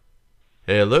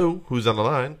 Hello, who's on the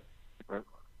line?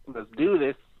 Let's do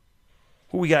this.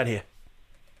 Who we got here?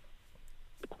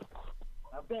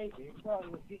 Baby, come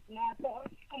on,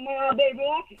 baby,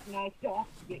 like it's nice talk.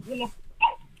 You know,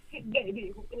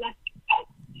 baby, like,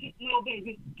 no,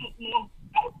 baby, no,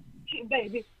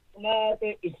 baby, no,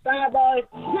 it's fine, boy.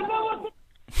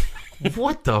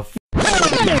 What the f***?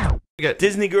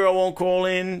 Disney girl won't call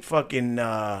in. Fucking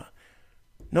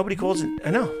nobody calls in.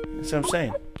 I know. That's what I'm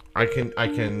saying. I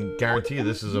can guarantee you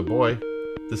this is a boy.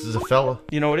 This is a fella.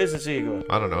 You know what it is? Let's see you go.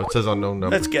 I don't know. It says unknown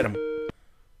number. Let's get him.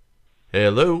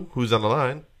 Hello, who's on the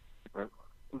line?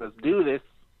 Let's do this.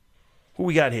 Who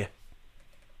we got here?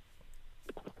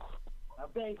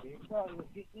 Baby, come on,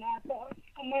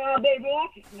 baby,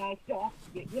 like it's nice talk.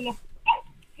 You know,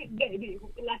 baby,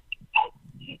 like,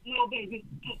 no, baby,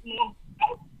 no,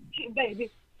 baby,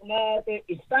 no,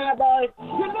 it's fine, boy.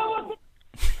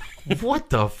 What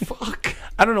the fuck?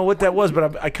 I don't know what that was,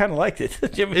 but I kind of liked it.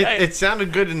 Jimmy, It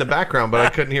sounded good in the background, but I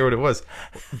couldn't hear what it was.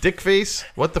 Dick face?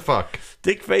 What the fuck?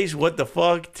 Dick face, what the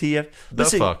fuck? TF.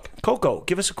 Listen, fuck? Coco,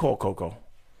 give us a call, Coco.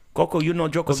 Coco, you know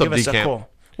Joko, What's up, give us a D-Camp? call.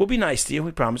 We'll be nice to you,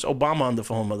 we promise. Obama on the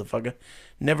phone, motherfucker.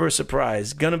 Never a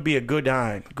surprise. Gonna be a good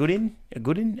time. Good in? A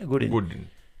good in? A good in. Good in.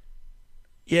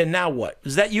 Yeah, now what?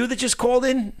 Is that you that just called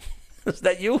in? Is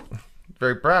that you?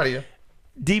 Very proud of you.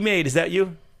 D-Maid, is that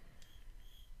you?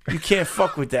 You can't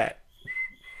fuck with that.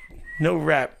 No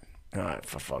rap. Oh,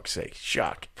 for fuck's sake.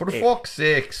 Shock. For the Hey, fuck's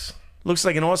sakes. looks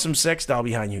like an awesome sex doll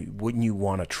behind you. Wouldn't you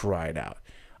want to try it out?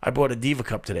 I bought a Diva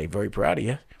Cup today. Very proud of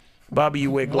you. Bobby,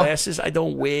 you wear glasses? I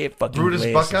don't wear fucking Brutus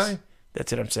glasses. Buckeye?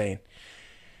 That's what I'm saying.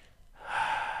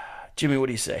 Jimmy, what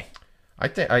do you say? I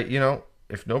think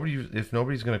if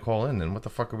nobody's gonna call in, then what the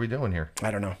fuck are we doing here? I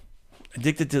don't know.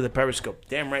 Addicted to the Periscope.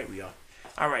 Damn right we are.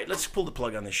 All right, let's pull the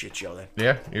plug on this shit show then.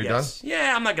 Yeah, you're done.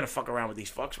 Yeah, I'm not gonna fuck around with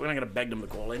these fucks. We're not gonna beg them to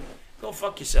call in. Go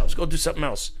fuck yourselves. Go do something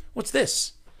else. What's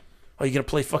this? Are you gonna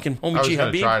play fucking I Homie was G gonna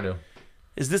Habib? try to.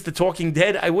 Is this the Talking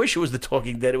Dead? I wish it was the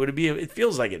Talking Dead. It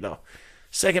feels like it though.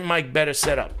 Second mic better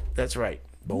setup. That's right.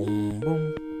 Boom,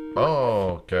 boom.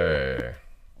 Okay.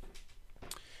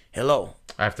 Hello.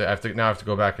 I have to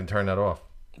go back and turn that off.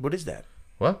 What is that?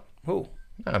 What? Who?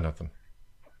 No, nothing.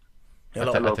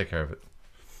 Hello. I'll take care of it.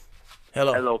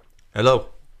 Hello. Hello. Hello.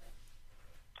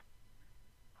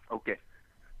 Okay.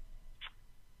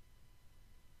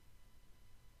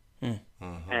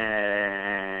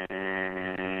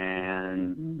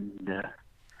 And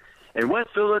in West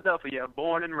Philadelphia,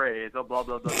 born and raised. Oh, blah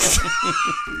blah blah.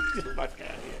 Fuck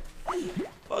out of here.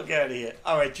 Fuck out of here.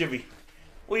 All right, Jimmy.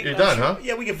 You're done, huh?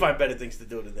 Yeah, we can find better things to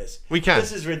do than this. We can.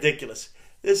 This is ridiculous.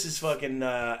 This is fucking.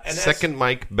 And Second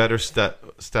mic better step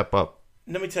up.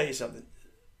 Let me tell you something.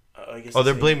 I guess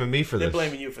They're blaming me for They're this.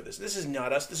 blaming you for this. This is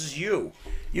not us. This is you.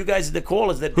 You guys are the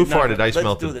callers that. Who did not- farted? Ice Let's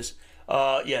melted. do this.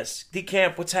 Yes.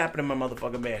 Decamp, what's happening, my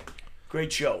motherfucking man?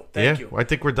 Great show. Thank you. I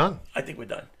think we're done. I think we're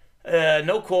done.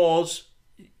 No calls.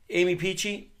 Amy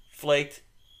Peachy, flaked.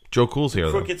 Joe Cool's here,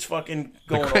 though. Cricket's fucking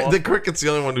going off. The Cricket's the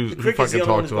only one who Cricket's fucking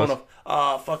the only one talks who's to going us.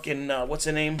 off. Fucking, what's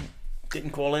her name?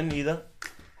 Didn't call in either.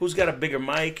 Who's got a bigger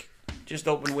mic? Just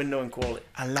open window and call it.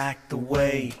 I like the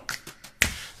way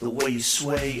you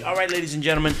sway. All right, ladies and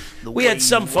gentlemen, we had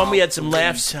some fun. We had some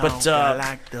laughs, but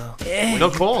No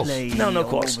calls. No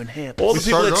calls. All We the people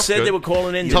started that off said good. they were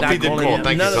calling in did Tuffy not did call call. in.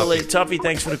 Thank you, None of the Tuffy. late Tuffy,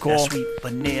 thanks for the call. Want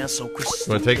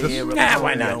to take this?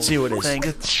 Why not? See what it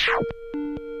is.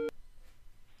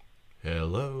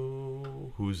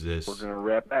 Hello. Who's this? We're gonna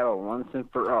rap battle once and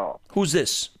for all. Who's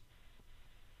this?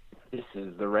 This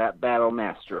is the rap battle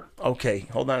master. Okay,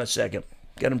 hold on a second.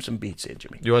 Get him some beats here,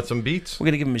 Jimmy. You want some beats? We're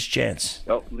gonna give him his chance.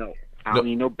 Oh no, I don't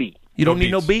need no beat. You don't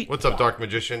need no beats. beat? What's up, Dark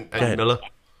Magician Go ahead. and Miller?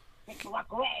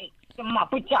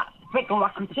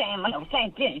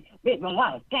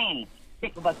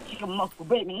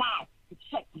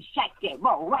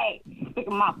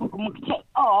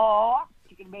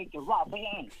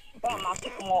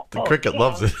 The Cricket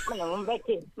loves it.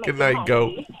 Good night,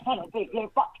 go.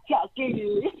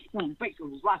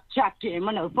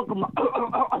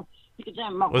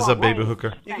 What's up, baby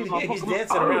hooker? You can hear he's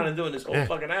dancing around and doing this whole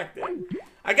fucking act there.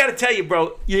 I gotta tell you,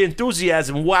 bro, your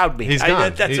enthusiasm wowed me. He's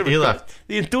gone. He a left.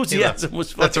 The enthusiasm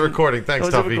was fucking... That's a recording. Thanks,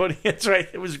 That was a Tuffy. recording. That's right.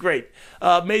 It was great.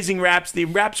 Amazing raps. The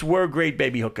raps were great,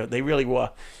 baby hooker. They really were.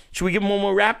 Should we give him one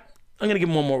more rap? I'm gonna give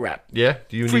him one more rap. Yeah?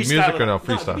 Do you need Freestyle music it or no? up.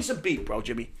 No, give me Freestyle. some beat, bro,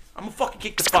 Jimmy. I'm gonna fucking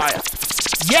kick the fire.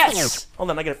 Yes! Hold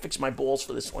on, I gotta fix my balls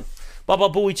for this one. Baba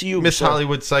Booey to you, Miss sir.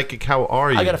 Hollywood Psychic, how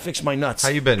are you? I gotta fix my nuts. How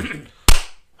you been?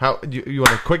 How you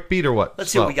want a quick beat or what? Let's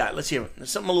see what we got. Let's hear it.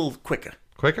 Something a little quicker.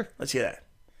 Quicker? Let's hear that.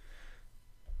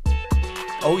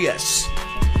 Oh, yes.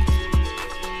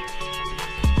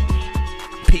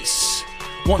 Peace.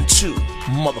 1, 2,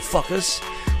 motherfuckers.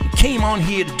 We came on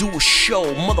here to do a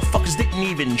show. Motherfuckers didn't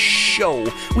even show.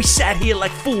 We sat here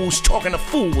like fools, talking to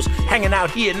fools. Hanging out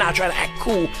here now trying to act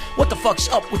cool. What the fuck's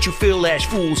up with you Phil-ash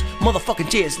fools? Motherfucking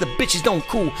tears, the bitches don't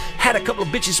cool. Had a couple of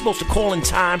bitches supposed to call in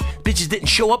time. Bitches didn't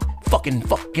show up. Fucking.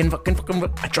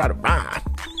 I try to rhyme.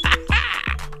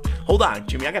 Hold on,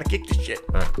 Jimmy. I gotta kick this shit.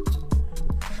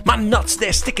 My nuts,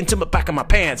 they're sticking to the back of my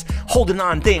pants. Holding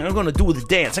on, dang, I'm gonna do the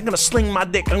dance. I'm gonna sling my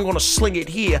dick, I'm gonna sling it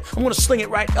here. I'm gonna sling it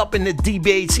right up in the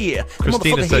D-Bates here.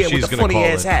 Christina Motherfucker says here she's with the gonna funny call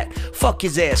ass in. hat. Fuck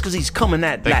his ass, cause he's coming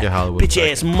at Thank that you, Hollywood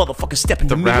bitch ass motherfucker stepping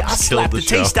to The me. I raps slap killed the the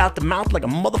show. taste out the mouth like a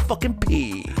motherfucking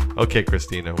pig. Okay,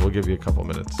 Christina, we'll give you a couple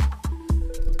minutes.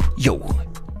 Yo.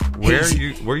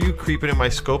 Were you creeping in my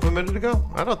scope a minute ago?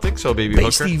 I don't think so, baby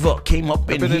Bass hooker. Steve up came up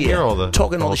I've in been here, all the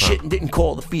talking all whole the shit time. and didn't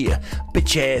call the fear.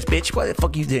 Bitch ass bitch, what the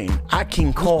fuck you doing? I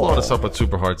can call. Blowing us up with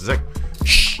super hard. Is that...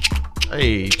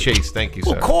 Hey, Chase, thank you,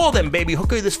 sir. Well, call them, baby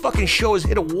hooker. This fucking show has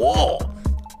hit a wall.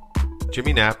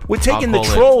 Jimmy Knapp. We're taking the I'll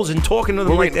call in. trolls and talking to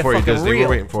them We're like waiting they're for you, fucking Disney. real. We're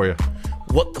waiting for you.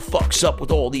 What the fuck's up with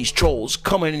all these trolls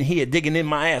coming in here, digging in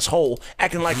my asshole,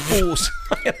 acting like fools?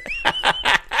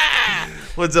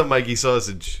 What's up, Mikey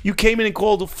Sausage? You came in and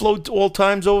called the float all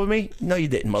times over me? No, you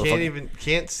didn't, motherfucker.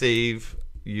 Can't save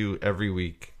you every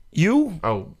week. You?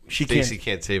 Oh, She Stacey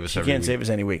can't save us She every can't week. save us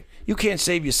any week. You can't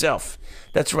save yourself.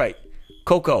 That's right.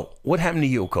 Coco, what happened to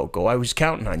you, Coco? I was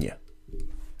counting on you.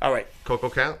 All right. Coco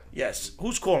count? Yes.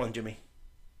 Who's calling, Jimmy?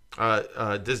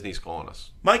 Disney's calling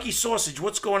us. Mikey Sausage,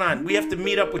 what's going on? We have to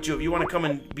meet up with you if you want to come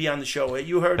and be on the show.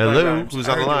 You heard my Hello, rhymes. who's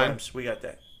I on the heard your line? rhymes. We got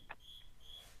that.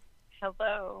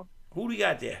 Hello, Who do we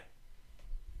got there?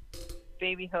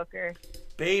 baby hooker.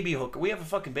 Baby hooker. We have a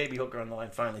fucking baby hooker on the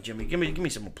line finally, Jimmy. Give me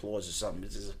some applause or something.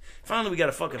 Finally, we got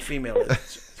a fucking female.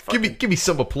 Give me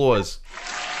some applause.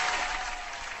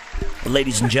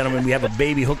 Ladies and gentlemen, we have a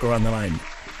baby hooker on the line.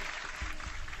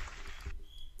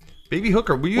 Baby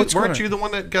hooker, What's weren't going you on? the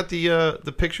one that got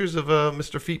the pictures of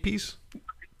Mr. Feet Piece?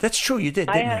 That's true, you did,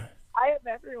 I didn't have, you? I have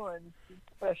everyone's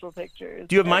special pictures.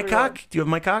 Do you have my Everyone. cock? Do you have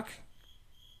my cock?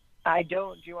 I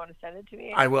don't. Do you want to send it to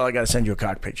me? I will. I got to send you a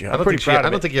cock picture. I I'm don't pretty think proud of I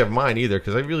it. don't think you have mine either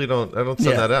because I really don't. I don't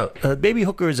send that out. Baby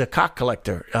Hooker is a cock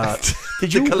collector.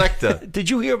 Did you collector? Did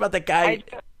you hear about that guy?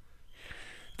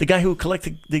 The guy who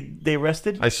collected. They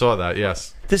arrested. I saw that.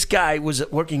 Yes. This guy was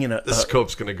working in The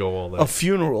scope's gonna go all a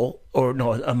funeral or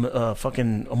no,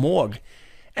 a morgue,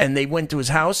 and they went to his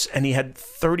house and he had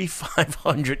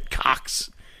 3,500 cocks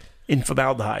in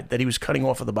formaldehyde that he was cutting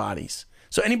off of the bodies.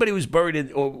 So anybody who was buried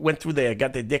in, or went through there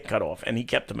got their dick cut off, and he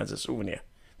kept them as a souvenir.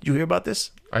 Did you hear about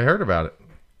this? I heard about it.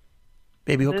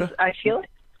 Baby Hooker? I feel like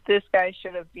this guy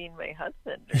should have been my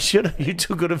husband. You should have. You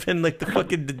two could have been like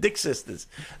the Dick Sisters.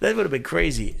 That would have been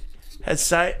crazy.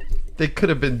 They could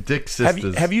have been Dick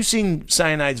Sisters. Have you seen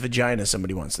Cyanide's vagina?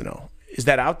 Somebody wants to know. Is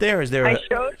that out there? Is there? I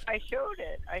showed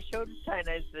it. I showed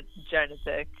Cyanide's vagina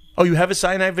pic. Oh, you have a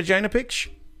Cyanide vagina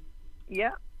pic?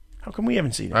 Yeah. How come we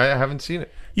haven't seen it? I haven't seen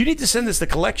it. You need to send us the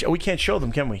collection. Oh, we can't show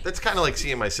them, can we? That's kind of like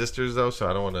seeing my sisters, though, so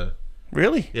I don't want to.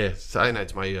 Really? Yeah,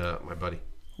 Cyanide's my my buddy.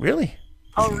 Really?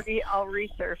 I'll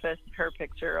resurface her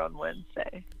picture on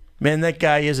Wednesday. Man, that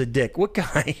guy is a dick. What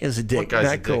guy is a dick? What guy's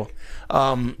Not a cool. dick?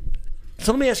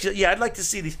 So let me ask you. Yeah, I'd like to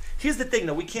see these. Here's the thing,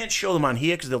 though. We can't show them on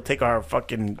here because they'll take our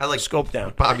fucking scope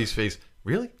down. Bobby's face.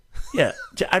 Really? Yeah.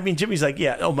 I mean, Jimmy's like,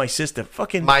 yeah. Oh, my sister.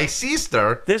 Fucking. My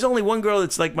sister? There's only one girl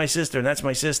that's like my sister, and that's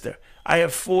my sister. I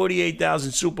have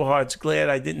 48,000 Super Hearts. Glad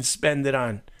I didn't spend it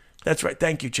on. That's right.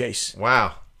 Thank you, Chase.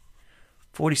 Wow.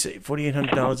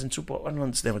 $4,800 in Super Hearts. I don't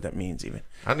understand what that means, even.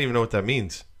 I don't even know what that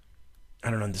means. I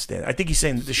don't understand. I think he's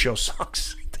saying that the show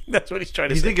sucks. I think that's what he's trying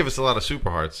to say. He did give us a lot of Super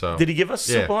Hearts, so. Did he give us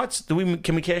Yeah. Super Hearts?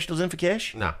 Can we cash those in for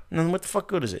cash? No. Then what the fuck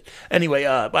good is it? Anyway,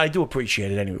 but I do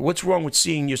appreciate it anyway. What's wrong with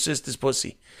seeing your sister's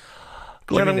pussy?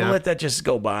 Glenn, I'm going to let that just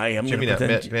go by. I'm Jimmy gonna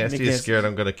pretend- Nasty is scared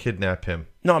I'm going to kidnap him.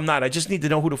 No, I'm not. I just need to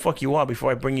know who the fuck you are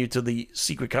before I bring you to the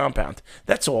secret compound.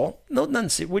 That's all. No,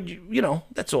 nothing. Would you know?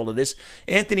 That's all it is.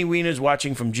 Anthony Wiener's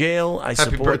watching from jail.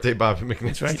 Happy birthday, Bobby McNasty.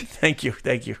 That's right. Thank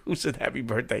you. Who said happy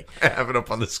birthday? I have it up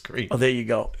on the screen. Oh, there you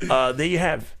go. There you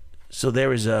have. So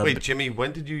there is a. Wait, Jimmy,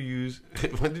 when did you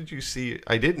see?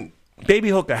 I didn't. Baby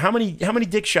Hooker, how many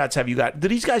dick shots have you got? Do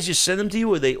these guys just send them to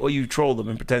you, or you troll them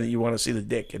and pretend that you want to see the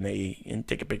dick and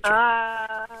take a picture?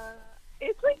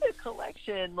 It's like a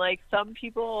collection. Like some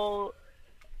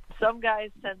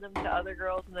guys send them to other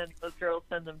girls, and then those girls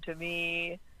send them to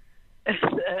me, and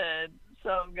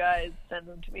some guys send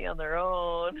them to me on their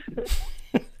own.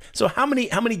 So how many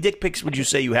dick pics would you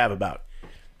say you have about?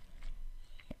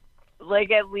 Like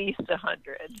at least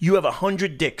 100. You have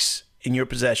 100 dicks in your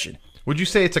possession. Would you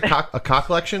say it's a cock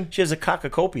collection? She has a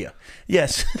cockacopia.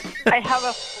 Yes. I have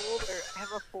a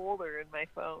folder in my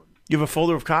phone. You have a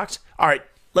folder of cocks? All right,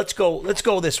 let's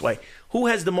go this way. Who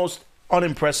has the most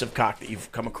unimpressive cock that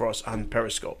you've come across on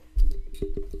Periscope?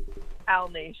 Al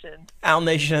Nation. Al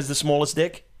Nation has the smallest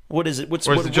dick? What is it?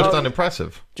 Or is it just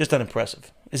unimpressive? Just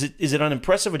unimpressive. Is it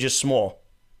unimpressive or just small?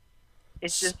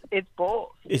 It's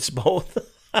both. It's both.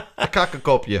 A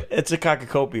cockacopia. It's a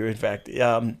cockacopia, in fact.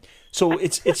 So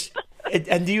it's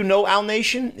and do you know Al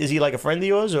Nation? Is he like a friend of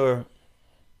yours or?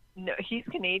 No, he's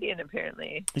Canadian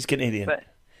apparently. He's Canadian. But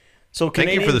so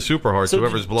Thank you for the Super Hearts,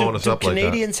 whoever's blowing us up like that. Do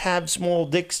Canadians have small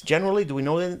dicks generally? Do we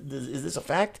know that? Is this a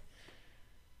fact?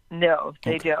 No,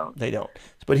 they don't. They don't.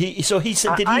 But he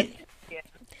said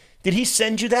did he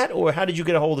send you that, or how did you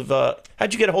get a hold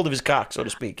of his cock, so to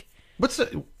speak? What's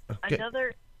the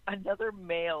Another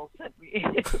male sent me.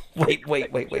 Wait.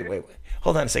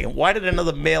 Hold on a second. Why did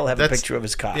another male have a picture of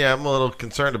his cock? Yeah, I'm a little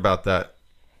concerned about that.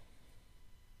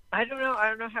 I don't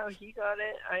know how he got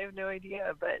it. I have no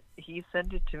idea, but he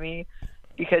sent it to me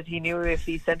because he knew if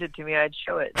he sent it to me, I'd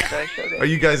show it. So I showed it. Are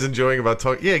you guys enjoying about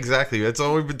talking? Yeah, exactly. That's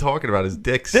all we've been talking about is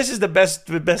dicks. This is the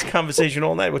best conversation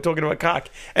all night. We're talking about cock.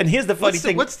 And here's the funny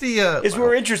thing. Is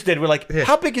we're interested. We're like,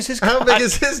 how big is his cock? How big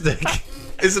is his dick?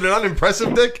 Is it an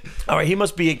unimpressive dick? All right, he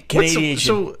must be a Canadian.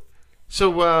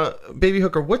 So, Baby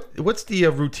Hooker, what's the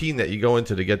routine that you go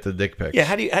into to get the dick pics? Yeah,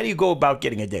 how do you go about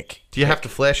getting a dick? Do you have to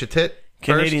flash a tit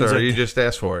Canadians first, or are- you just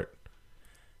ask for it?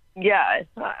 Yeah,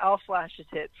 I'll flash a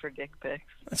tit for dick pics.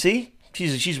 See,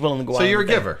 she's willing to go out. So you're with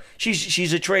a that. giver.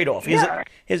 She's a trade off. Yeah.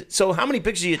 So how many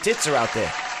pictures of your tits are out there?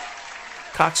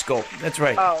 Cockscope. That's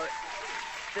right. Oh,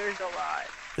 there's a lot.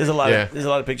 There's a lot. Yeah. There's a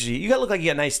lot of pictures of you. You got to look like you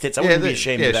got nice tits. I wouldn't be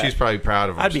ashamed of that. she's probably proud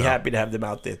of them. I'd be so. happy to have them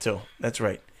out there too. That's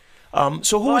right.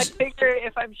 So Well, I who's? figure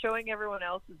if I'm showing everyone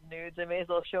else's nudes, I may as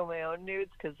well show my own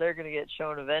nudes because they're going to get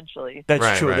shown eventually.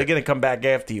 That's true. They're gonna come back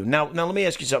after you. Now let me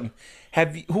ask you something.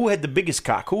 Who had the biggest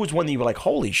cock? Who was one that you were like,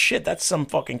 holy shit, that's some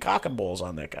fucking cock and balls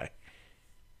on that guy?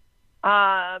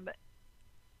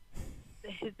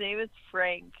 His name is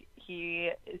Frank.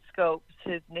 He scopes.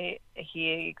 His name.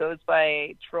 He goes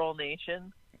by Troll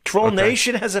Nation. Troll Okay.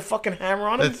 Nation has a fucking hammer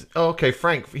on him. Okay.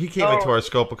 Frank, he came into our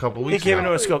scope a couple He weeks came ago.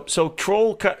 into our scope.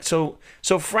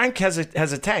 So Frank has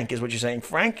a tank, is what you're saying.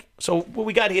 Frank. So what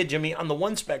we got here, Jimmy, on the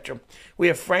one spectrum, we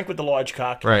have Frank with the large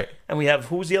cock, Right. And we have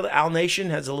who's the other? Al Nation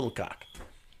has a little cock.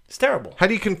 It's terrible. How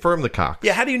do you confirm the cocks?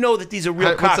 Yeah, how do you know that these are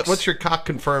real cocks? What's your cock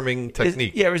confirming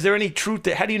technique? Is there any truth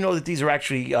how do you know that these are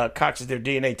actually cocks? Is there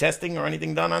DNA testing or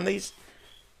anything done on these?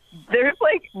 There's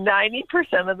like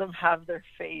 90% of them have their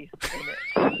face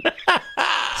in it.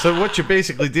 So what you're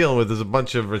basically dealing with is a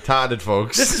bunch of retarded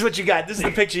folks. This is what you got. This is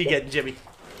the picture you're getting, Jimmy.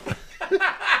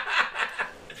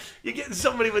 You're getting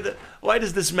somebody with the. Why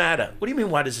does this matter? What do you mean?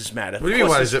 Why does this matter? What do you mean, Of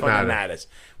course why this does it fucking matter? Matters.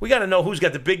 We got to know who's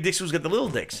got the big dicks, who's got the little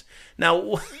dicks.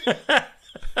 Now,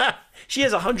 she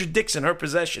has 100 dicks in her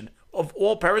possession of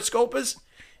all periscopers,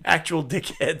 actual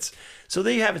dickheads. So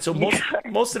there you have it. So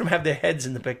most of them have their heads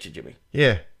in the picture, Jimmy.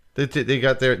 Yeah, they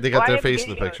got their Well, I their have face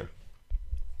in the videos. picture.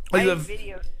 Oh, I you have have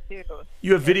videos too.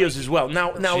 You have videos as well.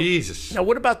 Now, Jesus. Now,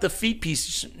 what about the feet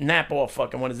piece nap off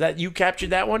fucking one? Is that you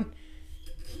captured that one?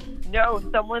 No,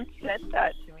 someone sent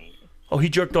that to me. Oh, he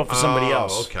jerked off for somebody Oh,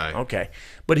 else. okay. Okay.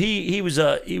 But he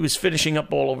was finishing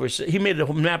up all over. He made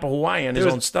a nap of Hawaii on his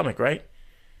own stomach, right?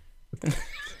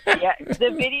 Yeah,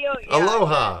 the video. Yeah,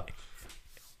 Aloha.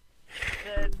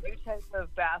 The new type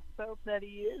of bath soap that he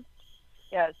used.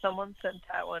 Yeah, someone sent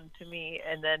that one to me,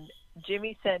 and then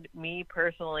Jimmy sent me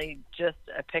personally just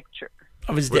a picture.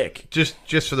 Of his dick. Just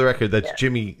for the record, that's Yeah.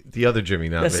 Jimmy, the other Jimmy,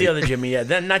 not That's me. the other Jimmy. Yeah,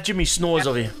 that, not Jimmy Snores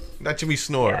over here. Not Jimmy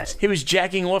Snores. He was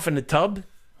jacking off in the tub.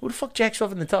 Who the fuck jacks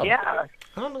off in the tub? Yeah.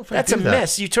 I don't know if That's I a do that.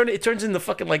 mess. It turns into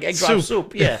fucking like egg drop Soup.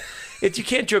 soup. Yeah, you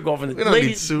can't jerk off in the. We don't need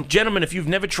Ladies, soup. gentlemen, if you've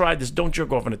never tried this, don't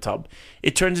jerk off in a tub.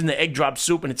 It turns into egg drop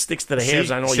soup and it sticks to the hairs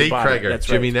on all your body. Krieger. That's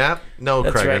Jimmy right. Knapp? No,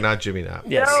 That's Krieger, right. not Jimmy Knapp.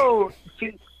 Yes. No,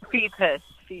 feet piss.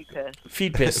 Feet piss.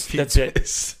 Feet piss. Feet That's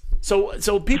it.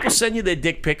 So people send you their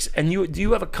dick pics, and do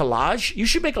you have a collage? You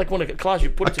should make like one of a collage. You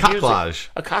put it to music. cocklage.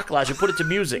 A cocklage. You put it to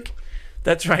music.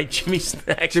 That's right, Jimmy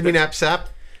Snacks. Jimmy Knapp Sap.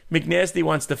 McNasty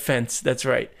wants the fence. That's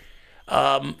right.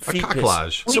 Feet piss.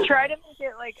 cocklage. We try to make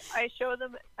it like I show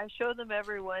them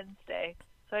every Wednesday.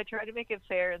 So I try to make it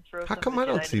fair and throw. How some come I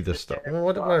don't vaginas see this in stuff? there.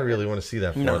 What do I really want to see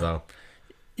that for, No. though?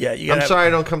 Yeah, you I'm gotta- sorry I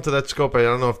don't come to that scope. I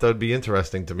don't know if that would be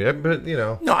interesting to me, but you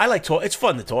know. No, I like talk. It's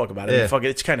fun to talk about it. I mean, Yeah. fuck it,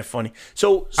 it's kind of funny.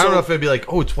 So I don't know if it'd be like,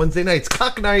 oh, it's Wednesday night, it's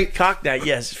cock night. Cock night,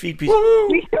 yes. Feet piece.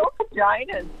 We show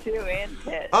vaginas too and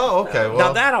tits. Oh, okay. Well,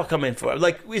 Now that I'll come in for.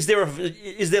 Like, is there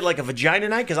like a vagina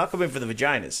night? Because I'll come in for the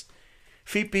vaginas.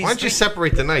 Feet piece. why don't you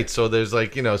separate the nights so there's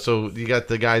like, you know, so you got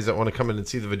the guys that want to come in and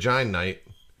see the vagina night.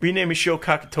 Rename a show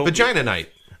Cockatopia. Vagina night.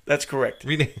 That's correct.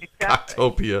 Rename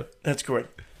Cocktopia. That's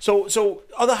correct. So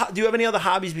do you have any other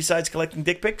hobbies besides collecting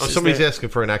dick pics? Oh, Is somebody's there- asking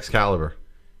for an Excalibur.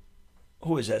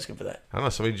 Who is asking for that? I don't know.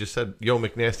 Somebody just said, "Yo,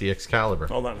 McNasty Excalibur."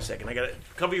 Hold on a second. I gotta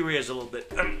cover your ears a little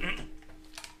bit.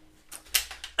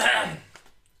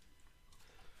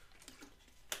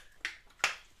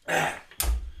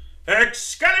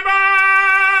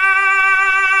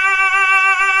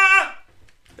 Excalibur!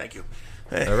 Thank you.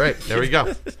 All right, there we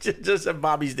go. Just a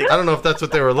Bobby's dick. I don't know if that's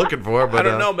what they were looking for, but I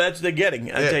don't know, but that's what they're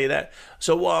getting. I'll yeah. tell you that.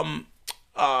 So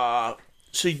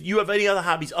you have any other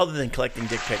hobbies other than collecting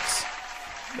dick pics?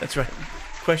 That's right.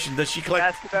 Question: does she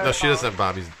collect? No, she doesn't have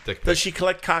Bobby's dick pic. Does she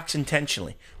collect cocks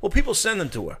intentionally? Well, people send them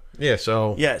to her. Yeah.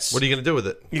 So Yes. what are you gonna do with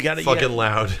it? You got to fucking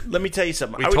loud. Let me tell you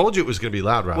something. We told you it was gonna be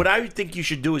loud, Rob. What I would think you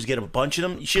should do is get a bunch of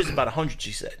them. She has about 100.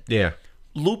 She said. Yeah.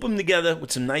 Loop them together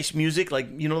with some nice music, like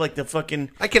like the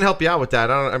fucking, I can help you out with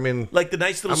that. I mean, like the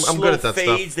nice little I'm slow good at that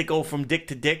fades stuff. that go from dick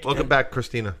to dick. Welcome back,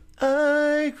 Christina.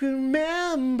 I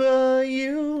remember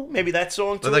you. Maybe that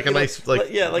song too. Like a nice, like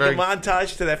yeah, like very- a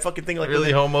montage to that fucking thing, like really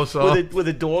where the- homo song. where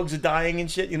the dogs are dying and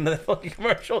shit. You know that fucking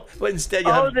commercial. But instead,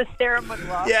 you Oh, have the Sarah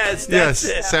McLachlan. yes, that's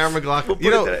it. Sarah McLachlan.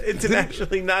 We'll put it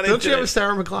internationally, not Don't you have a internet.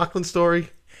 Sarah McLachlan story?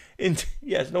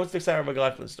 Yes, no, it's the Sarah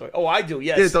McLachlan story. Oh, I do.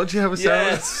 Yes. Yeah, don't you have a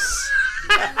Sarah? Yes.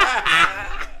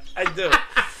 I do.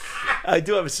 I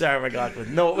do have a Sarah McLachlan.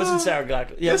 No, it wasn't Sarah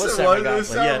McLachlan. Yeah, Yes, it was it Sarah was. It was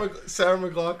McLachlan. Sarah Yeah. Sarah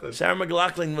McLachlan. Sarah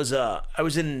McLachlan was I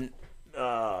was in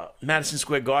Madison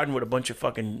Square Garden with a bunch of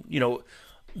fucking,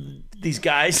 these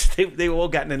guys. They all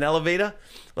got in an elevator,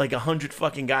 like 100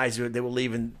 fucking guys. They were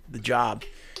leaving the job,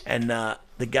 and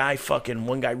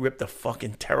one guy ripped a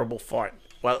fucking terrible fart.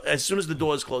 Well, as soon as the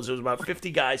doors closed, there was about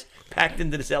 50 guys packed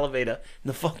into this elevator, and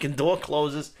the fucking door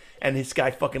closes, and this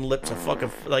guy fucking lips a fucking,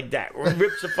 like that,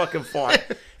 rips a fucking fart,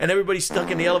 and everybody's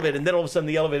stuck in the elevator, and then all of a sudden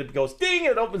the elevator goes ding,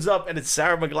 and it opens up, and it's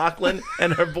Sarah McLachlan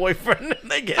and her boyfriend, and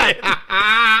they get in.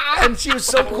 And she was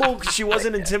so cool because she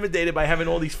wasn't intimidated by having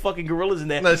all these fucking gorillas in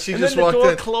there. No, she and just then the walked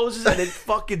door in. closes, and it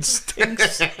fucking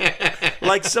stinks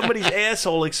like somebody's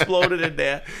asshole exploded in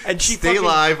there. And she Stay fucking,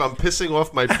 live. I'm pissing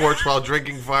off my porch while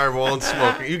drinking Fireball and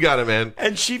smoking. You got it, man.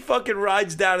 And she fucking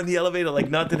rides down in the elevator like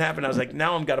nothing happened. I was like,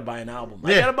 now I'm gotta buy an album.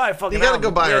 I Yeah. gotta buy a fucking You gotta album.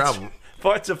 go buy her That's- album.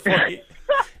 Parts of funny.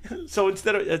 So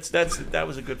instead of that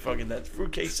was a good fucking that's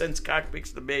Fruitcake Sends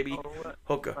Cockpicks the Baby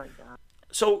Hooker.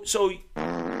 So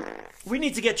we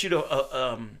need to get you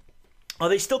to are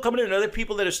they still coming in? Are there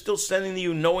people that are still sending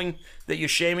you knowing that you're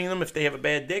shaming them if they have a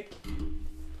bad dick?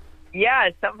 Yeah,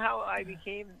 somehow I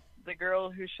became the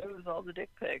girl who shows all the dick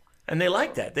pics. And they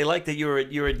like that. They like that you're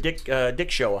a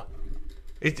dick shower.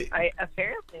 I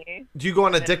apparently. Do you go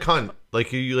on a dick hunt?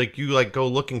 Like you go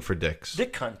looking for dicks?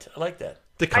 Dick hunt. I like that.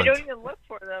 Dick I hunt. don't even look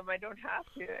for them. I don't have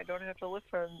to. I don't have to look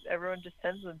for them. Everyone just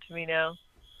sends them to me now.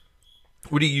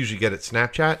 What do you usually get at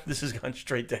Snapchat? This has gone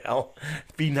straight to hell.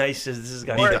 Be nice as this has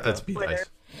gone. That's be nice.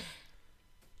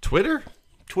 Twitter?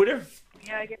 Twitter?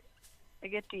 Yeah, I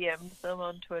get DMs them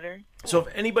on Twitter. So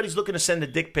if anybody's looking to send a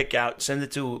dick pic out, send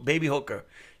it to Baby Hooker.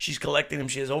 She's collecting them.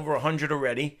 She has over 100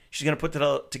 already. She's gonna put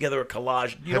together a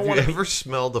collage. Have you ever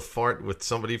smelled a fart with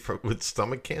somebody with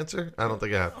stomach cancer? I don't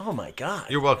think I have. Oh my god!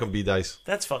 You're welcome, B Dice.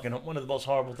 That's fucking one of the most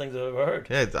horrible things I've ever heard.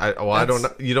 Yeah, I don't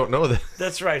know. You don't know that.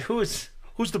 That's right.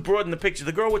 Who's the broad in the picture?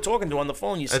 The girl we're talking to on the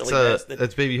phone. You silly That's bastard.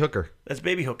 that's Baby Hooker. That's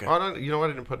Baby Hooker. Oh, you know what?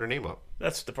 I didn't put her name up.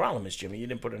 That's the problem, is Jimmy. You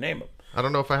didn't put her name up. I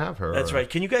don't know if I have her. That's right.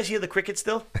 Can you guys hear the cricket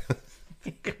still?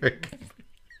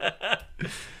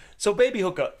 So, Baby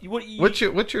Hooker, what's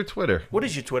your Twitter? What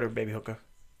is your Twitter, Baby Hooker?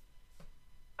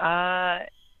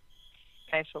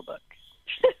 Actual book.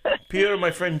 Pierre,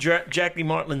 my friend Jackie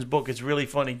Martlin's book is really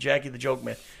funny. Jackie the Joke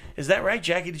Man. Is that right?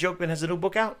 Jackie the Joke Man has a new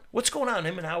book out. What's going on?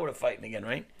 Him and Howard are fighting again,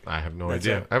 right? I have no That's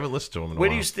idea. it. I haven't listened to him in a Where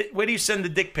while. where do you send the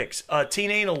dick pics?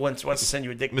 Teen Anal wants to send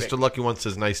you a dick pic. Mr. Lucky wants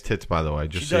his nice tits, by the way.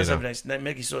 Just She so does you have know. a nice.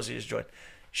 Mickey Saucy just joined.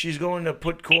 She's going to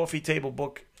put coffee table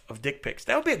book of dick pics.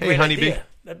 That would be a Hey, great Honeybee. idea.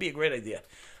 That'd be a great idea.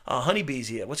 Honeybee's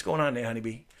here. What's going on there,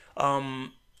 Honeybee?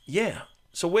 Yeah.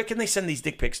 So where can they send these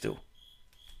dick pics to?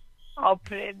 I'll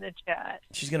put it in the chat.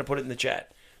 She's going to put it in the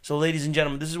chat. So, ladies and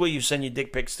gentlemen, this is where you send your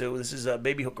dick pics to. This is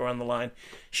Baby Hooker on the line.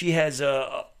 She has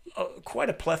quite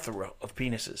a plethora of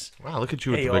penises. Wow, look at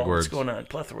you with Hey, the big y'all, words. What's going on?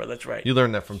 Plethora, that's right. You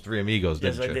learned that from Three Amigos,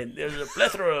 Yes, didn't I you? did. There's a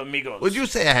plethora of amigos. Would you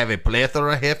say I have a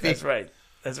plethora, Hippie? That's right.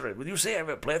 That's right. Would you say I have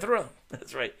a plethora?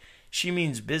 That's right. She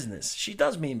means business. She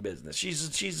does mean business.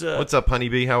 She's What's up,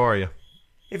 Honeybee? How are you?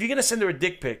 If you're gonna send her a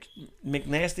dick pic,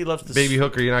 McNasty loves to. Baby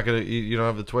Hooker, you're not gonna. You don't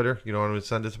have the Twitter. You don't want to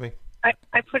send it to me. I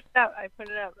put it up.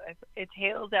 It's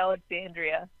Hales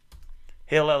Alexandria.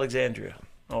 Hail Alexandria.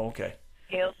 Oh, okay.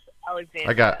 Hales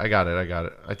Alexandria. I got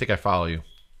it. I think I follow you.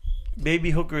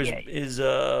 Baby Hooker Yeah. is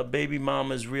baby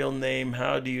mama's real name.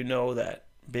 How do you know that?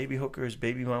 Baby Hooker is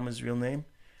baby mama's real name.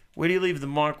 Where do you leave the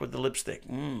mark with the lipstick?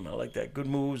 I like that. Good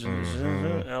moves.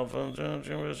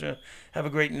 Alpha. Have a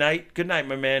great night. Good night,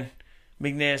 my man.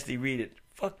 McNasty, read it.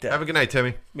 Fuck that. Have a good night,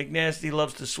 Timmy. McNasty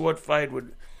loves to sword fight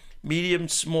with medium,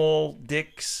 small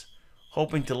dicks,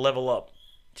 hoping to level up.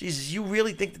 Jesus, you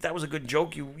really think that was a good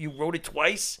joke? You wrote it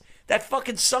twice? That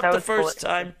fucking sucked That the was first cool.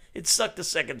 time. It sucked the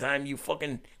second time, you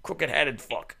fucking crooked-hatted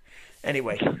fuck.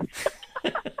 Anyway.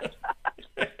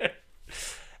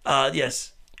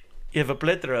 Yes. You have a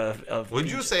plethora of... Would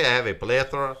you say I have a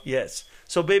plethora? Yes.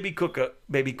 So, baby cooker.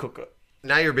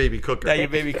 Now you're Baby Cooker. Now you're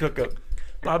Baby Cooker.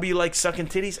 Bobby, you like sucking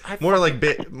titties? More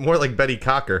like Betty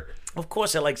Cocker. Of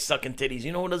course I like sucking titties.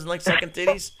 You know who doesn't like sucking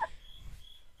titties?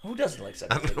 Who doesn't like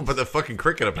sucking I don't know, but the fucking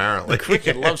cricket apparently. The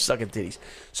cricket loves sucking titties.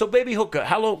 So, Baby Hooker,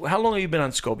 how long have you been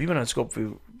on Scope? You've been on Scope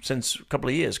since a couple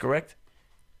of years, correct?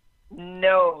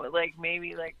 No,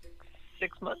 maybe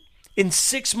 6 months. In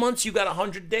 6 months, you got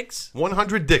 100 dicks?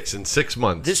 100 dicks in 6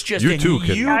 months. This just you in. too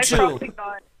can.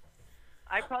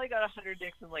 I probably got 100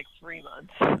 dicks in 3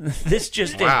 months. This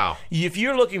just Wow. in. If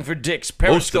you're looking for dicks, Most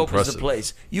Periscope is impressive. the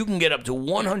place. You can get up to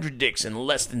 100 dicks in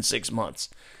less than 6 months.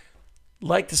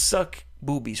 Like to suck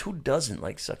boobies. Who doesn't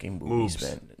like sucking boobies, Moobs.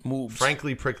 man? Moobs.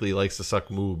 Frankly Prickly likes to suck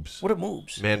moobs. What are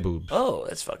moobs? Man boobs. Oh,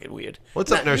 that's fucking weird.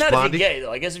 What's up, Nurse Not Blondie? if you're gay,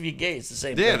 though. I guess if you're gay, it's the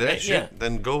same Yeah, thing. that right? shit.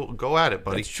 Then go at it,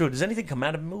 buddy. That's true. Does anything come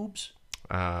out of moobs?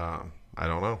 I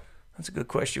don't know. That's a good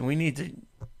question. We need to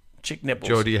chick nipples.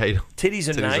 Jody, how you- Titties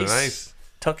are Titties nice. are nice.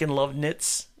 Tuck and love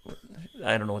knits.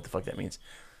 I don't know what the fuck that means.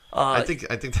 I think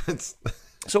that's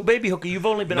So, Baby Hooker, you've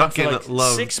only been on for Nuckin' like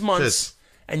love 6 months, tits.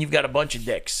 and you've got a bunch of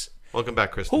dicks. Welcome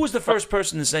back, Kristen. Who was the first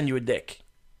person to send you a dick?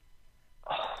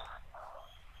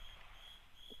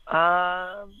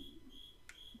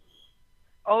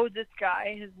 This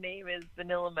guy. His name is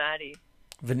Vanilla Maddie.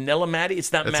 Vanilla Maddie?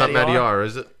 It's not It's Maddie not Maddie R. R,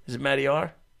 is it? Is it Maddie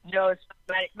R? No, it's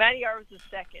Maddie R was the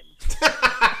second.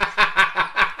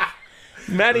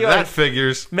 Matty that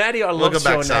figures. Matty R Look loves at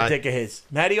showing that backside. dick of his.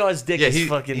 Matty R's dick Yeah, is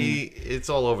fucking. it's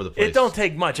all over the place. It don't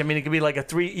take much. I mean, it could be like a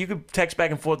 3. You could text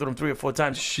back and forth with him 3 or 4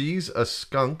 times. She's a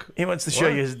skunk. He wants to show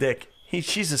What? you his dick.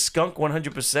 She's a skunk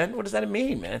 100%. What does that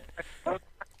mean, man?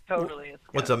 Totally.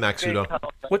 What's up, Max Sudo?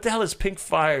 What the hell is Pink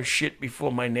Fire shit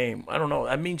before my name? I don't know.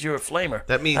 That means you're a flamer.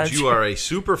 That means you are a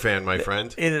super fan, my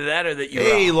friend. Either that or that you're.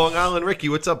 Hey, Long Island Ricky,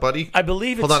 what's up, buddy? I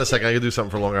believe. Hold on a second. I gotta do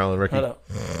something for Long Island Ricky. Hold up.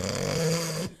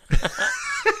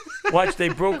 Watch, they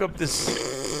broke up this.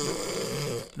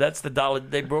 That's the Dollar.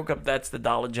 They broke up. That's the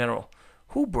Dollar General.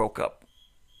 Who broke up?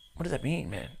 What does that mean,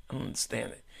 man? I don't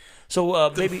understand it. So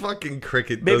the maybe fucking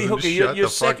cricket maybe doesn't Hooker, shut your the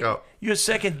fuck second, up. Your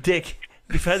second dick.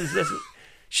 Because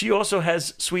she also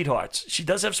has sweethearts. She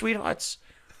does have sweethearts.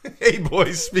 Hey,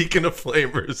 boys. Speaking of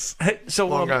flamers, So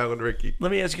Long Island Ricky.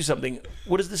 Let me ask you something.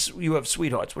 What is this? You have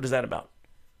sweethearts. What is that about?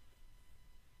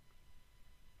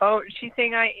 Oh, she's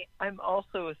saying I'm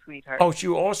also a sweetheart. Oh,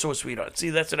 you're also a sweetheart. See,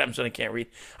 that's what I'm saying. I can't read.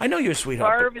 I know you're a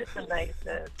sweetheart. Barb is the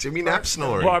nicest. Jimmy Knapp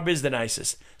snoring. Barb is the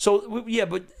nicest. So yeah,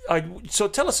 but so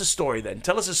tell us a story then.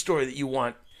 Tell us a story that you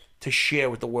want to share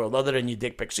with the world, other than your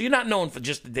dick pics. So you're not known for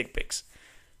just the dick pics.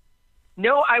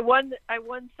 No, I won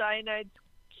Cyanide's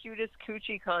cutest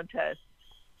coochie contest.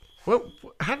 What?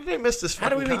 How did I miss this How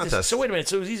do fucking we make contest? this? So wait a minute.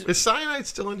 So Is Cyanide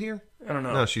still in here? I don't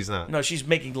know. No, she's not. No, she's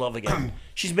making love again.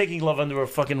 She's making love under a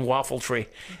fucking waffle tree.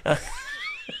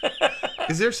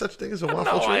 Is there such thing as a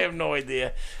waffle No, tree? I have no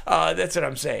idea. That's what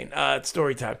I'm saying. It's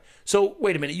story time. So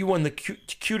wait a minute. You won the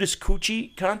cutest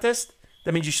coochie contest?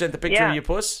 That means you sent the picture Yeah. of your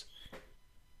puss?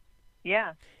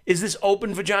 Yeah. Is this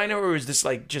open vagina or is this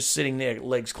like just sitting there,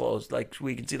 legs closed, like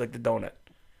we can see like the donut?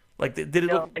 Like did it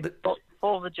No, look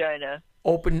full vagina.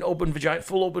 open vagina,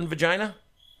 full open vagina?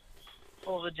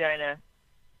 Full vagina.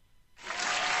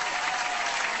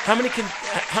 How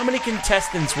many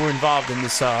contestants were involved in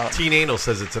this? Teen Anal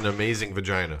says it's an amazing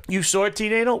vagina. You saw it,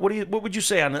 Teen Anal? What would you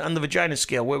say on the vagina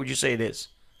scale? Where would you say it is?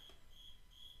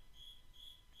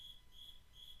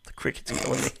 The cricket's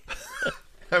killing me.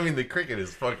 I mean, the cricket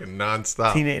is fucking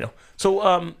nonstop. Teen Anal.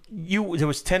 So there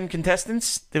was 10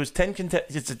 contestants. There was 10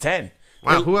 contestants. It's a 10.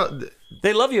 Wow, who else?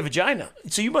 They love your vagina.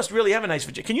 So you must really have a nice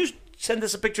vagina. Can you send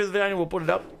us a picture of the vagina? We'll put it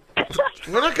up.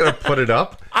 We're not gonna put it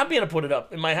up. I'm gonna put it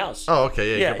up in my house. Oh,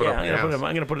 okay, yeah, you can put it up in I'm your gonna put it house. up.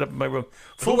 I'm gonna put it up in my room.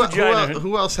 Full Who, vagina.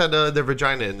 who else had their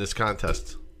vagina in this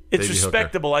contest? It's Baby Hooker.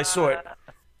 respectable. I saw it.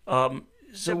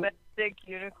 So Domestic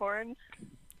unicorn.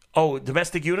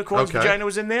 domestic unicorn's Okay. vagina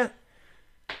was in there.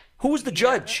 Who was the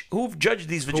judge? Who judged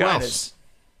these Who vaginas? else?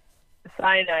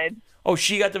 Cyanide. Oh,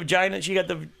 she got the vagina. She got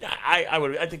the.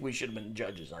 I think we should have been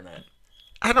judges on that.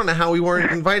 I don't know how we weren't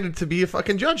invited to be a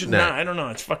fucking judge in Nah, that. I don't know.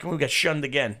 It's fucking. We got shunned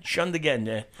again. Shunned again.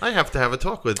 Yeah. I have to have a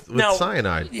talk with Now,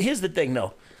 Cyanide. Here's the thing,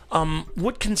 though.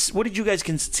 What did you guys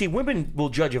see? Women will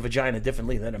judge a vagina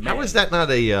differently than a man. How is that not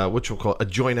a what you call a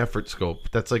joint effort scope?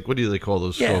 That's like, what do they call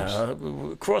those Yeah, scopes?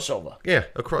 crossover. Yeah,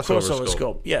 a crossover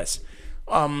scope. Yes.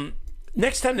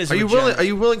 Next time there's Are a you vagina, willing? Are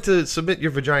you willing to submit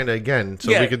your vagina again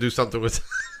so Yeah. we can do something with?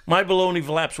 My baloney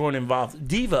flaps weren't involved.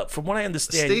 Diva, from what I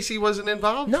understand, Stacy wasn't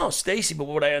involved. No, Stacy. But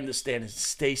what I understand is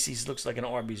Stacy's looks like an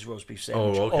Arby's roast beef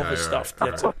sandwich, Oh, okay, overstuffed. all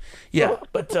right, That's all right. Yeah,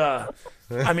 but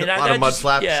I mean, A lot of mud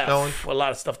flaps yeah, going? a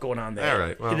lot of stuff going on there. All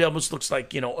right, well. It almost looks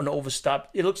like an overstuffed.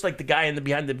 It looks like the guy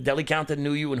behind the deli counter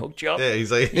knew you and hooked you up. Yeah,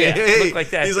 he's like, yeah, hey, it looked like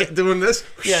that. He's like doing this.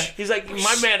 Yeah, he's like,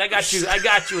 my man, I got you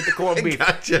with the corned beef.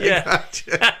 Gotcha, Yeah.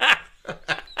 gotcha.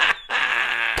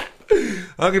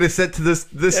 I'm gonna set to this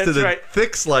to the right.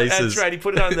 thick slices. That's right. He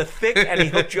put it on the thick, and he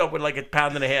hooked you up with like a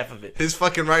pound and a half of it. His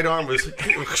fucking right arm was.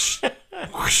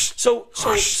 So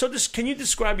can you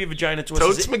describe your vagina to us?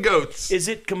 Totes my goats. Is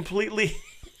it completely?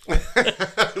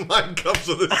 Mine comes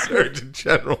with a Surgeon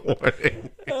General warning.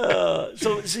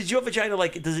 So is your vagina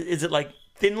like? Is it like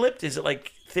thin lipped? Is it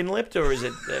like thin lipped, or is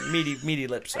it meaty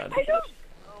lips? I don't.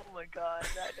 Oh my god,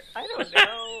 I don't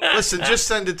know. Listen, just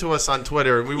send it to us on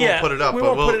Twitter, and we won't Yeah, put it up. we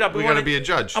but won't put it up. We We got to wanna- be a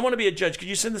judge. I want to be a judge. Could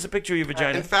you send us a picture of your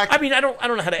vagina? In fact, I mean, I don't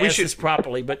know how to we ask should- this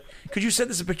properly, but could you send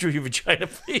us a picture of your vagina,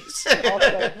 please?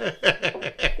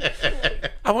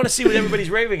 I want to see what everybody's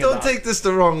raving Don't about. take this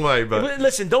the wrong way, but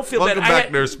Listen, don't feel welcome bad.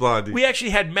 back, Nurse Blondie. We actually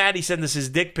had Maddie send us his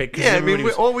dick pic. 'cause Yeah, I everybody mean,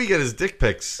 was- all we get is dick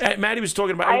pics. Maddie was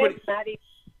talking about. I everybody-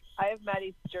 have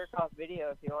Maddie's jerk off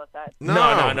video if you want that. No.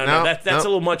 That's a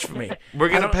little much for me. We're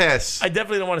gonna I don't- pass. I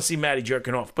definitely don't want to see Maddie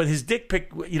jerking off. But his dick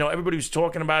pic, everybody was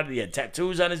talking about it. He had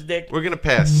tattoos on his dick. We're gonna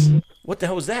pass. What the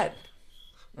hell was that?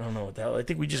 I don't know what the hell. I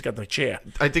think we just got the chair.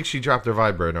 I think she dropped her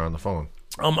vibrator on the phone.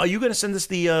 Are you going to send us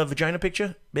the vagina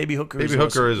picture? Baby Hooker Baby is Hooker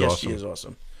awesome. is Yes, awesome. she is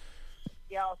awesome.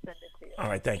 Yeah, I'll send it to you. All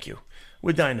right, thank you.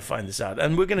 We're dying to find this out.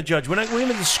 And we're going to judge. We're going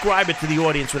to describe it to the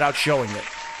audience without showing it.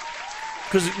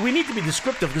 Because we need to be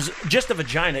descriptive, because just a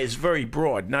vagina is very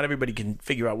broad. Not everybody can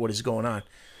figure out what is going on.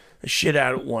 A shit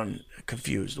out of one.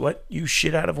 Confused. What? You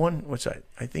shit out of one? What's that?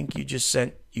 I think you just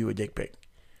sent you a dick pic.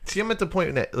 See, I'm at the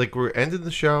point that, like, we're ending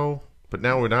the show, but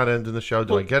now we're not ending the show.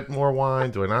 Do I get more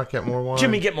wine? Do I not get more wine?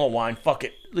 Jimmy, get more wine. Fuck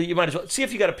it. You might as well. See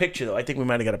if you got a picture, though. I think we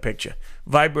might have got a picture.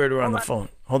 Vibrator on the phone.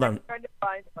 Hold on. Trying to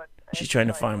find one. She's trying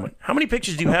to find one. How many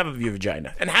pictures do you have of your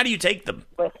vagina? And how do you take them?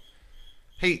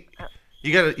 Hey,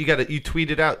 you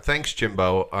tweeted out, thanks,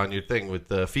 Jimbo, on your thing with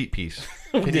the feet piece.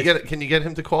 Can you get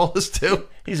him to call us too?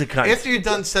 He's a cunt. After you're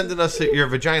done sending us your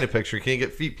vagina picture, can you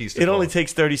get feet piece to It call only us?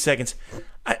 takes 30 seconds.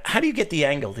 How do you get the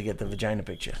angle to get the vagina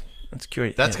picture? That's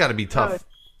curious. That's got to be tough.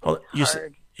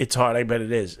 It's hard. I bet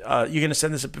it is. You're going to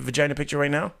send us a vagina picture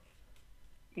right now?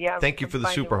 Yeah. Thank you for the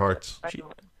super hearts.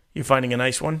 You're finding a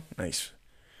nice one? Nice.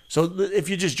 So if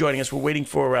you're just joining us, we're waiting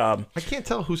for... I can't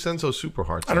tell who sends those super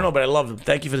hearts. I don't know, but I love them.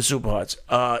 Thank you for the super hearts.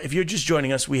 If you're just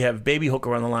joining us, we have Baby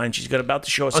Hooker on the line. She's about to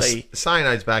show us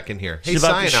Cyanide's back in here. Hey, She's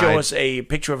about to show Cyanide. us a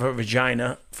picture of her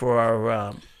vagina for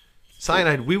our...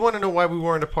 Cyanide, we want to know why we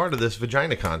weren't a part of this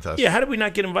vagina contest. Yeah, how did we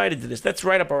not get invited to this? That's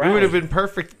right up our We alley. would have been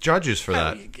perfect judges for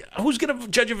that. Who's going to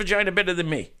judge a vagina better than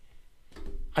me?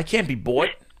 I can't be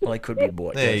bought. Well, I could be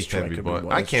bought. Yeah, you that's true. can be could bought.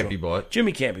 I That's can't true. be bought.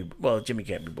 Jimmy can't be... Well, Jimmy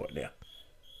can't be bought, yeah.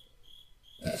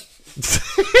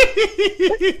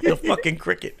 The fucking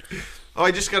cricket. Oh,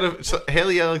 I just got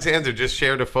Haley Alexander just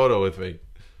shared a photo with me.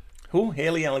 Who?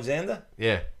 Haley Alexander?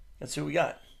 Yeah. That's who we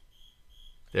got.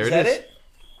 There Is it that is. it?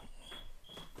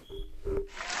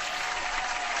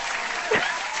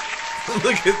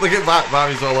 look at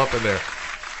Bobby's all up in there.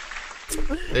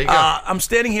 There you go. I'm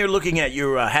standing here looking at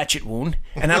your hatchet wound,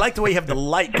 and I like the way you have the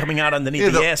light coming out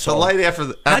underneath the asshole. The light out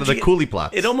of How'd the you coolie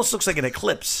plots. It almost looks like an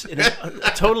eclipse,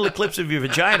 a total eclipse of your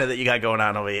vagina that you got going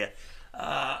on over here.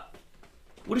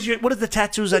 What do the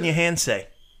tattoos on your hand say?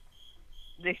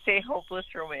 They say hopeless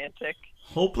romantic.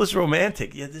 Hopeless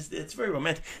romantic. Yeah, it's very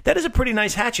romantic. That is a pretty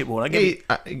nice hatchet wound.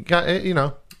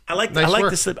 I like nice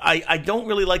work. the slip. I don't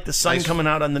really like the sun coming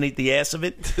out underneath the ass of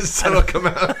it. The sun will come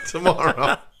out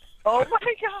tomorrow. Oh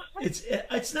my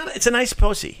god! It's a nice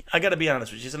pussy. I got to be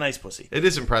honest with you. It's a nice pussy. It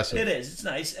is impressive. It is. It's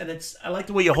nice, and I like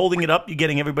the way you're holding it up. You're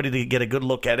getting everybody to get a good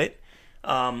look at it.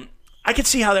 I can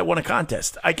see how that won a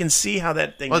contest. I can see how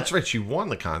that thing. Well, that's right. She won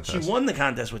the contest. She won the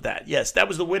contest with that. Yes, that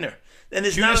was the winner. And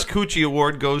there's Judas Coochie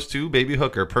Award goes to Baby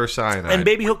Hooker per Cyanide. And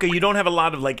Baby Hooker, you don't have a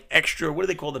lot of like extra. What do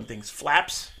they call them things?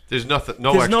 Flaps. There's nothing.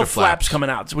 There's Extra no flaps coming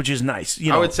out, which is nice. You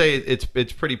know, I would say it's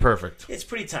pretty perfect. it's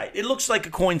pretty tight. It looks like a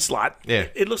coin slot. Yeah.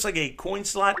 It looks like a coin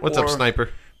slot. What's up, or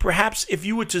Sniper? Perhaps if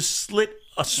you were to slit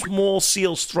a small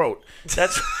seal's throat,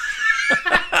 that's.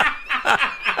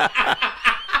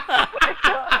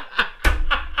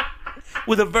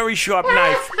 With a very sharp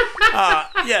knife.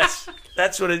 Yes,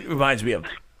 that's what it reminds me of.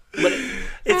 But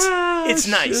it's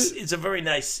nice. It's a very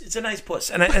nice. It's a nice puss,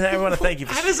 and I want to thank you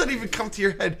for. How does that even come to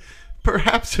your head?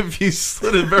 Perhaps if you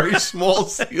slit a very small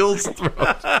seal's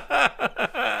throat.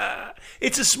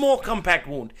 It's a small, compact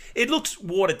wound. It looks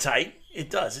watertight.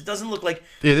 It does. It doesn't look like.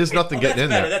 Yeah, there's nothing getting that's in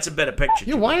better. there. That's a better picture.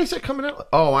 Yeah, why is that coming out?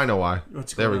 Oh, I know why.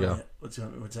 What's there we going on go.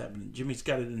 here? What's happening? Jimmy's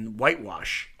got it in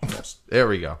whitewash. Almost. There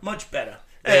we go. Much better.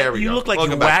 There we you go. look like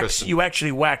Welcome you back, wax. Kristen. You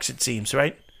actually wax. It seems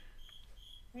right.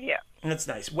 Yeah. That's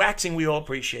nice. Waxing, we all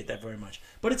appreciate that very much.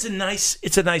 But it's a nice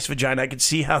vagina. I can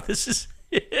see how this is.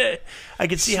 I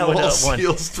can see how it Small won.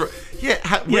 seal's throat. Yeah,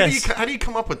 how do you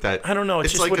come up with that? I don't know.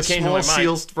 It's just like what a came small to my mind.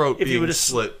 seal's throat if you being were to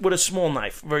slit with a small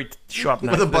knife, very sharp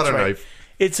knife, with a that's butter right. knife.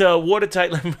 It's a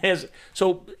watertight.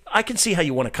 So I can see how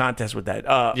you won a contest with that.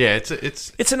 Yeah,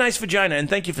 it's a nice vagina, and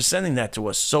thank you for sending that to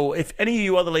us. So if any of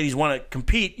you other ladies want to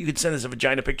compete, you can send us a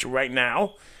vagina picture right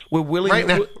now. We're willing. Right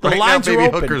now, the right lines now, are Baby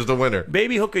open. Hooker's the winner.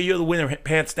 Baby Hooker, you're the winner.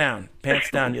 Pants down. Pants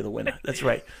down. You're the winner. That's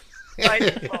right.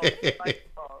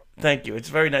 Thank you. It's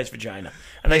a very nice vagina,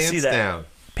 and I see Pants that. down.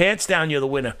 Pants down. You're the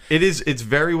winner. It is. It's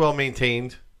very well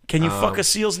maintained. Can you fuck a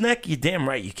seal's neck? You're damn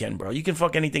right you can, bro. You can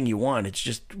fuck anything you want. It's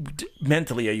just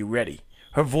mentally, are you ready?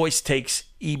 Her voice takes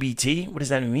EBT. What does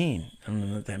that mean? I don't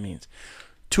know what that means.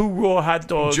 2 raw hot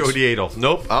dogs. Jody Adel.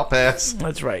 Nope, I'll pass.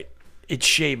 That's right. It's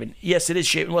shaven. Yes, it is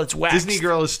shaven. Well, it's waxed. Disney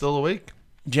Girl is still awake?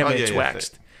 Jimmy, Oh, yeah, it's yeah,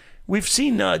 waxed. We've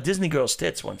seen Disney Girl's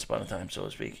tits once upon a time, so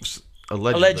to speak.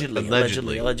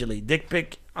 Allegedly. Dick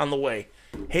pic on the way.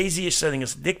 Hazy is sending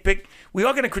us a dick pic. We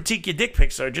are going to critique your dick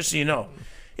pic, sir, just so you know.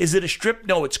 Is it a strip?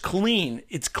 No, it's clean.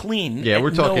 It's clean. Yeah,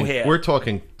 we're talking. No hair. We're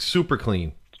talking super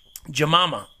clean.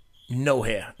 Jemima, no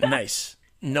hair. Nice.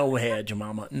 No hair,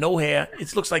 Jemima. No hair.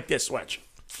 It looks like this. Watch.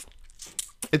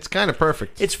 It's kind of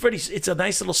perfect. It's pretty. It's a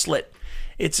nice little slit.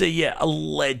 It's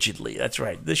allegedly. That's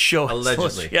right. This show.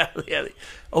 Allegedly. Yeah.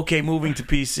 Okay, moving to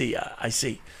PC. I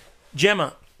see.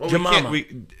 Gemma. Well, Jemima.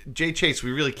 Jay Chase, we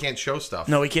really can't show stuff.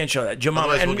 No, we can't show that. Jemima,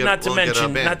 Otherwise and we'll get- not to we'll get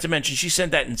mention, banned. not to mention, she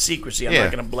sent that in secrecy. I'm Yeah.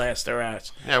 not going to blast her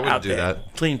ass. Yeah, I wouldn't out do there.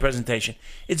 that. Clean presentation.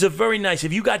 It's a very nice.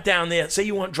 If you got down there, say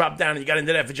you want to drop down and you got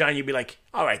into that vagina, you'd be like,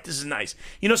 all right, this is nice.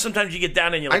 You know, sometimes you get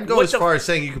down and you're like, I'd go what as the far as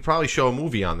saying you could probably show a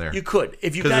movie on there. You could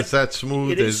if you because got it's that smooth.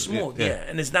 It is smooth, yeah,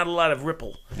 and there's not a lot of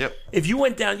ripple. Yep. If you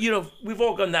went down, you know, we've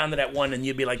all gone down to that one, and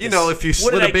you'd be like, You know, if you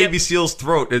slit a baby seal's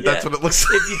throat, that's what it looks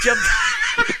like. If you jump,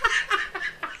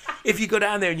 if you go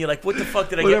down there and you're like, what the fuck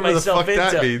did I Whatever get the myself fuck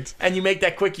that into? means. And you make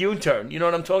that quick U-turn. You know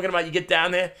what I'm talking about? You get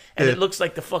down there, and Yeah. it looks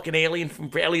like the fucking alien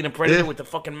from Alien and Predator Yeah. with the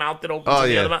fucking mouth that opens. Oh,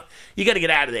 and the yeah. other mouth. You got to get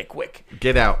out of there quick.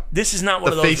 Get out. This is not one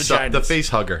The of those face vaginas. the face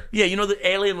hugger. Yeah, you know the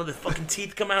alien with the fucking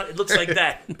teeth come out? It looks like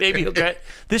that. Baby Hooker.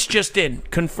 This just in.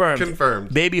 Confirmed.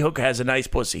 Confirmed. Baby Hooker has a nice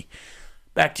pussy.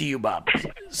 Back to you, Bob.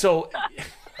 So,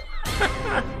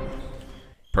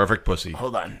 Perfect pussy.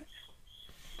 hold on.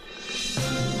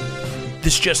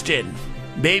 This just in.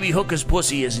 Baby Hooker's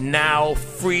pussy is now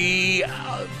free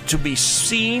to be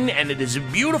seen, and it is a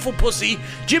beautiful pussy.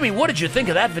 Jimmy, what did you think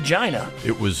of that vagina?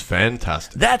 It was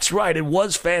fantastic. That's right, it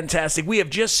was fantastic. We have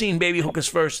just seen Baby Hooker's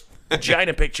first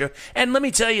vagina picture, and let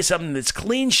me tell you something that's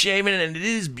clean shaven and it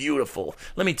is beautiful.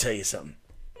 Let me tell you something.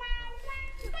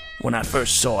 When I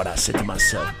first saw it, I said to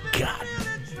myself, God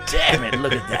damn it,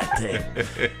 look at that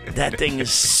thing. That thing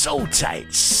is so tight,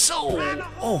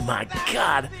 oh my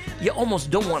God. You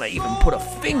almost don't want to even put a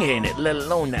finger in it, let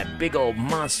alone that big old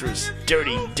monstrous,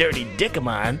 dirty dick of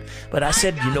mine. But I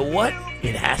said, you know what?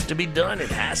 It has to be done. It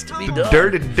has to be done.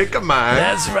 Dirty dick of mine.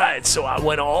 That's right. So I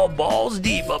went all balls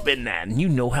deep up in that, and you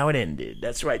know how it ended.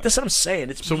 That's right. That's what I'm saying.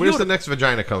 It's So where's the next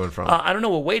vagina coming from? I don't know.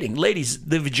 We're waiting. Ladies,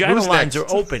 the vagina Who's lines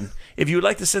next? are open. If you would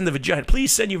like to send the vagina,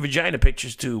 please send your vagina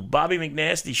pictures to Bobby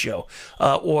McNasty Show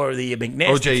or the McNasty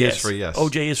OJ is Cast. free, yes.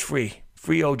 OJ is free.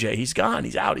 Free OJ. He's gone.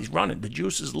 He's out. He's running. The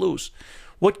juice is loose.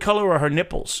 What color are her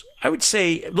nipples? I would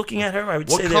say, looking at her, I would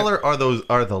What say color are those?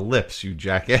 Are the lips, you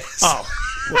jackass? Oh.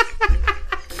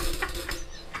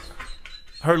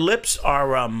 Her lips are,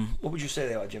 what would you say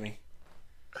they are, Jimmy?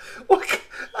 I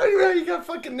don't know how you got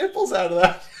fucking nipples out of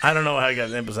that. I don't know how I got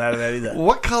nipples out of that either.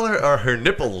 What color are her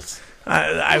nipples?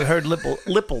 I heard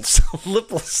lipples,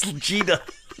 lipples, Gina.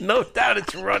 No doubt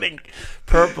it's running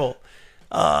purple.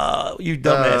 You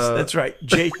dumbass. That's right.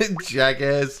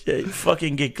 Jackass.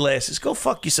 Fucking get glasses. Go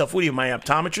fuck yourself. What are you, my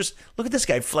optometrist? Look at this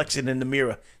guy flexing in the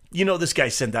mirror. You know this guy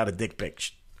sent out a dick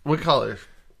pic. What color?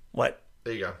 What?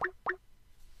 There you go.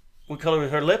 What color are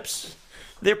her lips?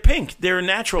 They're pink. They're a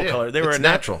natural Yeah, color. They were it's a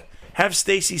natural. Have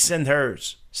Stacy send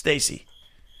hers. Stacy,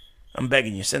 I'm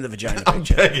begging you. Send the vagina picture. I'm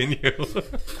begging you.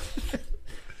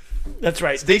 That's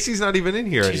right. Stacy's not even in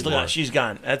here anymore. She's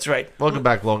gone. That's right. Welcome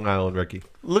back, Long Island Ricky.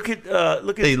 Look at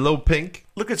Hey, low pink.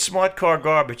 Look at Smart Car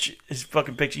Garbage. His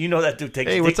fucking picture. You know that dude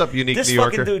takes. Hey, what's up, unique This New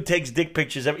Yorker? fucking dude takes dick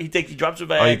pictures. He drops a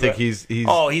Viagra. Oh, you think he's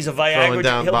Oh, he's a throwing Viagra.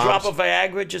 down He'll drop bombs? a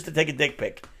Viagra just to take a dick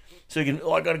pic. So you can.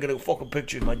 Oh, I gotta get a fucking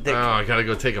picture of my dick. Oh, I gotta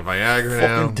go take a Viagra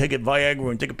fucking now. take a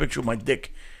Viagra and take a picture of my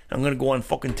dick. I'm gonna go on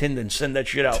fucking Tinder and send that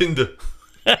shit out. Tinder.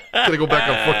 Gotta go back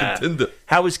on fucking Tinder.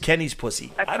 How is Kenny's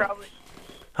pussy? I probably,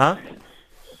 Huh?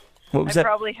 What was I that?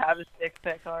 probably have his dick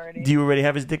pic already. Do you already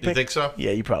have his dick pic? You think so?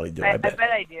 Yeah, you probably do. I I bet. bet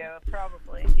I do.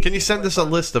 Probably. Can you send us a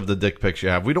list of the dick pics you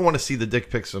have? We don't want to see the dick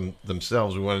pics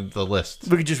themselves. We want the list.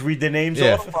 We could just read their names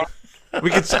Yeah. off. We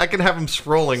could. I can have them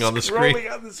scrolling on the screen.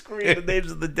 Scrolling on the screen, the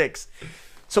names of the dicks.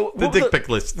 So The what was dick pic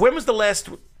list. When was the last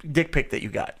dick pic that you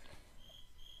got?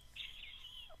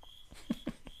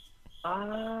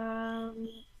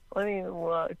 Let me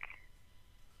look.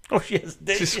 Oh, she has.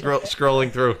 She's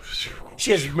scrolling through.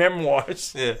 She has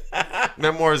memoirs. Yeah,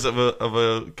 memoirs of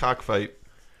a cockfight.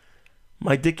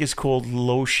 My dick is called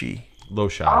Loshi.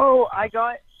 Loshi. Oh, I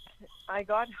got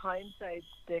Hindsight's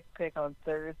dick pic on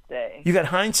Thursday. You got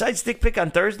Hindsight's dick pic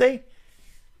on Thursday?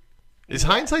 Is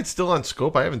Hindsight still on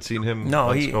Scope? I haven't seen him. No,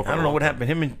 on I Scope in don't a know long what time. happened.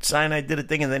 Him and Cyanide did a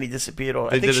thing and then he disappeared. Or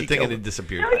I They think did she a thing killed and him. it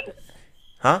disappeared.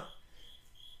 Huh?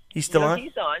 He's still on?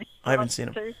 He's on. I haven't seen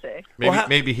him. Thursday. Maybe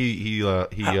maybe he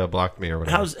blocked me or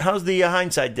whatever. How's the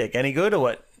Hindsight dick? Any good or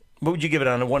what? What would you give it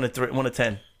on a 1 to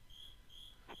 10?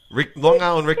 Long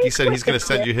Island Ricky said he's going to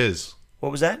send you his.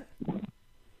 What was that?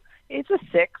 It's a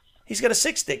 6. He's got a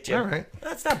 6 dick, Jim. All right.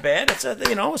 That's not bad. That's a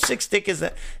a 6 dick is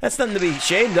that. That's nothing to be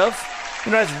ashamed of.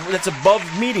 You know, that's above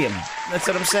medium. That's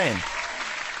what I'm saying.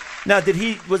 Now,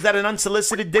 was that an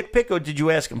unsolicited dick pic or did you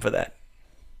ask him for that?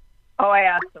 Oh, I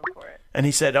asked him for it. And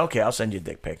he said, "Okay, I'll send you a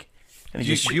dick pic." And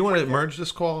he Do you want to merge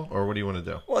this call or what do you want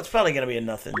to do? Well, it's probably going to be a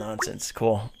nothing nonsense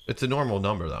call. It's a normal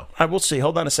number though. All right, we'll see.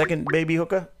 Hold on a second, baby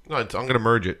hooker. No, I'm going to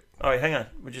merge it. All right, hang on.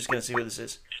 We're just going to see who this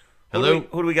is. Hello?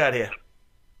 Who do we got here?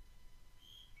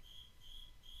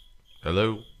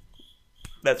 Hello.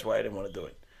 That's why I didn't want to do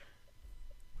it.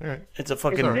 All right. It's a Is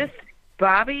fucking. this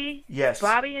Bobby? Yes.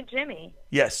 Bobby and Jimmy.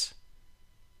 Yes,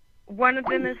 One of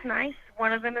them is nice.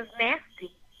 One of them is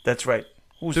nasty. that's right.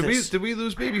 Who's Did this? we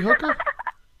lose Baby Hooker?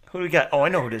 Who do we got? Oh, I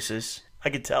know who this is. I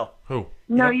can tell. Who?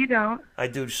 No, you don't. I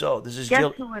do so. This is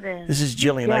Guess who it is. This is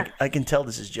Jillian. Guess. I can tell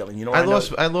this is Jillian. You know, I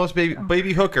know- lost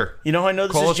Baby Hooker. You know, how I know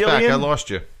this Call is us Jillian. back. I lost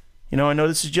you. You know, I know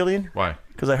this is Jillian. Why?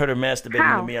 Because I heard her masturbating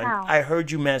How? to me. How? I heard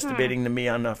you masturbating to me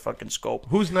on a fucking scope.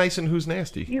 Who's nice and who's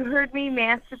nasty? You heard me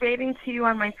masturbating to you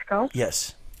on my scope?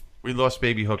 Yes. We lost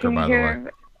Baby Hooker, Can you by the way.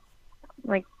 hear,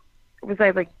 like, was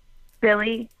I like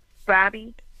Billy,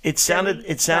 Bobby? It sounded.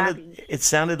 It sounded. It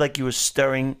sounded like you were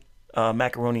stirring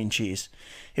macaroni and cheese.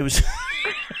 It was.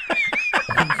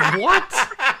 What?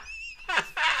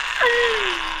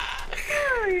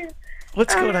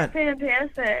 What's going on?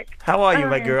 Fantastic. How are you, Oh,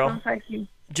 my yeah, girl? so thank you.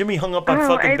 Jimmy hung up on Oh,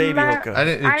 fucking I Baby love- Hooker. I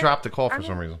didn't. It dropped the call for I'm-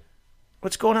 some reason.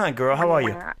 What's going on, girl? How are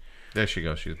you? There she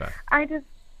goes. She's back.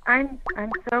 I'm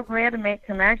so glad to make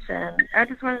connection. I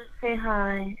just wanted to say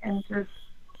hi and just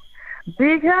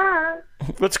big hug.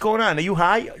 What's going on? Are you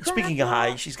high? Speaking of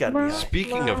high, she's got to be high.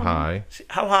 Speaking of high,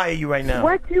 How high are you right now?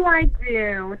 What do I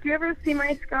do? Do you ever see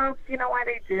my scopes? You know what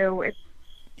I do. It's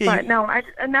Yeah, but no.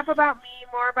 Enough about me.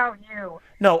 More about you.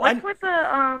 No, What's with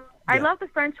the I love the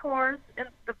French horse and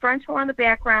the French horn in the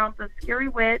background, the scary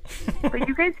witch. But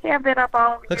you guys have that up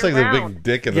all looks year like round. the big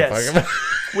dick in Yes. the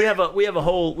fucking. we have a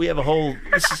whole.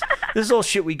 This is all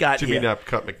shit we got Jimmy here. Knapp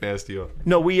cut McNasty off.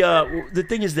 No, we the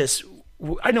thing is this.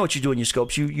 I know what you do in your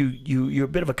scopes. You're a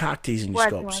bit of a cock tease in your What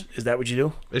scopes. do Is that what you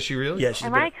do? Is she really? Yes. she's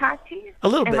Am a bit- I cocky? A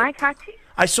little Am bit. I cocky?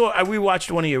 I rewatched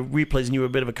one of your replays and you were a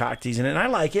bit of a cock tease in it, and I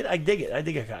like it. I dig it. I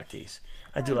dig a cock tease.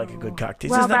 I do like a good cock tease.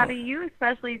 Well, There's not- Bobby, you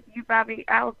especially, Bobby,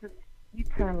 you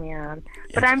turn me on.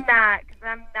 But I'm not,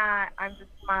 because I'm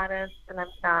just modest, and I'm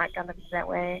not going to be that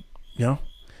way. You know,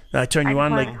 I turn you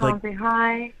on I like just wanna say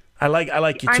hi. I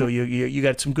like you too. I'm- You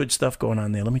got some good stuff going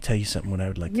on there. Let me tell you something. What I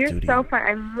would like You're to do to so fun.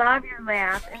 I love your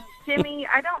laugh. And Jimmy,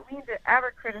 I don't mean to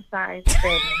ever criticize,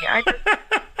 baby. I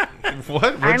just, What?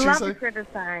 I What'd she love say? to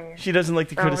criticize. She doesn't like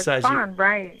to So criticize it's you. fun,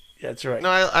 right? That's right. No,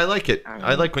 I like it.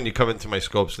 I like when you come into my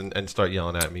scopes and start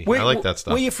yelling at me. Where- I like that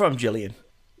stuff. Where you from, Jillian?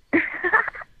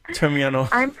 Turn me on.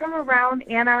 I'm from around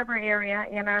Ann Arbor area,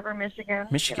 Ann Arbor, Michigan.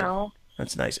 Michigan. You know,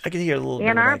 That's nice. I can hear a little Ann bit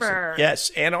of an Arbor. accent. Yes,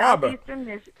 Ann Arbor. Southeastern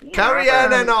Michigan. Carry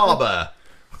on Ann Arbor.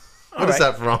 What is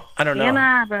that from? I don't know. Ann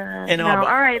Arbor. Ann No, Arbor.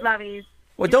 all right, lovies.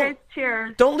 Well, You don't guys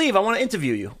cheers. don't leave. I want to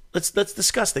interview you. Let's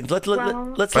discuss things. Let's By let the way,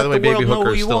 the world Baby know who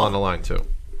Hooker's you still are. on the line too.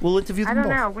 We'll interview I them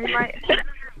don't both. know. We might.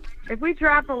 If we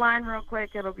drop the line real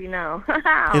quick, it'll be no.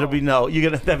 It'll be no. You're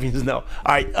gonna. That means no. All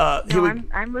right. Here No, we.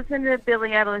 I'm listening to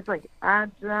Billy Idol. It's like, I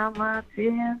drop my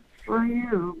tears for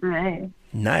you, babe.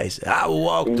 Nice. I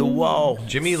walk the wall.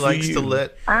 Jimmy for likes you. to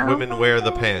let women wear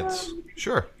the pants.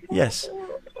 Sure. Yes.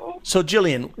 So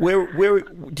Jillian, where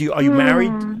do you are you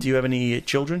married? Do you have any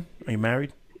children? Are you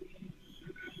married?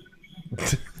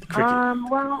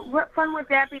 Well, what fun would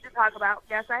that be to talk about?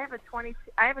 Yes, I have a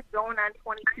going on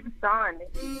 22 son.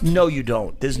 No, you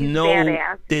don't. There's He's no.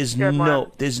 badass. There's Good no.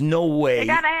 one. There's no way. You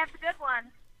gotta have the good one.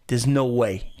 There's no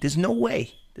way. There's no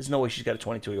way. There's no way she's got a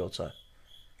 22-year-old son.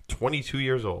 22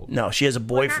 years old. No, she has a We're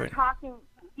boyfriend. not talking.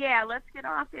 Yeah, let's get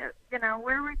off it. You know,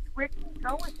 where we can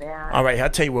go with that. All right, I'll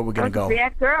tell you where we're gonna I was go. a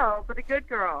bad girl, but a good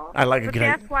girl. I like a but good-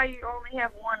 That's why you only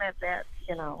have one at that.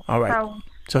 You know. All right. So,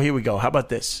 So here we go. How about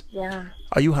this? yeah.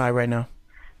 Are you high right now?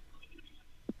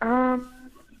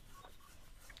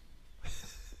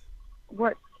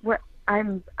 What?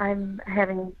 I'm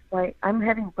having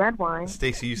red wine.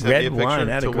 Stacy, you sent Red me a picture wine.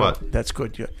 Atta to girl. what? That's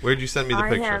good. Yeah. Where'd you send me the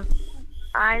picture?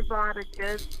 I bought a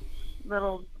good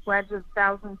little wedge of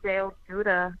 1,000-day-old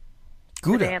Gouda.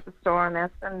 Gouda? Today at the store, and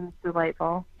that's been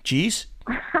delightful. Cheese?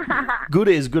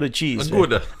 Gouda is good at cheese. A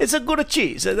Gouda. It's a Gouda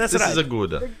cheese. That's This right. is a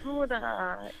Gouda. The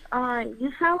Gouda.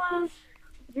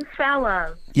 You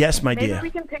fellas. Yes, my Maybe dear. we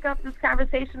can pick up this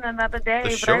conversation another day. The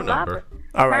but show I love number. it.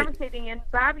 All right. Conversating. And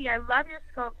Bobby, I love your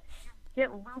scope. You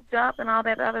get looped up and all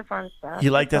that other fun stuff.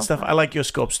 You like that It's so stuff? I like your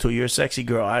scopes too. You're a sexy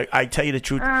girl. I tell you the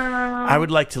truth. fun. I would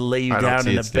like to lay you I don't down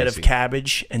see in a it, bed of Stacey.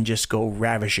 cabbage and just go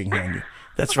ravishing on you.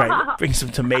 That's right. Bring some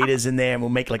tomatoes in there and we'll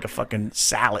make like a fucking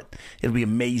salad. It'll be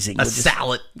amazing. A We'll just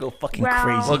salad. Go fucking Well-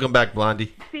 crazy. Welcome back,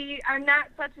 Blondie. See, I'm not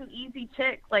such an easy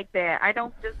chick like that. I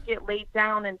don't just get laid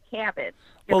down in cabbage.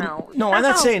 You know. no, I'm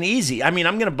not saying easy. I mean,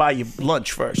 I'm gonna buy you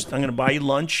lunch first. I'm gonna buy you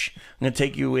lunch. I'm gonna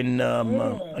take you in. I'm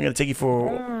gonna take you for.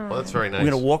 Well, that's very nice.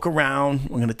 We're gonna walk around.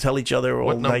 We're gonna tell each other all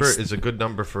What number nice. is a good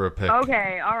number for a pick?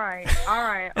 Okay, all right.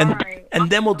 and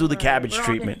then we'll do the cabbage We're all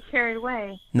treatment. getting carried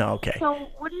away. No, okay. So,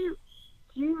 what do you?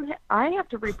 I have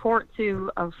to report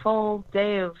to a full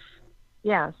day of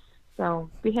Yes. So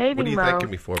behaving What are you mode. thanking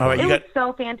me for? All right, It you was got-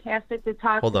 so fantastic to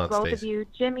talk Hold to on, both Stacey. of you,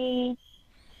 Jimmy,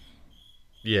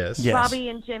 Yes. Bobby,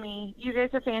 and Jimmy. You guys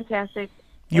are fantastic.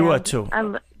 You are And too.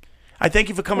 I thank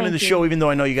you for coming to the Thank show, you. even though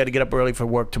I know you got to get up early for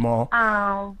work tomorrow.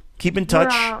 Oh. Keep in touch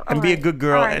Well, and be a alright. good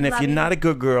girl. Alright, And if love you're you. not a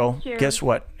good girl, Cheers. guess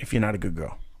what? If you're not a good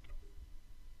girl,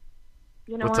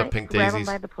 You know What's what? up, Pink Grab him Daisies?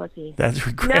 by the pussy. That's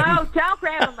No, don't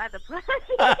grab him by the pussy.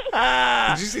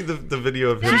 Did you see the video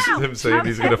of him, No. him saying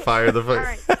he's going to fire the All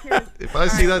right, cheers. If I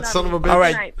see that son of a bitch. all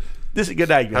right. This is good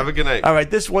night. Have a good night. All right,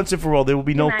 this once and for all, there will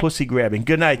be no Good night. pussy grabbing.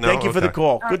 Good night. No, Thank you for the okay.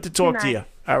 call. All Good to right, talk good to you. night.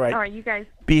 All right. All right, you guys.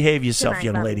 Behave yourself, night,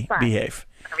 young love. lady. Bye. Behave.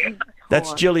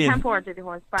 That's Jillian. 10-4, Dirty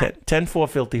Horse. Bye. 10-4,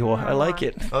 filthy whore. I like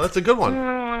it. Oh, that's a good one.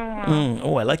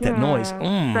 Oh, I like that noise.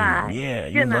 Bye. Yeah,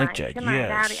 you Good like night. that. Good night.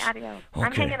 Yes. Adios. I'm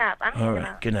Okay. hanging up. I'm All hanging right.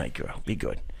 up. Good night, girl. Be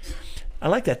good. I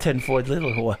like that 10-4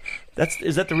 little whore.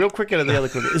 Is that the real cricket or the other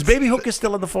cricket? Is Baby Hooker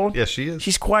still on the phone? Yes, she is.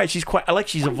 She's quiet. She's quiet. I like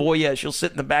she's a voyeur. She'll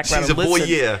sit in the background. She's and a listen.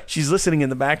 voyeur. She's listening in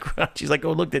the background. She's like,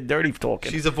 oh, look, they're dirty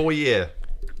talking. She's a voyeur.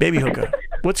 Baby Hooker.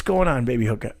 What's going on, Baby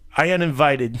Hooker? I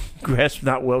uninvited. Grasp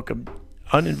not welcome.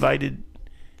 Uninvited.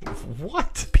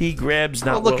 What? P grabs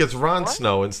not Oh, look, welcome. it's Ron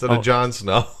Snow instead of Jon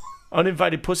Snow.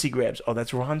 Uninvited pussy grabs. Oh,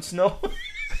 that's Ron Snow.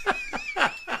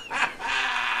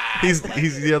 He's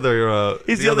the other.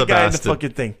 He's the other guy bastard. in the fucking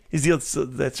thing. He's the other. So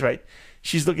that's right.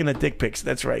 She's looking at dick pics.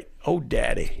 That's right. Oh,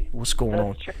 daddy, what's going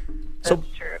on? So That's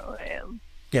true. I am.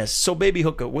 yes. So, Baby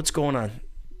Hooker, what's going on?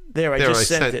 There, I There, just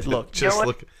sent it. Look, Just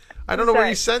look. I don't know where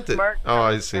you sent it. Oh,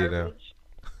 I see it now.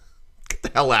 Get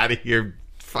the hell out of here,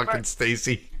 fucking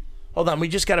Stacy. Hold on. We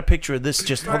just got a picture of this.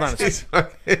 Just hold on a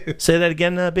second. Say that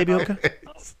again, Baby Hooker.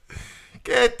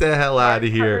 Get the hell out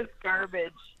of here.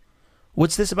 Garbage.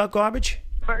 What's this about garbage?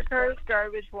 Mark Harris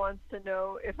Garbage wants to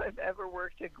know if I've ever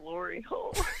worked at Glory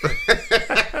Hole.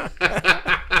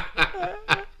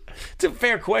 It's a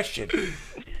fair question.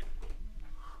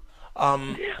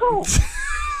 No,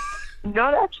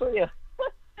 not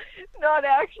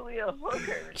actually a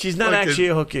hooker. She's not Fucking- actually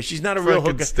a hooker. She's not a real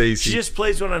fucking hooker. Stacy. She just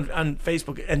plays one on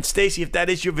Facebook. And Stacy, if that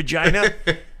is your vagina,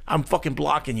 I'm fucking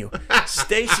blocking you.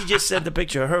 Stacy just sent a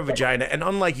picture of her vagina, and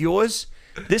unlike yours,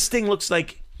 this thing looks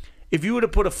like if you were to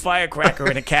put a firecracker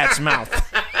in a cat's mouth.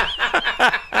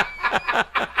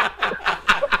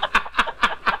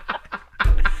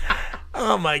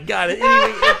 Oh my god!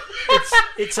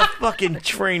 It's a fucking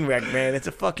train wreck, man. It's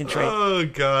a fucking train. Oh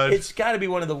god! It's got to be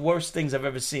one of the worst things I've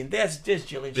ever seen. There's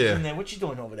Jillian. She's Yeah. in there. What's she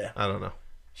doing over there? I don't know.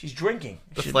 She's drinking.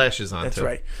 The flash is on That's too.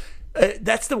 right.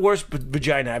 That's the worst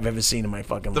vagina I've ever seen in my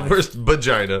fucking The life. worst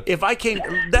vagina. If I came,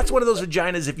 that's one of those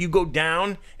vaginas. If you go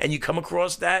down and you come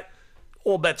across that,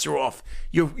 all bets are off.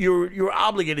 You're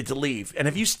obligated to leave, and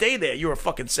if you stay there, you're a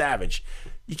fucking savage.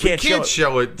 You can't,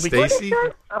 show it, We Stacy.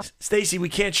 can't- Stacy, we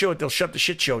can't show it. They'll shut the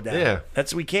shit show down. Yeah.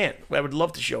 We can't. I would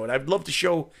love to show it. I'd love to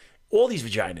show all these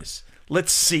vaginas.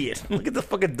 Let's see it. Look at the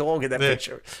fucking dog in that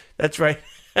picture. That's right.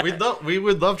 We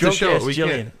would love to Drunk show ass it. We Jillian.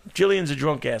 can't. Jillian's a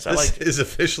drunk ass. I This like. is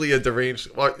officially a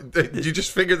deranged. What, did you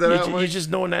just figure that out? You Mike? just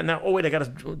knowing that now. Oh wait, I gotta.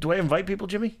 Do I invite people,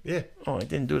 Jimmy? Yeah. Oh, I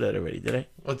didn't do that already, did I?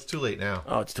 Well, it's too late now.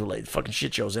 Oh, it's too late. The fucking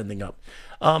shit show's ending up.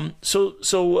 So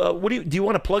what do you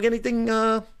want to plug anything?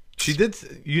 She did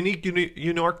unique New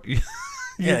York.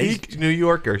 Yeah, Unique New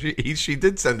Yorker. She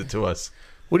did send it to us.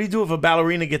 What do you do if a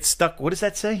ballerina gets stuck? What does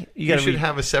that say? You gotta should read-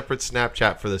 have a separate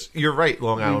Snapchat for this. You're right,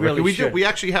 Long Island. really we should. We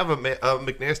actually have a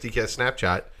McNasty Cat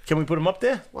Snapchat. Can we put them up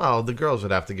there? Well, the girls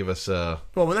would have to give us. Well,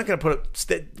 we're not gonna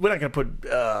put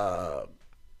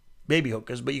baby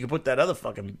hookers, but you can put that other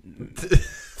fucking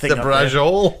thing. The up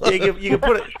brajol. there. You can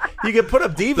put it. You can put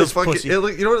up The Diva's fucking, pussy. you know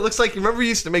what it looks like? Remember we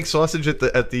used to make sausage at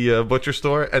the butcher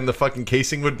store and the fucking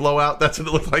casing would blow out? That's what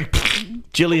it looked like.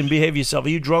 Jillian, behave yourself. Are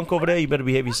you drunk over there? You better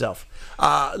behave yourself.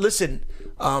 Listen,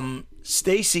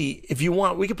 Stacy, if you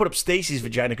want, we can put up Stacy's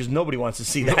vagina because nobody wants to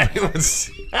see that.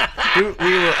 we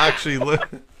will actually look.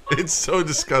 It's so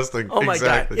disgusting. Oh my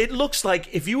exactly. god! It looks like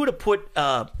if you were to put,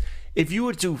 if you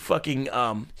were to fucking,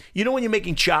 you know when you're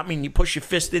making chop meat and you push your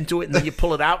fist into it and then you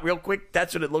pull it out real quick.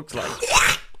 That's what it looks like.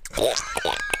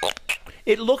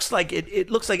 It looks like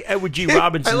it looks like Edward G.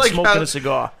 Robinson I like smoking how- a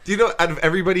cigar. Do you know, out of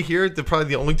everybody here, probably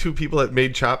the only two people that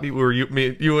made chop meat were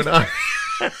you and I.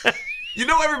 You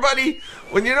know, everybody,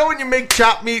 when you make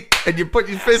chop meat and you put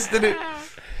your fist in it.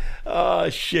 Oh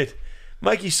shit!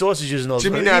 Mikey Sausages knows.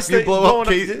 Jimmy He's Knapp, you still blow up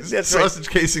blowing that's right. sausage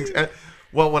casings.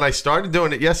 Well, when I started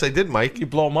doing it, yes, I did, Mike. You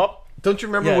blow them up. Don't you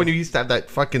remember Yeah. when you used to have that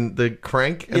fucking the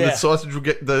crank and Yeah. the sausage would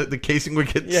get the casing would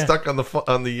get Yeah. stuck on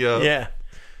the Yeah.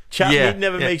 Chop Yeah, meat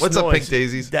never yeah. makes What's noise. up, Pink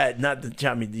Daisies? That not the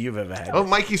chop meat that you've ever had. Oh,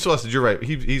 Mikey Sausage, you're right.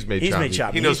 He's made He's chop made meat.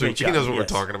 chop He meat. knows He's made what, chop what we're meat, yes.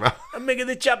 talking about. I'm making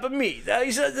the chop of meat.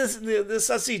 He said this the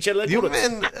salsicha. You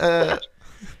men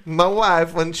My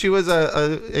wife, when she was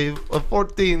a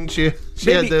 14, she had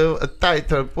Baby- a tight.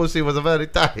 Her pussy was very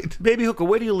tight. Baby Hooker,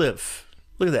 where do you live?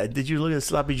 Look at that. Did you look at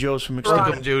Sloppy Joe's from Welcome,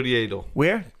 Mexico? Jody Adel.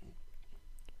 Where?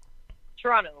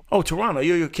 Toronto. Oh, Toronto.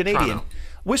 You're Canadian. Toronto.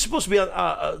 We're supposed to be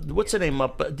on. What's her name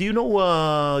up? Do you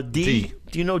know D?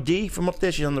 Do you know D from up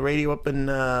there? She's on the radio up in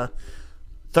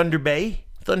Thunder Bay.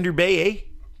 Thunder Bay, eh?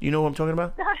 You know what I'm talking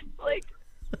about? That's like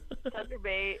Thunder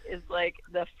Bay is like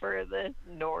the furthest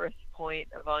north point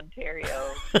of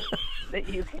Ontario that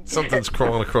you can. Something's get.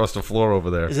 crawling across the floor over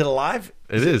there. Is it alive?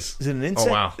 It is. Is it an insect?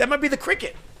 Oh, wow. That might be the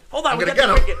cricket. Hold on, I'm we gonna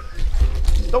got get the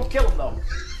cricket. Don't kill him though.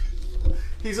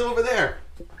 He's over there.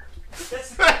 That's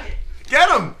the cricket. Get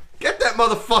him! Get that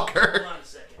motherfucker! Hold on a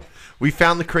second. We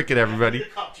found the cricket, everybody. Give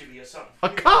me a cup, Jimmy, or something. A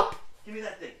cup? Give me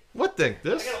that thing. What thing?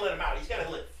 This? I gotta let him out. He's gotta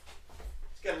live.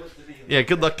 He's gotta live to be. Yeah,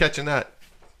 good luck catching that.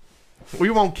 We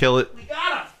won't kill it. We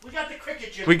got him. We got the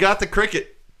cricket, Jimmy. We got the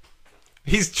cricket.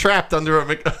 He's trapped under a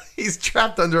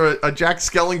Jack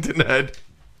Skellington head.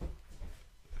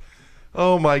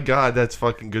 Oh my god, that's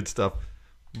fucking good stuff.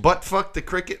 Butt fuck the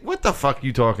cricket? What the fuck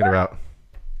you talking about?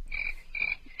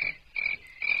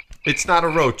 It's not a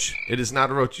roach. It is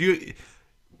not a roach.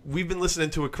 We've been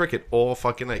listening to a cricket all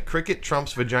fucking night. Cricket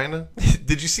trumps vagina.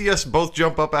 Did you see us both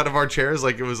jump up out of our chairs?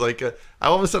 Like it was like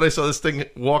all of a sudden I saw this thing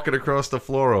walking across the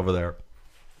floor over there.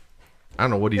 I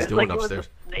don't know what he's doing like upstairs. It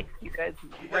was a snake you guys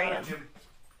ran.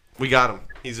 We got him.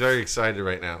 He's very excited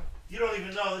right now. You don't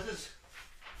even know. This is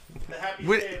the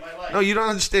happiest day of my life. No, you don't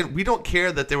understand. We don't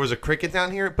care that there was a cricket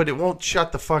down here, but it won't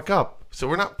shut the fuck up. So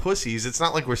we're not pussies. It's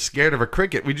not like we're scared of a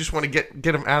cricket. We just want to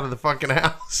get him out of the fucking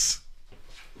house.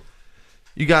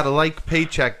 You got a like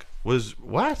paycheck was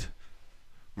what?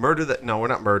 Murder that? No, we're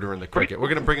not murdering the cricket. We're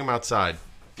gonna bring him outside.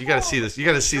 You got to see this. You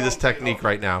got to see this technique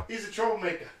right now. He's a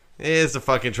troublemaker. He is a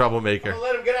fucking troublemaker. I'm gonna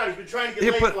let him get out. He's been trying to get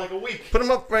Here, laid put- for like a week. Put him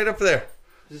up right up there.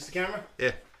 Is this the camera?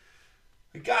 Yeah.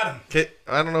 We got him.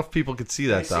 I don't know if people could see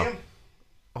that you see though. him?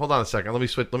 Hold on a second. Let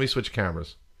me switch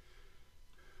cameras.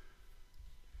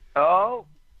 Oh.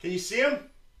 Can you see him?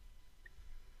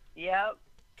 Yep.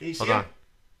 Can you see Hold him?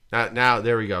 on. Now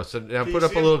there we go. So now Can put you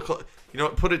up see a him? little. You know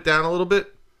what? Put it down a little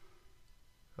bit.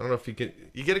 I don't know if you can.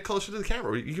 You get it closer to the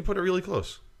camera. You can put it really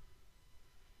close.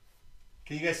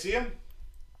 Can you guys see him?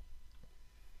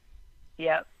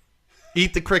 Yep.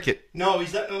 Eat the cricket. No,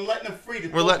 I'm letting him free.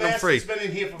 We're letting him free. Been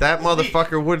in here for That a week.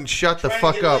 motherfucker wouldn't shut the Trying to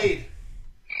fuck get up. laid.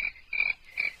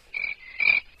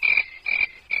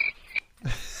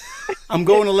 I'm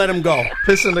going to let him go.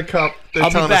 Piss in the cup. They're I'll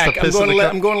be telling us back. to piss in the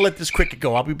cup. I'm going to let this cricket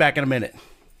go. I'll be back in a minute.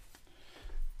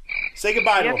 Say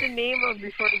goodbye You to have him. to name him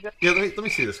before you go. Yeah, let me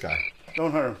see this guy.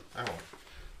 Don't hurt him. I won't.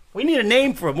 We need a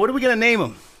name for him. What are we going to name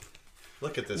him?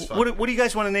 Look at this. What do you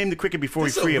guys want to name the cricket before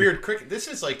This we is free a him? weird cricket. This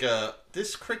is like a.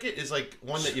 This cricket is like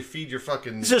one that you feed your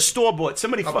fucking. This is a store bought.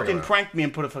 Somebody I'll bring fucking him out. pranked me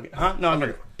and put a fucking. Huh? No, I'm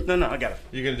gonna. No, I got it.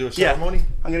 You gonna do a Yeah. ceremony?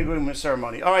 I'm gonna go to a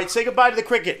ceremony. All right, say goodbye to the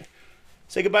cricket.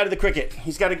 Say goodbye to the cricket.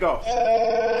 He's got to go.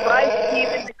 Bye,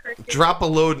 Steven the cricket. Drop a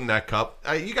load in that cup.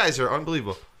 You guys are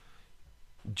unbelievable.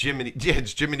 Jiminy, yeah,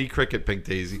 it's Jiminy Cricket, Pink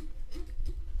Daisy.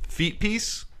 Feet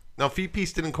Piece? No, Feet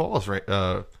Piece didn't call us, right,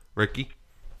 Ricky.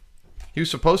 He was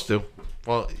supposed to.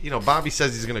 Well, you know, Bobby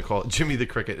says he's going to call it Jimmy the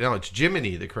Cricket. No, it's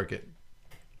Jiminy the Cricket.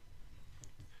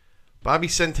 Bobby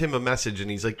sent him a message, and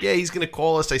he's like, yeah, he's going to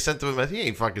call us. I sent him a message. He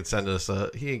ain't fucking sending us.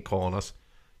 He ain't calling us.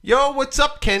 Yo, what's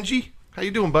up, Kenji? How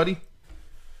you doing, buddy?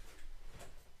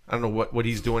 I don't know what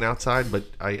he's doing outside, but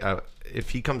if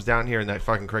he comes down here and that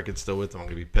fucking cricket's still with him, I'm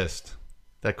going to be pissed.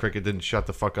 That cricket didn't shut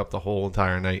the fuck up the whole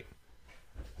entire night.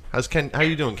 How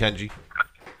you doing, Kenji?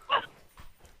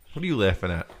 What are you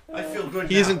laughing at? I feel good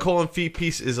He now. isn't calling Feet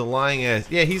Piece is a lying ass.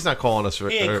 Yeah, he's not calling us. He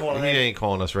ain't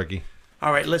calling us. Ricky.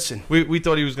 All right, listen. We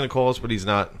thought he was going to call us, but he's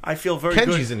not. I feel very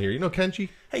Kenji's good. in here. You know Kenji?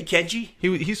 Hey, Kenji.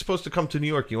 He's supposed to come to New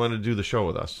York. He wanted to do the show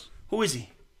with us. Who is he?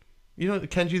 You know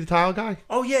Kenji the tile guy?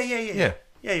 Oh, yeah. Yeah.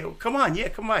 Yeah, come on. Yeah,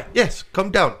 come on. Yes,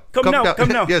 come down. Come down.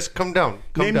 Yes, come down.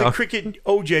 Come Name down. the cricket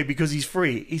OJ because he's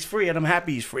free. He's free, and I'm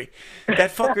happy he's free.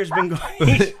 That fucker's been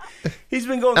going. He's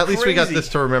been going. At least we got crazy. this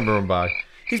to remember him by.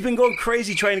 He's been going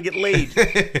crazy trying to get laid.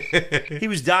 He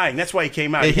was dying. That's why he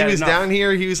came out. Hey, he had was enough. down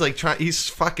here. He was like trying. He's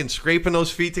fucking scraping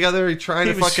those feet together. He's trying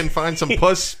He to was- fucking find some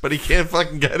puss, but he can't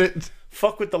fucking get it.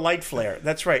 Fuck with the light flare.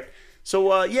 That's right.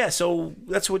 So so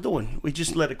that's what we're doing. We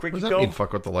just let a What cricket does that go. mean?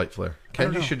 Fuck with the light flare. I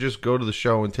don't Kenji know. should just go to the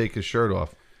show and take his shirt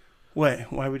off. Why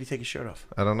would he take his shirt off?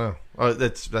 I don't know. Oh,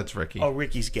 that's Ricky. Oh,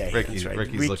 Ricky's gay. Ricky's That's right.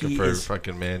 Ricky's looking for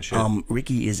fucking man shit.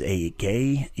 Ricky is a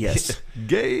gay. Yes.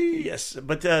 Gay. Yes,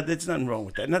 but there's nothing wrong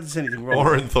with that. Not that there's anything wrong.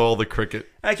 Orenthal the cricket.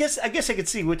 I guess I could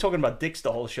see we're talking about dicks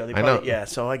the whole show. They I know. Yeah,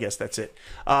 so I guess that's it.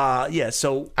 Yeah,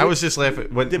 so I was just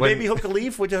laughing when did Baby Hooker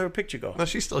leave? Where did her picture go? No,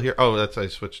 she's still here. Oh, that's I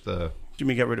switched the.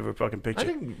 Jimmy got rid of her fucking picture. I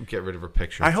didn't get rid of her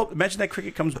picture. I hope. Imagine that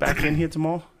cricket comes back in here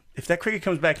tomorrow. If that cricket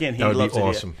comes back in, he That would loves be it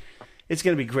awesome. here. It's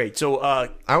gonna be great. So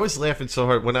I was laughing so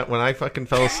hard when I fucking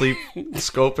fell asleep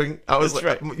scoping. I was That's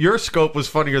like, right. Your scope was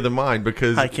funnier than mine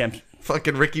because I can't.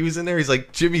 Fucking Ricky was in there. He's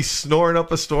like, Jimmy snoring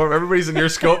up a storm. Everybody's in your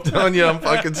scope telling you I'm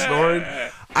fucking snoring.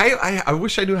 I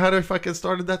wish I knew how to fucking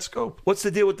started that scope. What's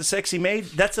the deal with the sexy maid?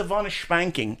 That's Ivana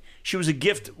Spanking. She was a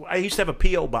gift. I used to have a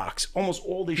P.O. box. Almost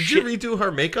all this Did shit. you redo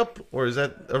her makeup or is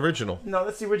that original? No,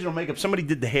 that's the original makeup. Somebody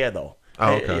did the hair though.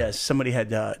 Oh, okay. Yes, somebody had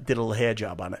did a little hair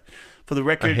job on it. For the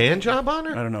record, A hand job on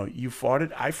her? I don't know. You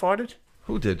farted. I farted.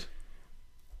 Who did?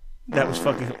 That's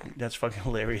fucking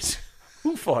hilarious.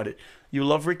 Who farted? You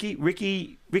love Ricky?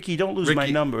 Ricky, don't lose my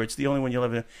number. It's the only one you'll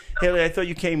ever. Haley, I thought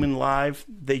you came in live.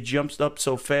 They jumped up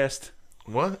so fast.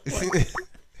 What?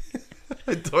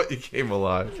 I thought you came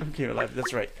alive. I came alive.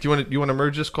 That's right. Do you want to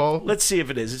merge this call? Let's see if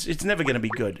it is. It's never going to be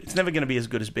good. It's never going to be as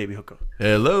good as Baby Hooker.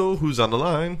 Hello, who's on the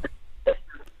line?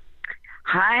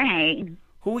 Hi.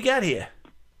 Who we got here?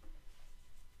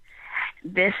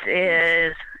 This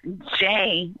is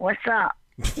Jay. What's up?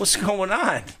 What's going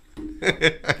on?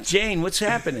 Jane, what's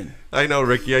happening? I know,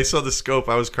 Ricky. I saw the scope.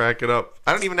 I was cracking up.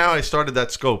 I don't even know how I started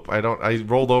that scope. I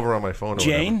rolled over on my phone. Or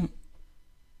Jane? whatever.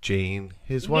 Jane,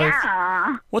 his wife.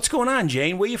 Yeah. What's going on,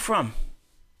 Jane? Where you from?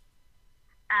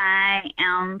 I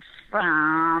am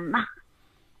from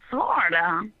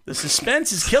Florida. The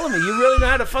suspense is killing me. You really know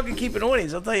how to fucking keep an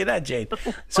audience. I'll tell you that, Jane.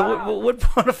 So what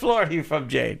part of Florida are you from,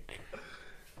 Jane?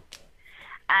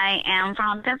 I am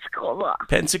from Pensacola.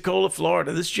 Pensacola,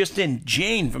 Florida. This just in.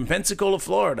 Jane from Pensacola,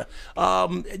 Florida.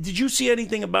 Did you see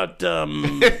anything about...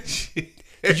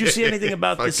 did you see anything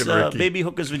about this Ricky. Baby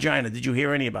Hooker's vagina? Did you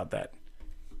hear any about that?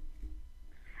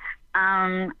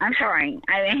 I'm sorry.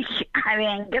 I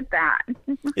didn't get that.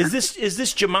 Is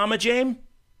this Jemima Jane?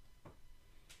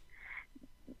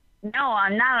 No,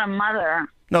 I'm not a mother.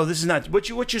 No, this is not. What's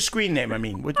your screen name? I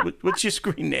mean, what's your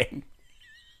screen name?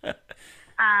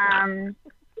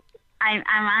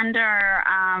 I'm under.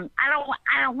 I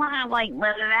don't want to like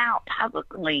let it out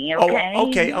publicly. Okay. Oh,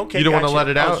 okay. You don't want to gotcha. let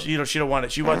it out? She don't want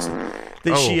it. She wants.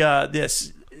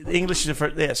 This English is the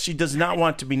first. Yes, she does not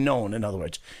want to be known. In other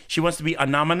words, she wants to be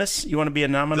anonymous. You want to be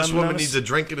anonymous. This woman needs a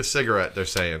drink and a cigarette. They're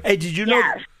saying. Hey, did you know?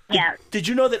 Yes. Did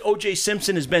you know that O.J.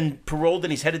 Simpson has been paroled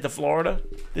and he's headed to Florida?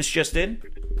 This just in.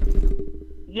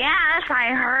 Yes,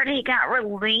 I heard he got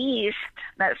released.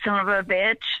 That son of a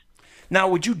bitch. Now,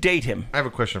 would you date him? I have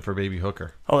a question for Baby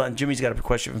Hooker. Hold on, Jimmy's got a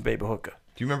question for Baby Hooker.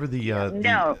 Do you remember the?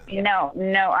 No,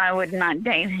 I would not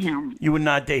date him. You would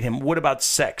not date him. What about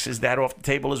sex? Is that off the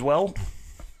table as well?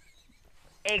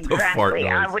 Exactly.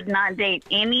 I would not date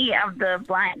any of the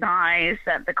black guys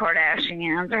that the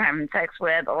Kardashians are having sex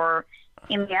with, or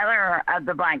any other of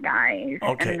the black guys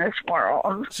in this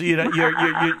world. So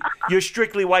you're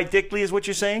strictly white dickly, is what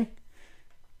you're saying?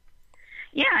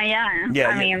 Yeah. Yeah,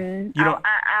 I mean,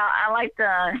 I like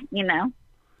the,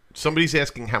 Somebody's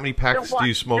asking how many packs do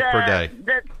you smoke per day?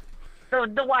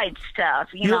 The white stuff,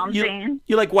 you know what I'm saying?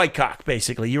 You like white cock,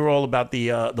 basically. You're all about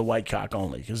the white cock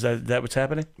only. Is that what's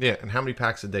happening? Yeah, and how many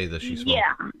packs a day does she smoke?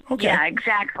 Yeah. Okay. Yeah,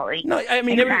 exactly. No, I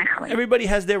mean exactly. everybody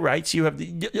has their rights. You have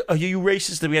are you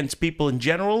racist against people in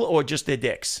general or just their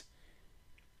dicks?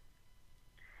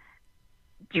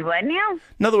 Do you what now?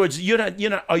 In other words, you're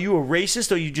not. Are you a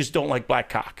racist or you just don't like black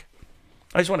cock?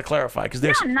 I just want to clarify because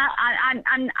there's. No, I'm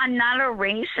not. I'm not a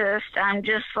racist. I'm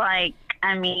just like.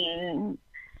 I mean,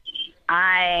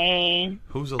 I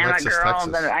Who's am a Alexis, girl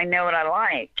Texas? that I know what I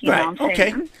like. You know Right. what I'm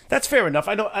Okay. saying? That's fair enough.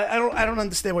 I don't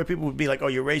understand why people would be like, "Oh,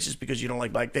 you're racist because you don't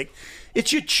like black dick."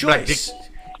 It's your Black choice.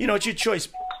 You know, it's your choice.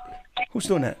 Who's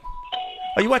doing that?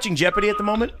 Are you watching Jeopardy at the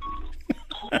moment?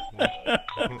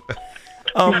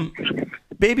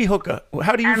 Baby Hooker,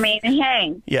 how do you? I mean,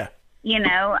 hey. Yeah.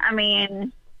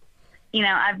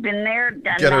 I've been there,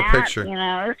 done Get her that. picture.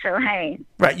 So hey.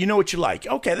 Right. You know what you like.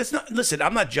 Okay. That's not. Listen,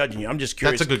 I'm not judging you. I'm just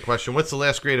curious. That's a good question. What's the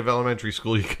last grade of elementary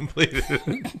school you completed?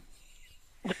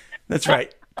 That's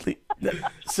right.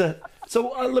 So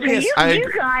let me ask.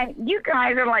 You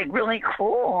guys are like really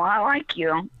cool. I like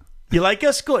you. You like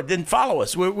us? Good. Then follow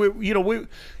us. We what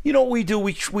we do.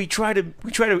 We try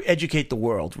to educate the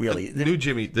world. Really. The new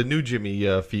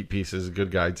Jimmy feet piece is a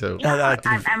good guy too.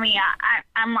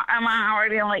 I'm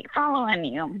already like following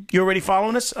you. You're already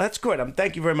following us? That's good.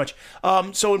 Thank you very much.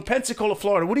 So in Pensacola,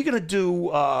 Florida, what are you going to do?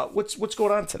 What's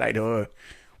going on tonight? Or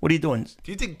what are you doing?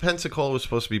 Do you think Pensacola was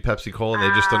supposed to be Pepsi Cola and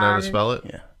they just don't know how to spell it?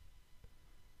 Yeah.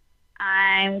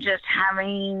 I'm just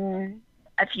having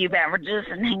a few beverages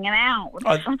and hanging out with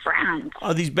some friends.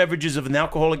 Are these beverages of an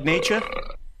alcoholic nature?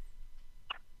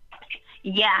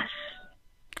 Yes.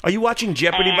 Are you watching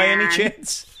Jeopardy by any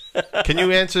chance? Can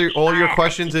you answer all your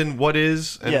questions in what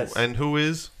is and, Yes. and who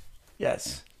is?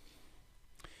 Yes.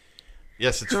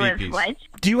 Yes, it's Who feet is piece. what?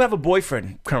 Do you have a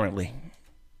boyfriend currently?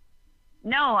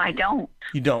 No, I don't.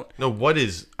 You don't. No, what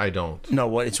is I don't? No,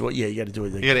 what? It's what? Yeah, you got to do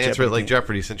it. You got to answer it like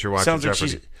Jeopardy since you're watching Sounds like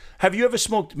Jeopardy. she's. Have you ever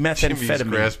smoked Jimmy's methamphetamine?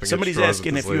 grasping at Somebody's straws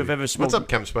asking with if this you have lady. ever smoked. What's up,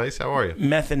 Chem Spice? How are you?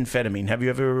 Methamphetamine. Have you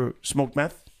ever smoked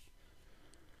meth?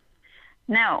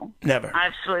 No. Never.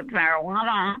 I've smoked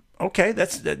marijuana. Okay,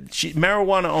 that's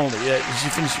marijuana only. Yeah, she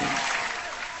finished.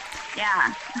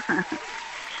 Yeah.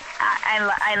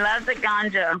 I love the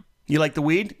ganja. You like the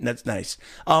weed? That's nice.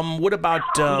 What about?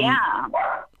 Yeah.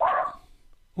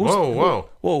 Whoa.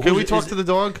 Can who's- we talk is- to the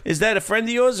dog? Is that a friend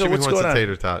of yours or Jimmy what's wants going a on?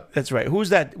 tater tot. That's right. Who's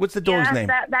that? What's the dog's name?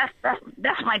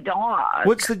 That's my dog.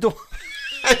 What's the dog?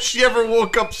 Has she ever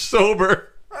woke up sober?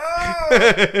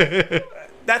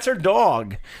 That's her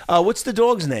dog. What's the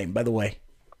dog's name, by the way?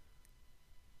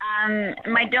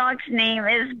 My dog's name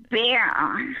is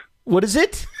Bear. What is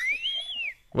it?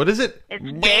 What is it?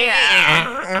 It's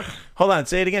Bear. Hold on.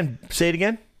 Say it again. Say it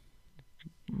again.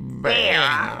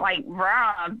 Bear. Like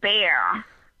raw bear.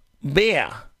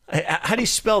 Bear. How do you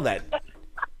spell that?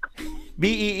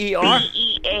 B-E-E-R?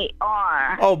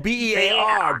 B-E-A-R. Oh,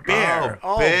 B-E-A-R. Bear.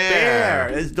 Oh, Bear.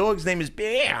 Bear. His dog's name is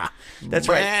Bear. That's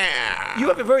right. You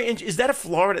have a very is that a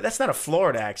Florida? That's not a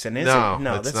Florida accent, is No, it?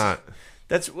 No, it's not.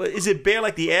 That's is it Bear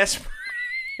like the aspirin?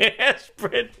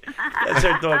 Aspirin. That's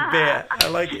our dog Bear. I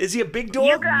like it. Is he a big dog?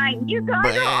 You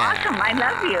guys are awesome. I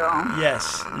love you.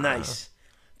 Yes, nice.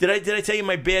 Did I tell you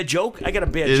my bear joke? I got a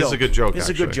bear It is joke. a good joke, It's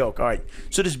a good actually. joke. All right.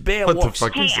 So this bear What the walks.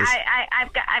 fuck Hey, is this?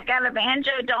 I've got a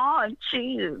banjo dog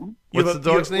too. What's the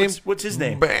dog's name? What's his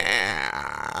name?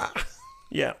 Bear.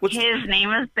 Yeah. His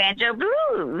name is Banjo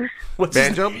Blues. What's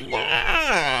Banjo. His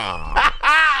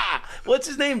What's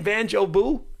his name? Banjo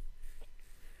Boo.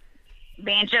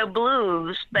 Banjo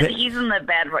Blues, but he's in the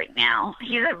bed right now.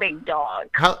 He's a big dog.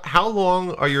 How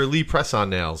long are your Lee press-on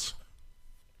nails?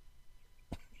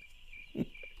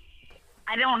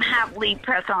 I don't have lead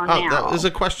press on Oh, now. there's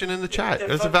a question in the chat.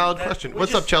 There's a valid question.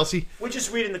 What's up, Chelsea? We're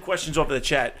just reading the questions over the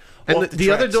chat. And off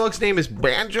the other tracks. dog's name is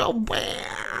Banjo Bear.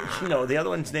 No, the other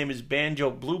one's name is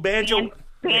Banjo Blue Banjo.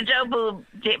 Banjo Blues.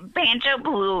 Banjo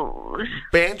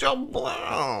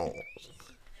Blue.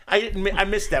 I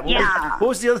missed that. Yeah. What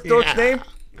was the other dog's name?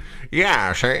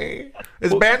 Yeah, see?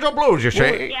 It's Banjo Blues, you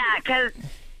see? Yeah, because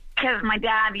my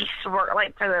dad used to work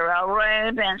like for the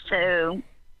railroad, and so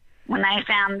when I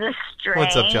found this stray,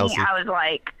 What's up, Chelsea? I was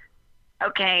like,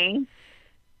 okay,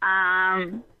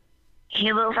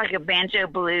 he looks like a Banjo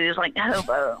Blues, like a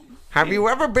hobo. Have you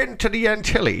ever been to the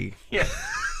Antilles? Yeah.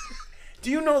 Do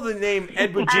you know the name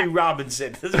Edward G.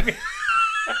 Robinson? Do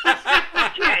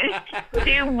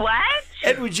what?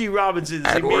 Edward G. Robinson.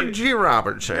 Edward G.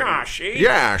 Robinson. Yeah, see?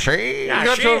 Yeah, see? Yeah, you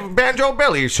got see? your Banjo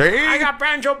Billy, see? I got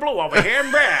Banjo Blue over here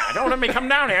in Bear. Don't let me come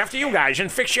down here after you guys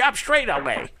and fix you up straight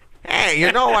away. Hey,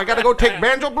 you know, I got to go take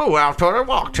Banjo Blue out for a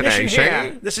walk today, Listen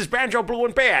here. see? This is Banjo Blue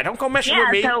and Bear. Don't go messing Yeah,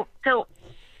 with me.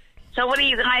 so what do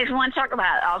you guys want to talk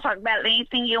about? I'll talk about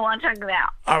anything you want to talk about.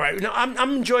 All right. No, I'm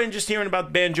enjoying just hearing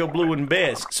about Banjo Blue and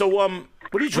Bears. So, what are you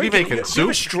What are you drinking? making, You have soup?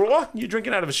 a straw? You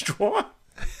drinking out of a straw?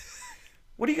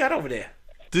 What do you got over there?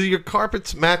 Do your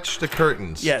carpets match the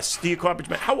curtains? Yes. Do your carpets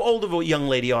match? How old of a young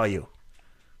lady are you?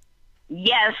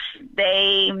 Yes,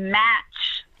 they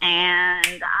match,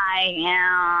 and I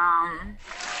am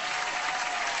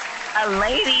a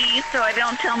lady, so I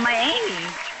don't tell my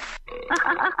age.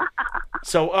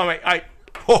 So, all right.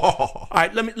 All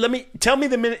right. Let me tell me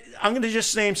the minute. I'm going to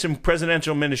just name some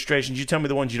presidential administrations. You tell me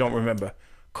the ones you don't remember.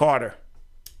 Carter.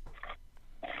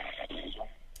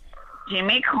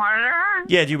 Jimmy Carter?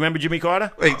 Yeah. Do you remember Jimmy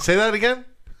Carter? Wait, say that again.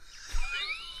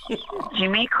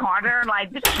 Jimmy Carter,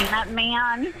 like the Peanut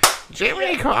Man?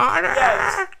 Jimmy Carter.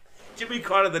 Yes. Jimmy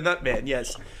Carter, the Nut Man.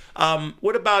 Yes.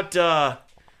 What about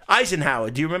Eisenhower?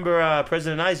 Do you remember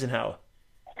President Eisenhower?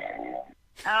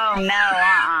 Oh,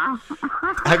 no,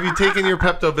 Have you taken your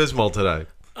Pepto-Bismol today?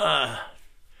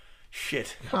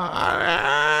 Shit.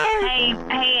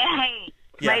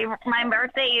 Hey, My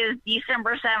birthday is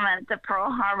December 7th, the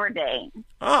Pearl Harbor Day.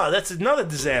 Oh, that's another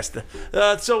disaster.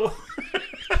 So,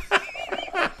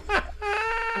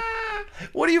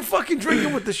 what are you fucking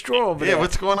drinking with the straw over there? Yeah,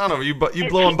 what's going on over you? You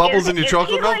blowing bubbles in your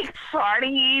chocolate milk? Like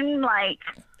farting, like.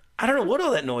 I don't know what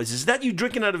all that noise is. Is that you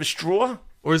drinking out of a straw?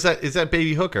 Or is that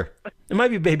Baby Hooker? It might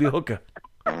be Baby Hooker.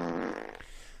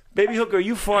 Baby Hooker, are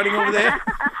you farting over there?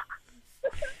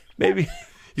 Maybe.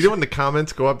 You know when the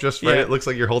comments go up just right, Yeah. it looks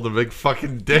like you're holding a big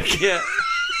fucking dick. Yeah.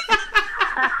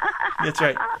 That's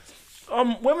right.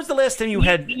 When was the last time you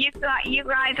had? You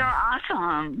guys are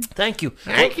awesome. Thank you.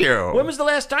 Thank you. When was the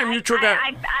last time you took out?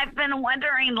 I've been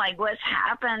wondering like what's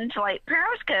happened to like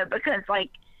Periscope because like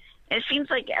it seems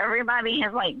like everybody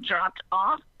has like dropped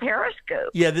off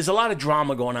Periscope. Yeah, there's a lot of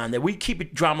drama going on there. We keep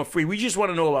it drama free. We just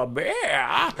want to know about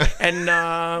Bear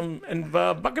and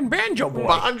fucking Banjo Boy.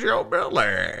 Banjo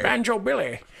Billy. Banjo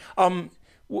Billy. When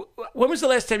was the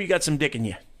last time you got some dick in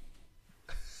you?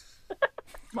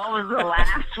 What was the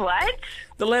last what?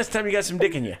 The last time you got some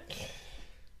dick in you?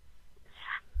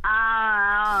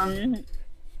 About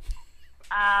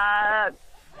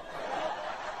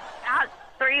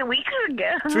 3 weeks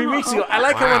ago. 3 weeks ago. I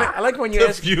like when you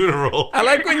ask. Funeral. I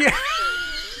like when you.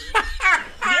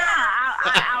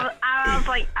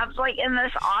 I was like in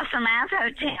this awesome ass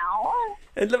hotel,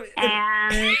 and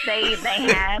they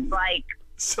had like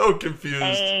so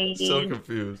confused. So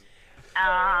confused.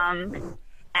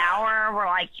 Hour where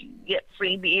like you get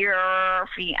free beer,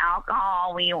 free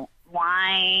alcohol,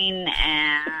 wine,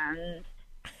 and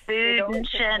food and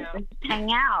shit.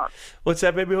 Hang out. What's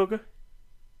that, Baby Hooker?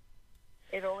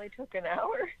 It only took an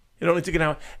hour. It only took an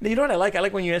hour. Now, you know what I like? I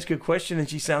like when you ask her a question and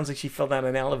she sounds like she fell down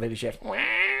an elevator shaft. And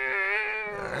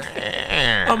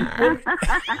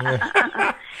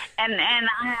I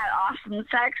had awesome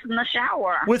sex in the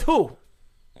shower. With who?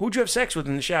 Who'd you have sex with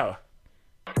in the shower?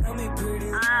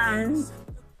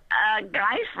 A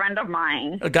guy friend of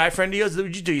mine. A guy friend of yours? What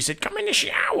did you do? You said, "Come in the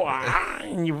shower,"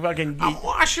 and you fucking. I'm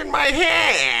washing my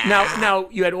hair. Now,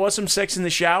 you had awesome sex in the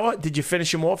shower. Did you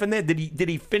finish him off in there? Did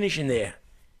he finish in there?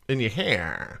 In your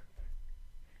hair.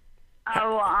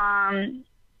 Oh,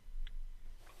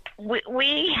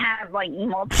 we had like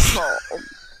multiple.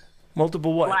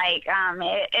 Multiple what? Like,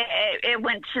 it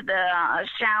went to the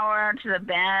shower, to the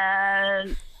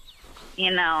bed,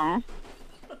 you know,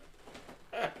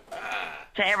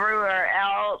 to everywhere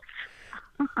else.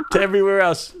 To everywhere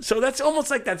else. So that's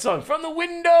almost like that song, "From the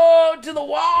Window to the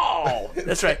Wall."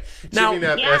 That's right. Now,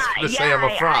 Jimmy asked me to say I'm a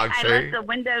frog, I left the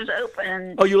windows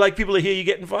open. Oh, you like people to hear you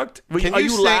getting fucked? Are you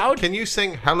sing, loud? Can you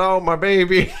sing "Hello, my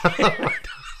baby"?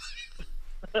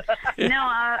 No,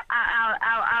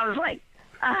 I was like,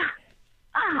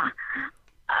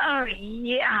 oh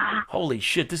yeah. Holy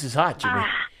shit, this is hot, Jimmy.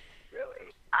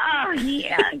 Oh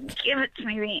yeah, give it to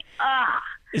me.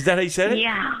 Is that how you said it?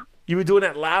 Yeah. You were doing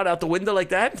that loud out the window like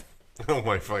that? Oh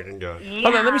my fucking god!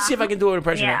 Hold on, let me see if I can do an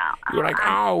impression. Yeah. You were like,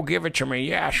 "Oh, give it to me,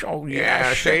 yes, oh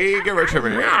yes, see, give it to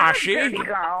me." Yeah, see, There you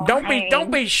go.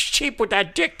 don't be cheap with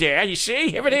that dick there. You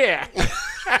see, give it here.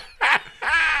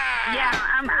 Yeah,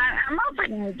 I'm a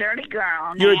fucking dirty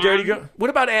girl. You're a man. dirty girl. What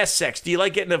about ass sex? Do you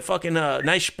like getting a fucking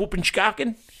nice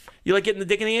spoopenschaken? You like getting the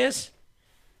dick in the ass?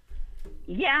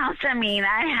 Yes, I mean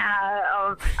I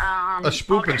have A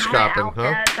spoopenschaken, huh?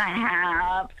 outfits. I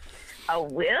have a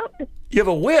whip. You have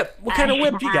a whip? What kind of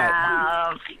whip you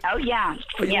got? Oh yeah,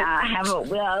 I have a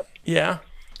whip. Yeah.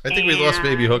 I think we lost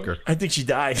Baby Hooker. I think she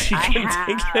died. She couldn't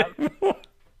take it anymore.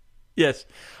 Yes.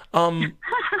 So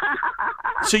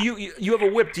you have a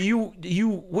whip. Do you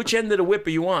which end of the whip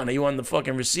are you on? Are you on the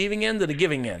fucking receiving end or the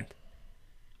giving end?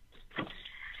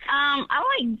 I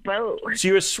like both. So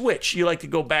you're a switch. You like to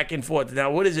go back and forth. Now,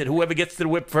 what is it? Whoever gets to the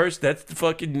whip first, that's the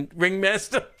fucking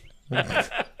ringmaster?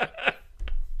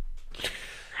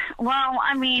 Well,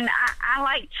 I mean, I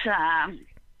like to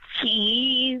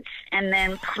tease and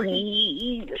then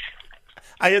please.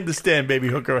 I understand, Baby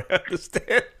Hooker. I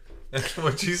understand. That's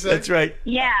what you said? That's right.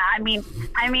 Yeah, I mean,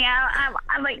 I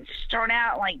like to start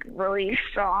out like really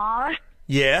soft.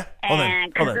 Yeah? Hold on.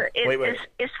 And Hold on. Wait.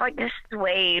 It's like a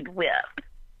suede whip.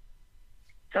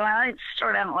 So I like to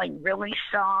start out like really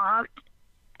soft,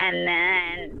 and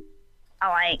then I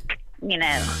like, you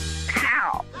know,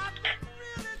 pout.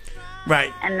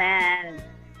 Right. And then,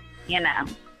 you know.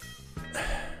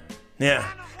 Yeah.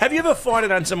 Have you ever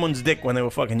farted on someone's dick when they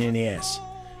were fucking you in the ass?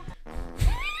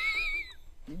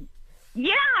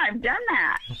 Yeah, I've done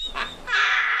that.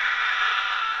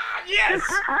 Yes!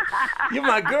 You're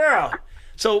my girl.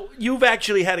 So you've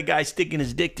actually had a guy sticking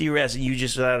his dick to your ass and you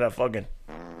just had a fucking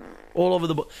all over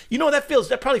the ball. You know, that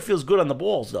probably feels good on the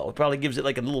balls, though. It probably gives it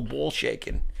like a little ball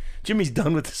shaking. Jimmy's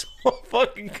done with this whole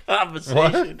fucking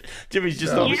conversation. Jimmy's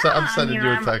just No, I'm sending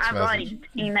you a text I've message.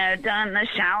 like, done in the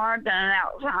shower, done it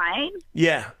outside.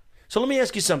 Yeah. So let me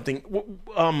ask you something.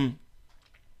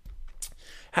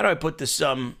 How do I put this?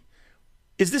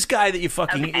 Is this guy that you're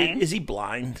fucking? Okay. Is he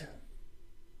blind?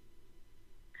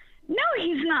 No,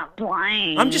 he's not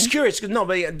blind. I'm just curious because no,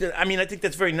 but I mean, I think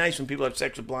that's very nice when people have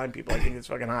sex with blind people. I think it's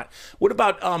fucking hot. What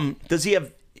about does he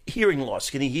have hearing loss?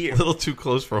 Can he hear? A little too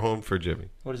close for home for Jimmy.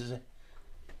 What does it say?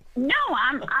 No,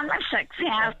 I'm a sexy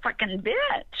ass fucking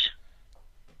bitch.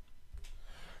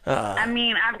 I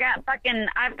mean, I've got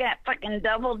fucking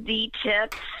double D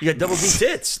tits. You got double D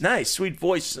tits. Nice, sweet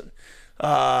voice.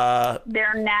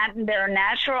 They're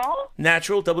natural.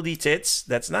 Natural double D tits.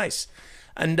 That's nice.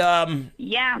 And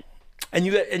Yeah. and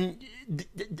you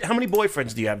how many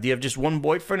boyfriends do you have? Do you have just one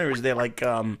boyfriend, or is there like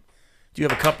do you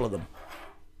have a couple of them?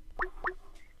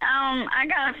 I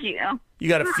got a few. You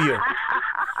got a few.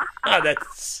 Oh,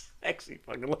 that's sexy.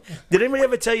 Fucking. Did anybody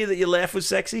ever tell you that your laugh was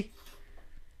sexy?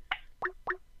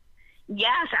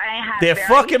 Yes, I have. They're very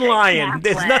fucking thick lying. calf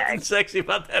There's legs. nothing sexy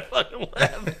about that fucking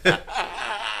laugh.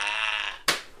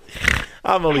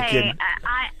 I'm only Hey, kidding.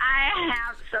 I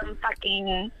have some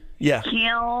fucking Yeah.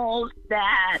 heels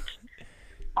that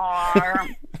are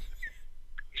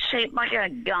shaped like a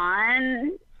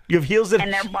gun, You have heels that.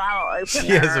 and they're bottle openers. She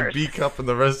has a B cup and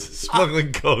the rest is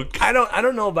smuggling coke. I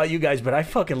don't know about you guys, but I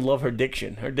fucking love her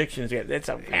diction. Her diction is it's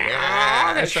a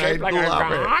it's shaped like a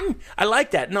gun. I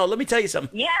like that. No, let me tell you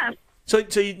something. Yeah. So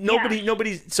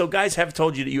nobody. So guys have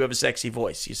told you that you have a sexy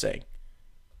voice. You're saying.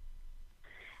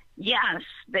 Yes,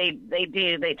 they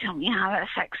do. They tell me I have a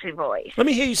sexy voice. Let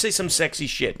me hear you say some sexy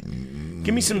shit.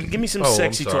 Give me some Oh, I'm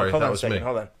sexy sorry. talk. Hold That on a was second. me.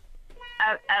 Hold on.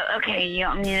 Okay, you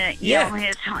want me to? Yeah. You want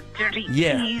me to talk dirty to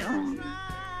Yeah. you?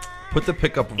 Put the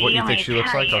pickup of what you want think me she to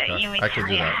looks tell like. you- Okay, you want me I to can tell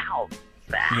do you that. How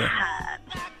bad?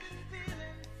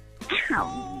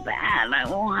 How bad I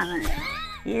want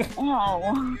it.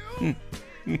 Oh.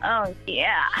 Oh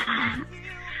yeah.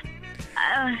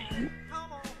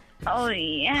 Oh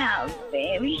yeah,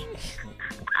 baby.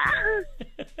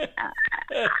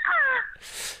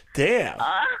 Damn.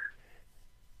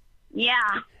 Yeah.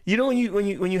 You know when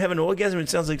you have an orgasm, it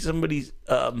sounds like somebody's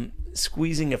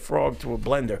squeezing a frog through a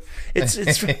blender. It's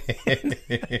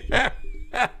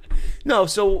no.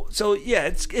 So yeah.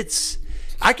 It's.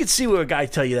 I could see where a guy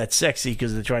tell you that's sexy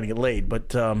because they're trying to get laid, but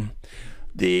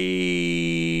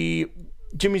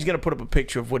Jimmy's gonna put up a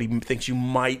picture of what he thinks you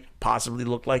might possibly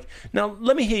look like. Now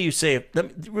let me hear you say it.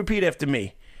 Repeat after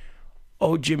me.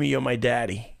 Oh, Jimmy, you're my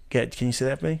daddy. Good. Can you say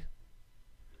that for me?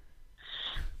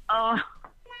 Oh.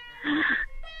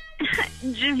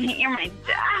 Jimmy, you're my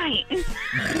daddy.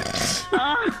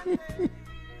 Oh.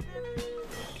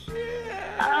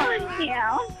 Oh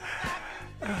yeah.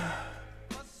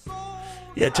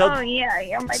 Yeah. Tell Oh yeah,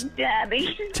 you're my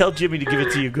daddy. tell Jimmy to give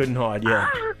it to you good and hard. Yeah.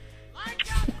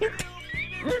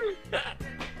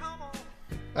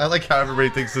 I like how everybody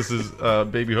thinks this is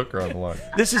Baby Hooker on the line.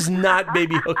 This is not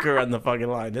Baby Hooker on the fucking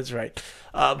line. That's right.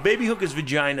 Baby Hooker's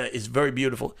vagina is very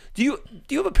beautiful. Do you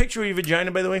have a picture of your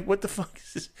vagina, by the way? What the fuck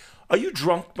is this? Are you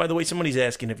drunk, by the way? Somebody's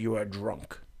asking if you are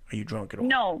drunk. Are you drunk at all?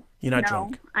 No. You're not no,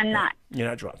 drunk. I'm not. You're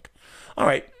not drunk. All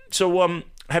right. So,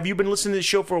 have you been listening to the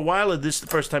show for a while, or this is the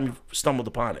first time you've stumbled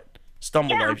upon it?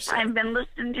 Yes, I've been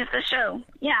listening to the show.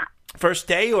 Yeah, First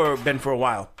day, or been for a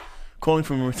while? Calling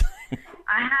from.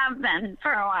 I have been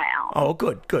for a while. Oh,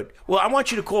 good, good. Well, I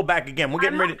want you to call back again. We're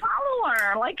getting I'm ready. a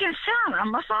follower. Like I said,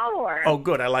 I'm a follower. Oh,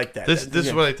 good. I like that. This is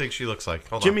Yeah. what I think she looks like.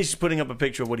 Hold on. Jimmy's putting up a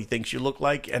picture of what he thinks you look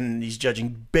like, and he's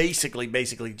judging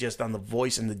basically just on the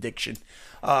voice and the diction.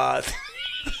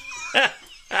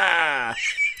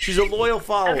 She's a loyal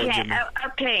follower, Jimmy.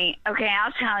 Okay,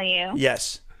 I'll tell you.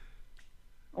 Yes.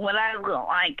 What I look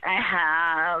like, I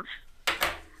have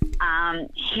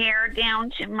hair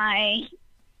down to my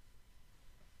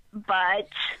butt,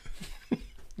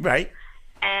 Right.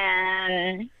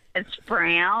 and it's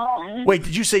brown. Wait,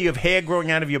 did you say you have hair growing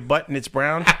out of your butt and it's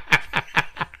brown?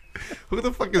 Who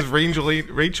the fuck is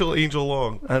Rachel Angel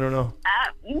Long? I don't know.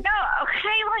 No,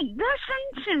 okay, like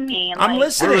listen to me. I'm like,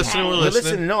 listening. We're listening, we're You're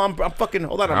listening. No, I'm fucking.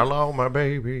 Hold on. Hello, my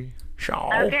baby.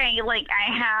 Okay, like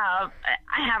I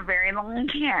have very long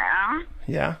hair,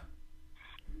 Yeah.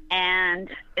 and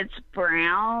it's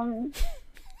brown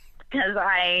because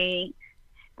I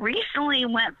recently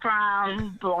went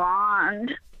from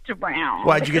blonde to brown.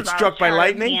 Why, did you get because I struck was by tired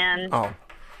of lightning? being- Oh.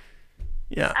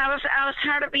 Yeah. I was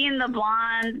tired of being the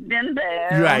blonde bimbo.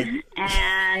 Right.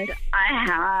 And I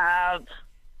have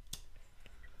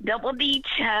double D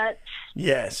tits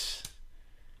Yes.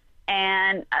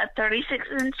 and a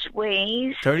 36-inch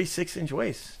waist 36-inch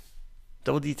waist.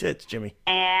 Double D tits, Jimmy.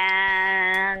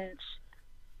 and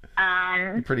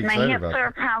pretty my excited hips about are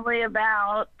it. probably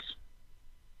about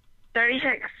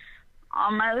 36,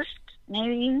 almost,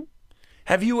 maybe.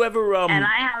 Have you ever And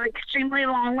I have extremely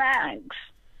long legs.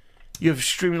 You have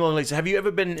extremely long legs. Have you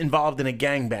ever been involved in a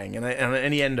gangbang and on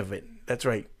any end of it? That's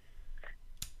right.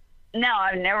 No,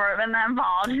 I've never been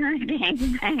involved in a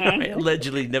gangbang.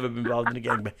 Allegedly, never been involved in a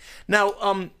gangbang.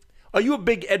 Now, are you a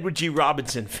big Edward G.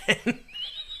 Robinson fan?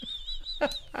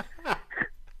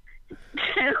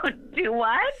 Do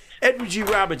what? Edward G.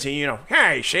 Robinson, you know.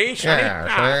 Hey, see, sonny?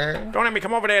 Yeah, see? Don't let me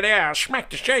come over there, smack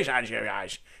the shades out of your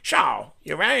eyes. So,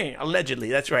 you're right. Allegedly,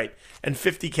 that's right. And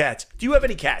 50 cats. Do you have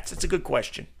any cats? That's a good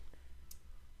question.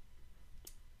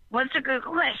 What's a good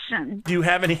question? Do you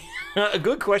have any? A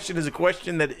good question is a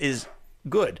question that is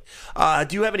good.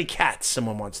 Do you have any cats?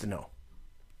 Someone wants to know.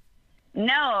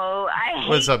 No, I hate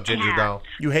What's up, Ginger cats. Doll?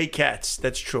 You hate cats.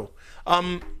 That's true.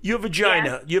 Your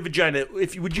vagina. Your vagina.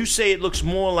 Would you say it looks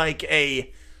more like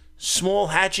a small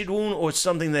hatchet wound or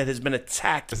something that has been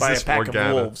attacked by a this pack Morgana?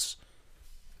 of wolves?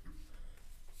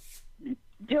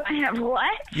 Do I have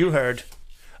what? You heard.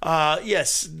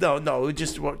 Yes. No. We're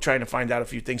just trying to find out a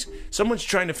few things. Someone's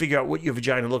trying to figure out what your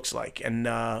vagina looks like, and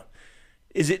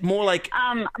is it more like?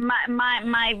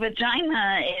 My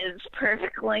vagina is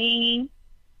perfectly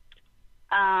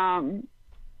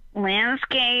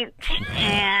landscaped,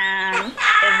 and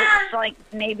it looks like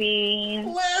maybe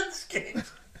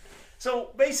landscaped.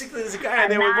 So basically, there's a guy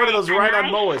there with one of those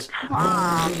ride-on mowers.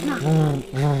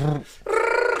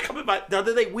 Coming by. Now,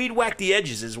 do they weed whack the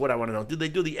edges? Is what I want to know. Do they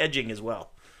do the edging as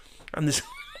well on this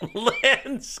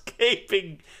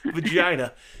landscaping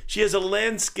vagina? She has a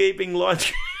landscaping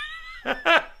laundry.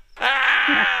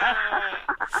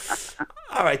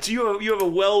 All right, so you have a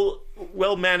well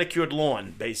manicured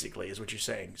lawn, basically, is what you're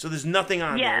saying. So there's nothing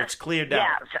on there; it's cleared out.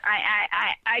 Yes,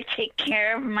 I take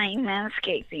care of my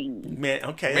landscaping. Man,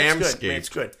 okay, that's good. Man, it's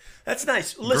good. That's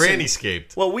nice. Listen,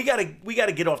 Granny-scaped. Well, we gotta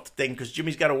get off the thing because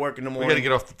Jimmy's got to work in the morning. We got to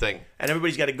get off the thing. and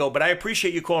everybody's got to go. But I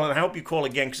appreciate you calling. I hope you call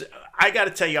again because I got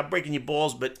to tell you, I'm breaking your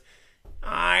balls, but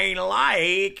I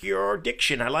like your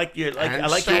diction. I like your And I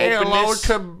like say your hello openness.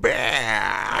 to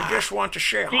Bear. I just want to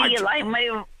share. Do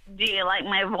you like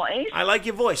my voice? I like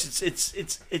your voice.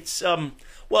 It's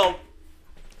well,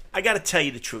 I got to tell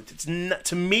you the truth. It's not,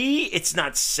 to me, it's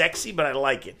not sexy, but I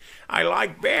like it. I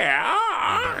like Bear,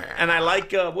 and I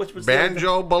like what's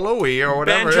Banjo Balooey or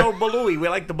whatever. Banjo Balooey. We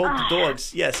like both the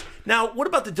dogs. Yes. Now, what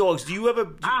about the dogs? Do you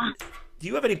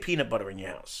have any peanut butter in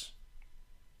your house?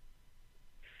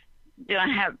 Do I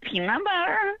have peanut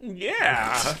butter?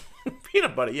 Yeah,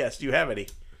 peanut butter. Yes. Do you have any?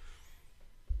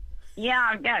 Yeah,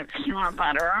 I've got peanut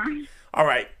butter. All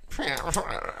right.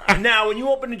 Now, when you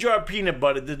open the jar of peanut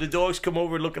butter, did the dogs come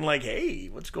over looking like, "Hey,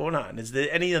 what's going on? Is there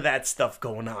any of that stuff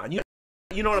going on?" You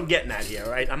know what I'm getting at here,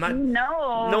 right? I'm not.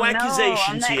 No accusations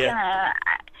I'm not here.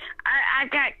 I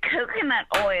got coconut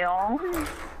oil.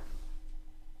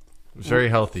 It's very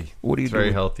healthy. What do you it's do?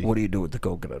 very healthy. What do you do with the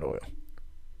coconut oil?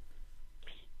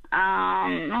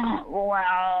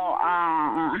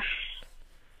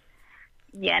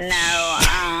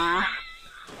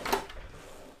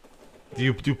 Do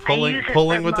you do I pulling use it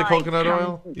pulling for with the my coconut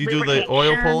oil? You do the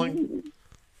oil pulling?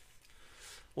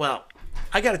 Well,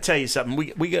 I got to tell you something.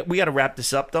 We got to wrap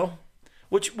this up though.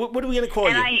 What are we gonna call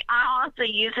And you? I also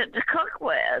use it to cook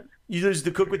with. You use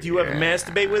the cook with you ever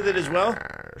masturbate with it as well?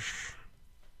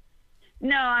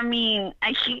 No, I mean,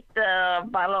 I keep the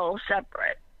bottle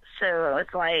separate. So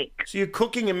it's like... So you're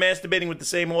cooking and masturbating with the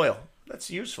same oil. That's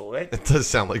useful, right? It does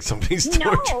sound like somebody's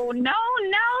No, torture. no.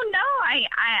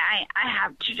 I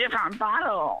have two different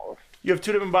bottles. You have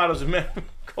two different bottles of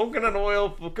coconut oil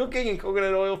for cooking and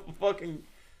coconut oil for fucking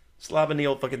slobbing the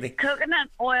old fucking thing. Coconut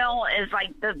oil is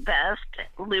like the best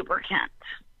lubricant.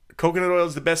 Coconut oil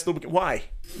is the best lubricant. Why?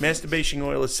 Masturbation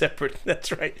oil is separate.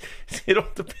 That's right. It all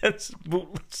depends.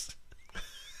 Bootless.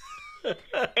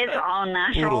 It's all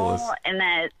natural, Bootless. and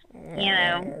that,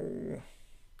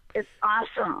 it's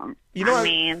awesome. You know, I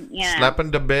mean, Slapping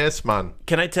the bass, man.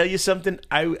 Can I tell you something?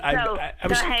 I was.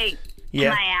 So hey,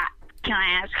 Yeah. can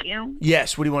I ask you?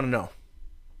 Yes. What do you want to know?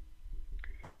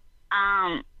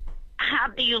 How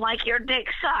do you like your dick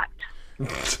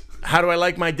sucked? How do I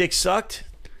like my dick sucked?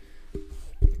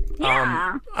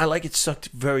 Yeah. I like it sucked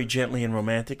very gently and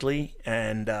romantically,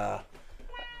 and I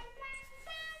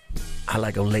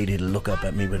like a lady to look up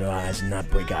at me with her eyes and not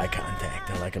break eye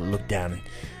contact. I like her to look down and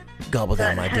gobble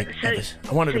down my dick. I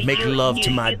want her to make love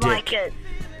to my dick. Like it.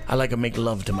 I like her to make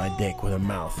love to my dick with her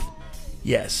mouth.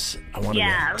 Yes, I want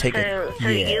her to take it. So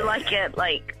Yeah. you like it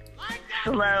like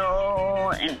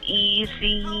slow and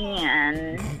easy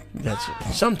and That's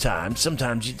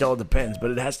sometimes it all depends, but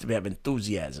it has to have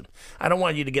enthusiasm. I don't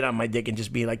want you to get on my dick and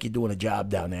just be like you're doing a job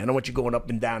down there. I don't want you going up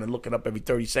and down and looking up every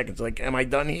 30 seconds like, am I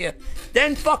done here?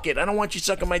 Then fuck it. I don't want you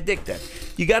sucking my dick then.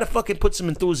 You got to fucking put some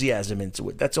enthusiasm into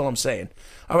it. That's all I'm saying.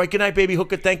 All right, good night, baby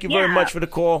hooker. Thank you very much for the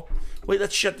call. Wait,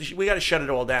 we got to shut it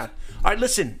all down. All right,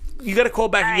 listen. You got to call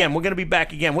back again. We're going to be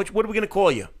back again. What are we going to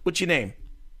call you? What's your name?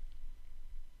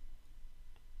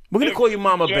 We're going to call you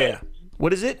Mama Jane. Bear.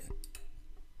 What is it?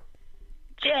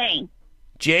 Jane.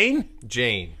 Jane?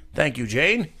 Jane. Thank you,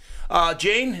 Jane.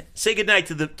 Jane, say goodnight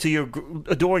to your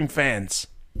adoring fans.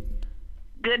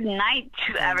 Good night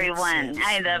to everyone.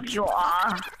 I love you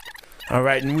all. All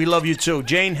right, and we love you too.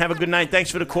 Jane, have a good night.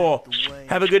 Thanks for the call.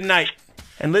 Have a good night.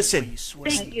 And listen,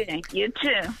 Thank you. You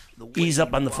too. ease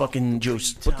up on the fucking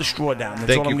juice. Put the straw down. That's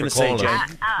Thank all you I'm going for to say, calling Jane.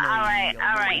 us. All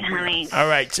right, honey. All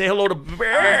right, say hello to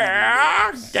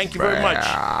Bear. Thank you very much.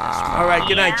 All right,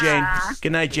 good night, Jane.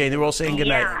 Good night, Jane. They're all saying good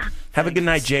night. Have a good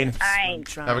night, Jane. All right.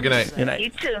 Have a good night. Good night. You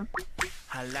too.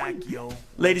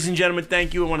 Ladies and gentlemen,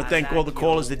 thank you. I want to thank all the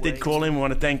callers that did call in. We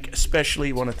want to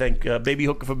thank Baby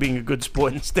Hooker for being a good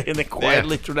sport and staying there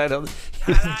quietly through that other.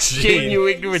 Jane, you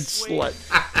ignorant slut.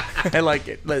 I like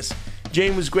it. Listen,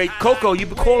 Jane was great. Coco, you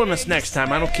be calling us next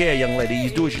time. I don't care, young lady. You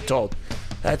do as you're told.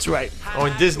 That's right. Oh,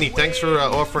 and Disney, thanks for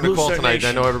offering a Loser call tonight. Nation.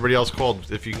 I know everybody else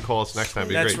called. If you can call us next time, it'd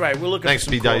be That's great. right. We're looking Thanks,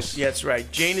 for some B Dice. calls. Yeah, that's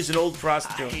right. Jane is an old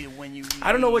prostitute.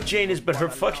 I don't know what Jane is, but her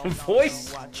fucking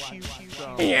voice.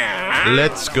 Yeah.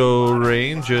 Let's go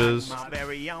Rangers.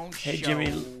 Hey,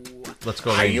 Jimmy. Let's go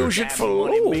I use Rangers. it for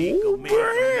lube.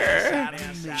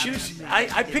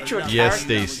 I picture a Yes,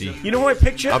 character. Stacy. You know who I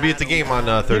picture? I'll be at the game on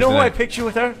Thursday You know who I night. picture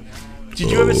with her? Did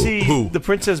you ever see The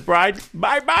Princess Bride?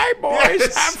 Bye-bye, boys.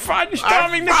 Yes. Have fun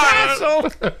storming the castle.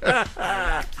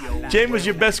 Jane was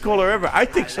your best caller ever. I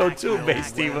think so, too,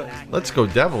 Bass Diva. Let's go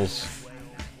Devils.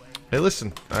 Hey,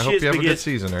 listen. I hope Cheers, you have a Big good Ed.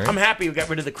 season, all right? I'm happy we got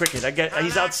rid of the cricket.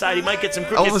 He's outside. He might get some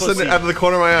cricket All of a sudden, pussy. out of the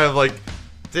corner of my eye, I'm like,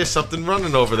 there's something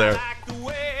running over there.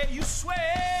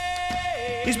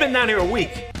 He's been down here a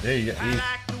week. There you go.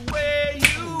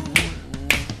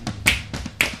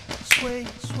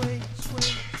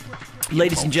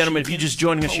 Ladies and gentlemen, if you're just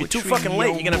joining us, you're too fucking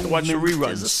late. You're going to have to watch the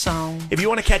reruns. If you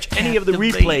want to catch any of the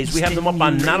replays, we have them up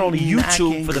on not only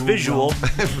YouTube for the visual,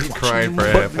 Crying for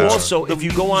but half hour. also if you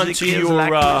go on to your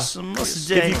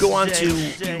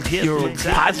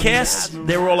podcasts,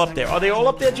 they're all up there. Are they all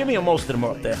up there, Jimmy, or most of them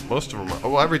are up there? Most of them are.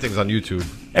 Well, everything's on YouTube.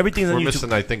 Everything's on We're YouTube.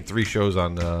 missing, I think, 3 shows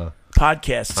on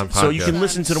Podcasts. on So you podcast. can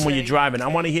listen to them when you're driving. I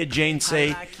want to hear Jane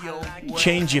say,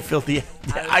 change you filthy.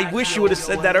 I wish you would have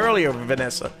said that earlier,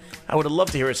 Vanessa. I would have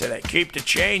loved to hear her say that. Keep the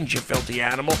change, you filthy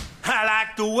animal. I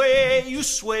like the way you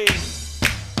sway.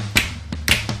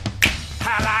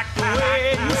 I like the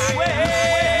way you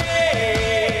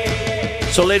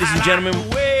sway. So, ladies and gentlemen,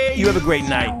 you have a great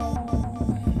night.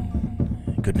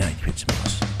 Good night, Pizza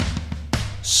Mouse.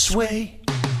 Sway.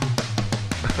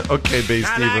 Okay, Bass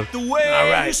I Diva. like the way All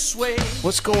right. you sway.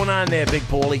 What's going on there, Big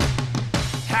Paulie?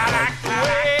 I like the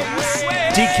way you sway.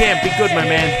 D-Camp, be good, my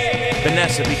man.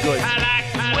 Vanessa, be good.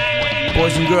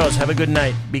 Boys and girls, have a good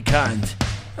night. Be kind.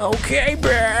 Okay,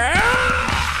 bro.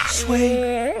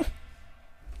 Sway.